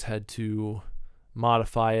Games, had to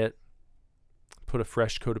modify it, put a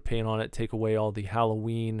fresh coat of paint on it, take away all the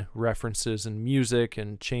Halloween references and music,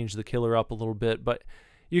 and change the killer up a little bit. But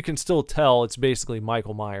you can still tell it's basically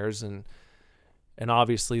Michael Myers, and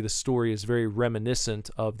obviously the story is very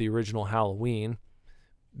reminiscent of the original Halloween,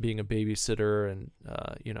 being a babysitter and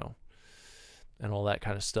and all that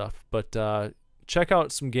kind of stuff. But check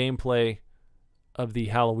out some gameplay of the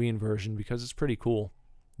Halloween version because it's pretty cool.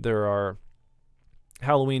 There are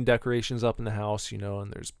Halloween decorations up in the house,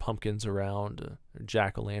 and there's pumpkins around,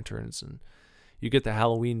 jack-o'-lanterns, and you get the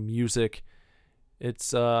Halloween music.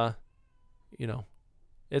 It's it's a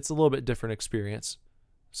little bit different experience,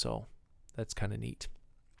 so that's kind of neat.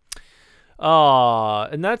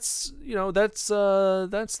 And that's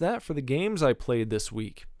that for the games I played this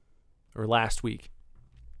week or last week.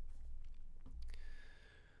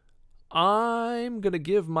 I'm going to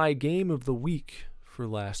give my game of the week for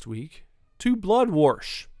last week to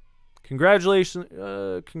Bloodwash. Congratulations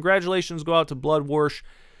go out to Bloodwash.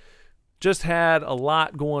 Just had a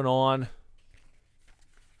lot going on.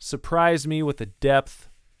 Surprised me with the depth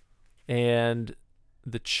and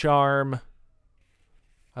the charm.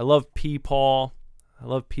 I love Peepaw. I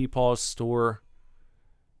love Peepaw'S store.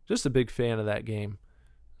 Just a big fan of that game.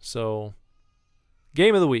 So,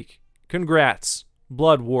 game of the week. Congrats,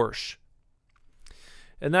 Bloodwash.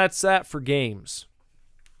 And that's that for games.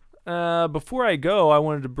 Before I go, I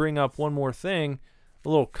wanted to bring up one more thing. A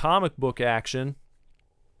little comic book action.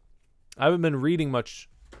 I haven't been reading much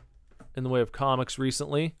in the way of comics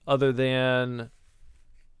recently, other than,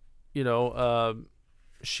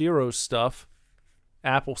 Shiro's stuff.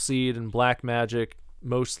 Appleseed and Black Magic,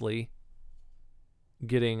 mostly.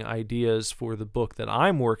 Getting ideas for the book that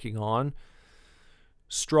I'm working on.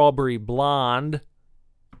 Strawberry Blonde.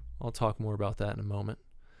 I'll talk more about that in a moment.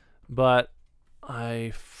 But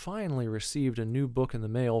I finally received a new book in the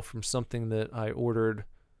mail from something that I ordered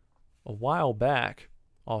a while back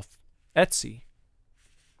off Etsy.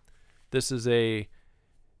 This is a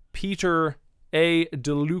Peter A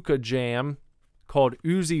DeLuca jam called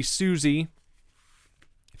Uzi Suzi.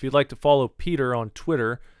 If you'd like to follow Peter on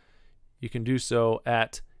Twitter, you can do so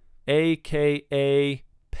at AKA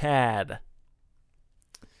Pad.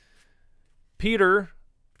 Peter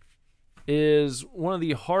is one of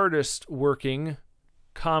the hardest working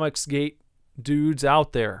Comicsgate dudes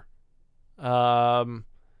out there.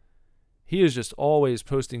 He is just always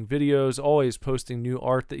posting videos, always posting new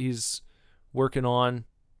art that he's working on.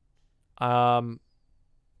 I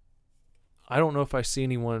don't know if I see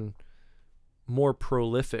anyone more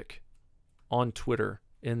prolific on Twitter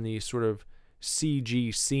in the sort of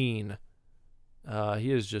CG scene.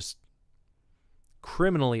 He is just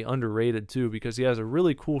criminally underrated too, because he has a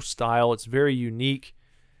really cool style. It's very unique,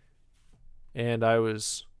 and I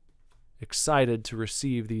was excited to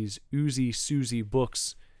receive these Uzi Suzi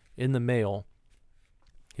books in the mail.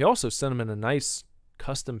 He also sent them in a nice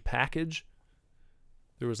custom package.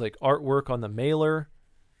 There was like artwork on the mailer.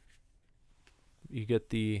 You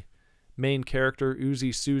get the main character, Uzi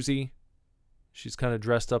Suzi. She's kind of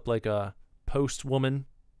dressed up like a post woman.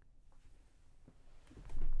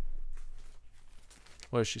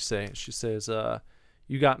 What does she say? She says,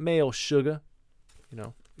 you got mail, sugar. You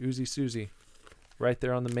know, Uzi Suzi. Right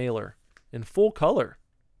there on the mailer. In full color.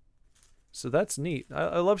 So that's neat.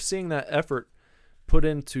 I love seeing that effort put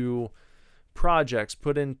into projects,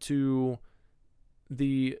 put into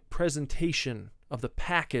the presentation of the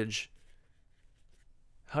package,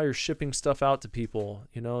 how you're shipping stuff out to people.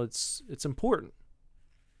 You know, it's important.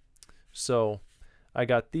 So I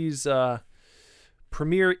got these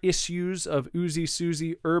premiere issues of Uzi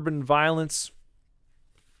Suzi Urban Violence.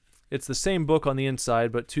 It's the same book on the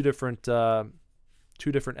inside, but two different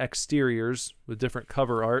exteriors with different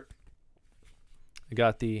cover art. I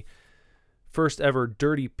got the first ever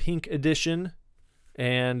Dirty Pink edition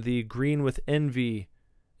and the Green with Envy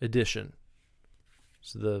edition.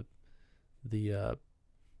 So the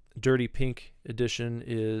Dirty Pink edition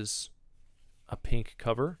is a pink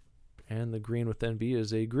cover, and the Green with Envy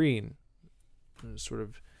is a green, sort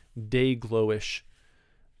of day glowish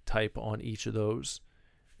type on each of those.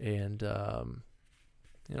 And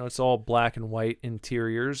you know, it's all black and white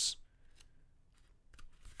interiors,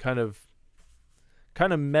 kind of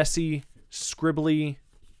messy, scribbly,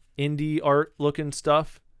 indie art looking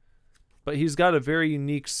stuff. But he's got a very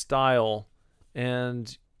unique style,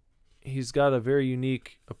 and he's got a very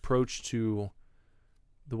unique approach to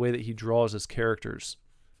the way that he draws his characters.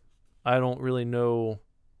 I don't really know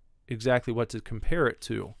exactly what to compare it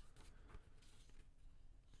to,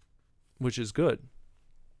 which is good.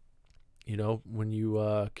 You know, when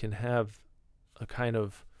you can have a kind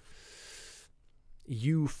of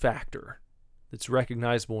you factor that's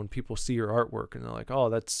recognizable when people see your artwork and they're like, oh,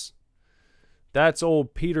 that's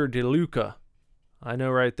old Peter DeLuca. I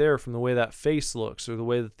know right there from the way that face looks, or the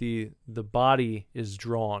way that the body is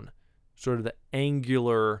drawn, sort of the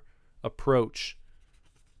angular approach.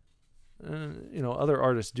 You know, other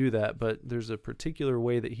artists do that, but there's a particular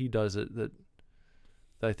way that he does it that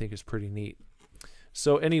I think is pretty neat.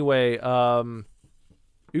 So anyway, Uzi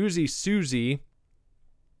Suzi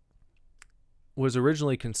was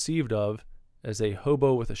originally conceived of as a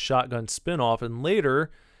Hobo with a Shotgun spinoff, and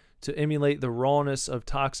later to emulate the rawness of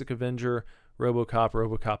Toxic Avenger, RoboCop,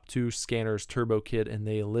 RoboCop 2, Scanners, Turbo Kid, and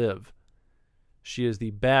They Live. She is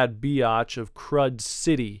the bad biatch of Crud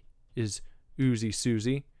City, is Uzi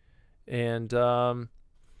Suzi. And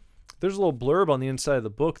there's a little blurb on the inside of the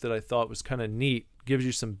book that I thought was kind of neat. Gives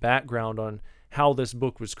you some background on how this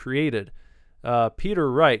book was created.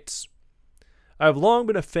 Peter writes, I have long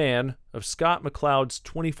been a fan of Scott McCloud's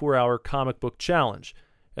 24-hour comic book challenge,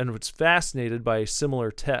 and was fascinated by a similar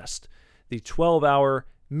test, the 12-hour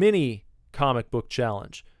mini comic book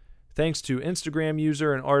challenge. Thanks to Instagram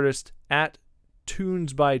user and artist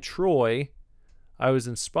 @TunesByTroy, I was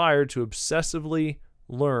inspired to obsessively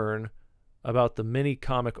learn about the mini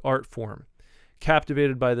comic art form.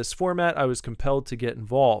 Captivated by this format, I was compelled to get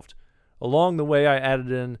involved. Along the way, I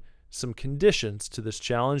added in some conditions to this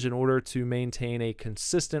challenge in order to maintain a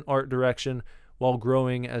consistent art direction while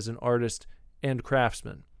growing as an artist and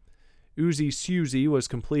craftsman. Uzi Suzi was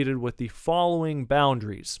completed with the following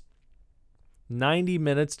boundaries: 90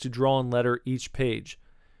 minutes to draw and letter each page.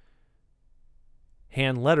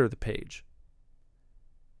 Hand letter the page.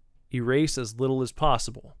 Erase as little as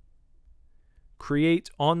possible. Create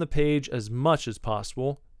on the page as much as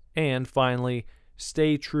possible. And finally,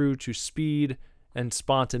 stay true to speed and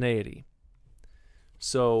spontaneity.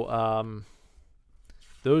 So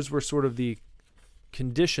those were sort of the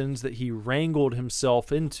conditions that he wrangled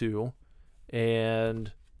himself into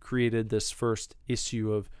and created this first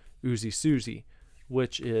issue of Uzi Suzi,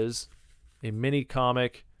 which is a mini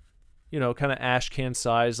comic, you know, kind of ash can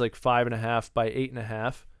size, like 5.5 by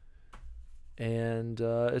 8.5. And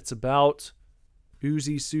it's about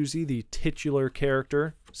Uzi Suzi, the titular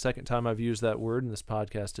character. Second time I've used that word in this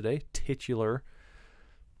podcast today. Titular.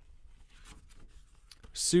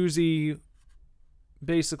 Suzi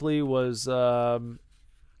basically was,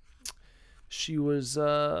 she was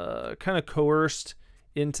kind of coerced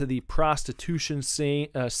into the prostitution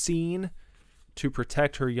scene to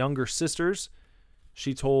protect her younger sisters.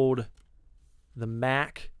 She told the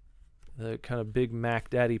Mac, the kind of big Mac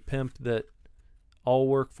Daddy pimp, that I'll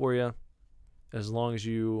work for you. as long as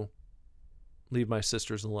you leave my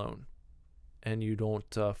sisters alone and you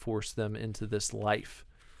don't force them into this life.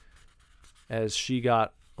 As she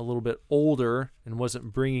got a little bit older and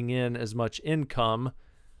wasn't bringing in as much income,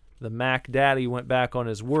 the Mac Daddy went back on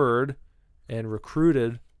his word and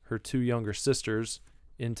recruited her 2 younger sisters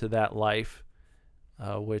into that life,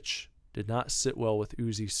 which did not sit well with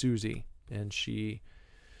Uzi Suzi. And she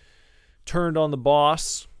turned on the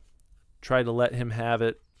boss, tried to let him have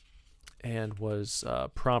it, and was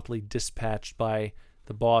promptly dispatched by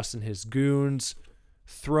the boss and his goons,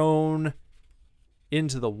 thrown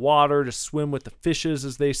into the water to swim with the fishes,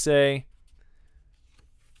 as they say.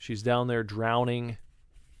 She's down there drowning.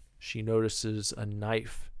 She notices a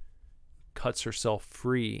knife, cuts herself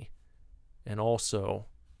free, and also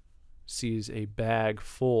sees a bag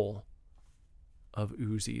full of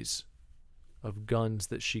Uzis, of guns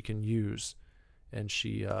that she can use. And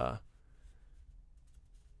she,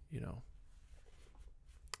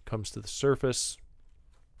 comes to the surface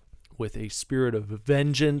with a spirit of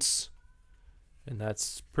vengeance. And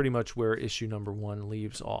that's pretty much where issue number 1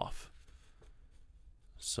 leaves off.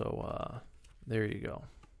 So, there you go.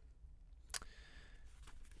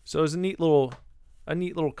 So it's a neat little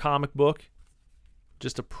comic book.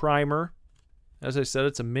 Just a primer. As I said,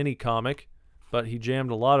 it's a mini comic, but he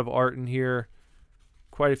jammed a lot of art in here.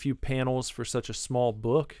 Quite a few panels for such a small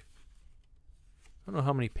book. I don't know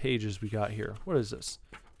how many pages we got here. What is this?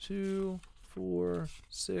 2, 4,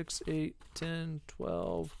 6, 8, 10,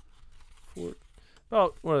 12, 14.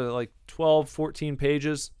 About, what are they, like 12, 14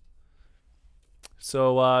 pages.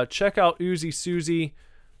 So check out Uzi Suzi.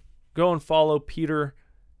 Go and follow Peter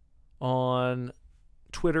on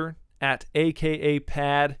Twitter at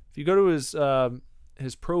AKAPad. If you go to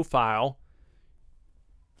his profile,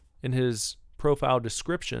 in his profile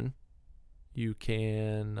description, you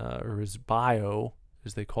can, or his bio,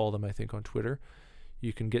 as they call them, I think, on Twitter,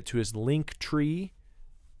 you can get to his link tree.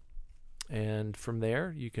 And from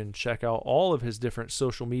there, you can check out all of his different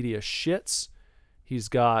social media shits. He's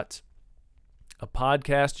got a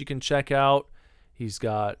podcast you can check out. He's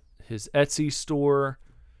got his Etsy store.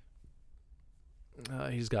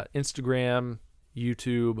 He's got Instagram,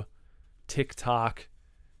 YouTube, TikTok.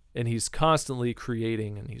 And he's constantly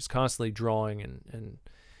creating, and he's constantly drawing and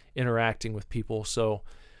interacting with people. So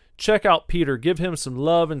check out Peter. Give him some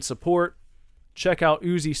love and support. Check out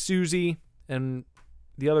Uzi Suzi and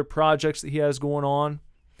the other projects that he has going on.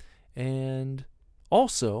 And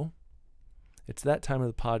also, it's that time of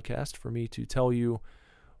the podcast for me to tell you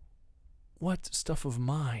what stuff of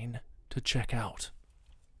mine to check out.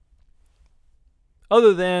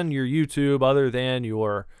 Other than your YouTube, other than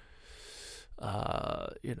your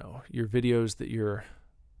your videos that you're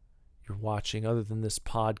watching, other than this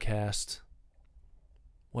podcast,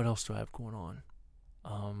 what else do I have going on?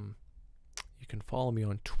 You can follow me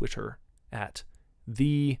on Twitter at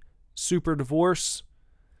The Super Divorce.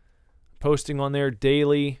 Posting on there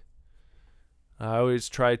daily. I always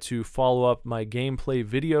try to follow up my gameplay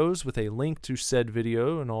videos with a link to said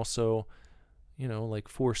video, and also, like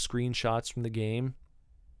 4 screenshots from the game.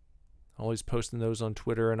 Always posting those on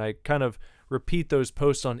Twitter, and I kind of repeat those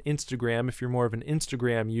posts on Instagram. If you're more of an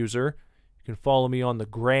Instagram user, you can follow me on the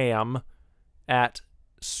gram at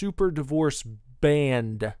Super Divorce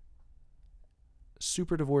Band.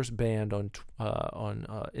 Super Divorce Band on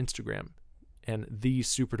Instagram, and The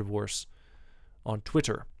Super Divorce on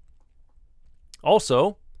Twitter.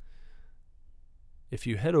 Also, if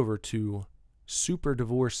you head over to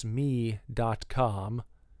superdivorceme.com,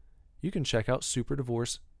 you can check out Super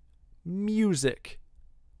Divorce Music.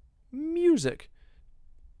 2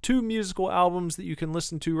 musical albums that you can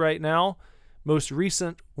listen to right now. Most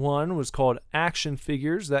recent one was called Action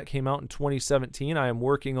Figures. That came out in 2017. I am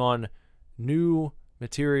working on new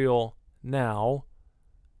material now,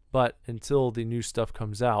 but until the new stuff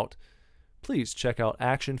comes out, please check out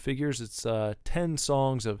Action Figures. It's 10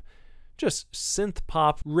 songs of just synth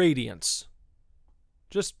pop radiance.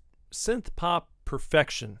 Just synth pop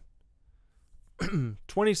perfection.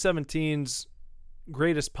 2017's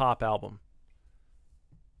greatest pop album.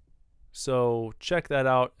 So check that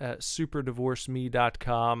out at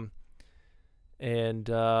superdivorceme.com. And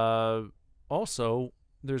also,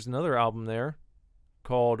 there's another album there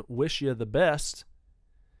called Wish Ya the Best.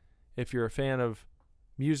 If you're a fan of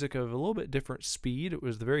music of a little bit different speed, it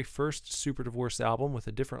was the very first Super Divorce album with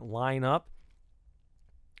a different lineup,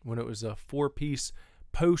 when it was a 4-piece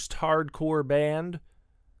post-hardcore band.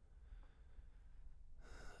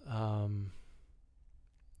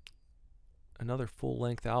 Another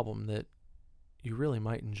full-length album that you really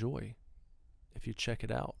might enjoy if you check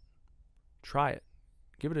it out. Try it.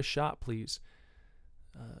 Give it a shot, please.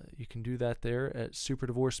 You can do that there at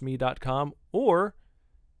superdivorceme.com, or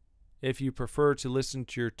if you prefer to listen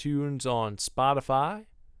to your tunes on Spotify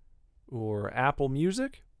or Apple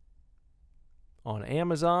Music, on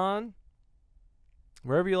Amazon,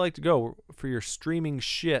 wherever you like to go for your streaming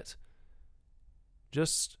shit,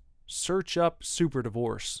 just search up Super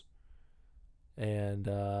Divorce and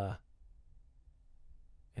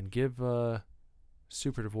give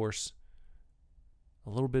Super Divorce a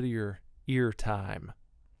little bit of your ear time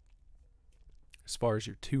as far as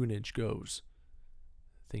your tunage goes.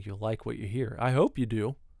 I think you'll like what you hear. I hope you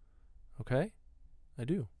do. Okay? I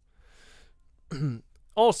do.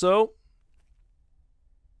 Also,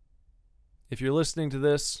 if you're listening to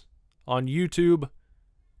this on YouTube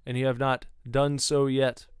and you have not done so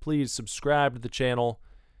yet, please subscribe to the channel,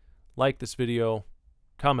 like this video,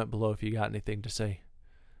 comment below if you got anything to say.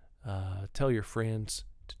 Tell your friends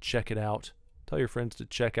to check it out. Tell your friends to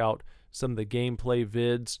check out some of the gameplay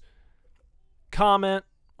vids. Comment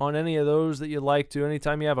on any of those that you'd like to.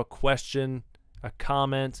 Anytime you have a question, a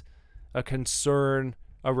comment, a concern,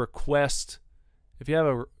 a request. If you have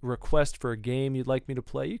a request for a game you'd like me to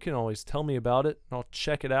play, you can always tell me about it, and I'll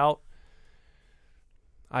check it out.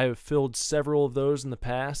 I have filled several of those in the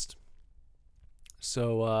past.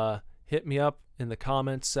 So hit me up in the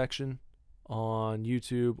comments section on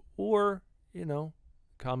YouTube, or,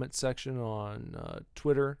 comment section on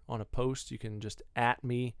Twitter on a post. You can just @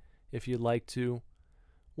 me if you'd like to.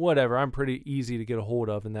 Whatever. I'm pretty easy to get a hold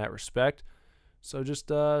of in that respect. So just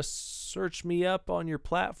search me up on your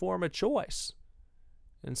platform of choice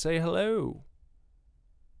and say hello.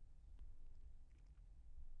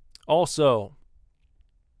 Also,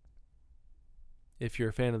 if you're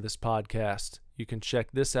a fan of this podcast, you can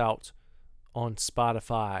check this out on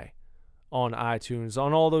Spotify, on iTunes,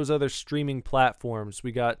 on all those other streaming platforms.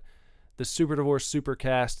 We got the Super Divorce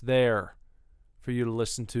Supercast there for you to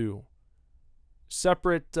listen to.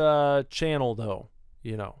 Separate channel, though,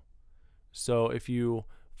 So if you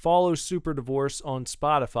follow Super Divorce on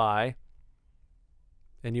Spotify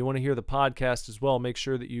and you want to hear the podcast as well, make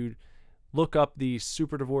sure that you look up the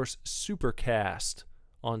Super Divorce Supercast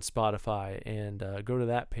on Spotify and go to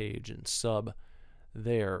that page and sub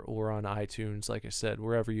there, or on iTunes, like I said,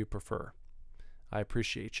 wherever you prefer. I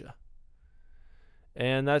appreciate you.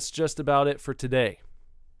 And that's just about it for today.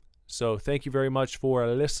 So thank you very much for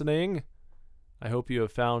listening. I hope you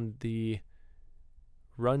have found the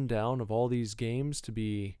rundown of all these games to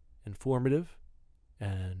be informative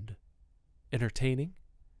and entertaining.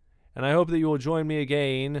 And I hope that you will join me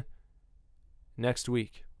again next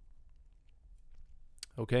week.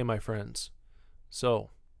 Okay, my friends. So,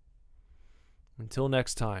 until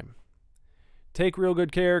next time, take real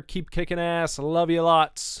good care, keep kicking ass, love you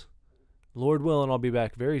lots. Lord willing, I'll be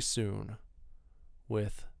back very soon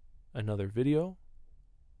with another video,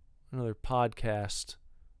 another podcast,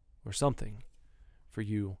 or something for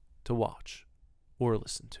you to watch or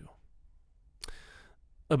listen to.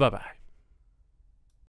 Bye-bye.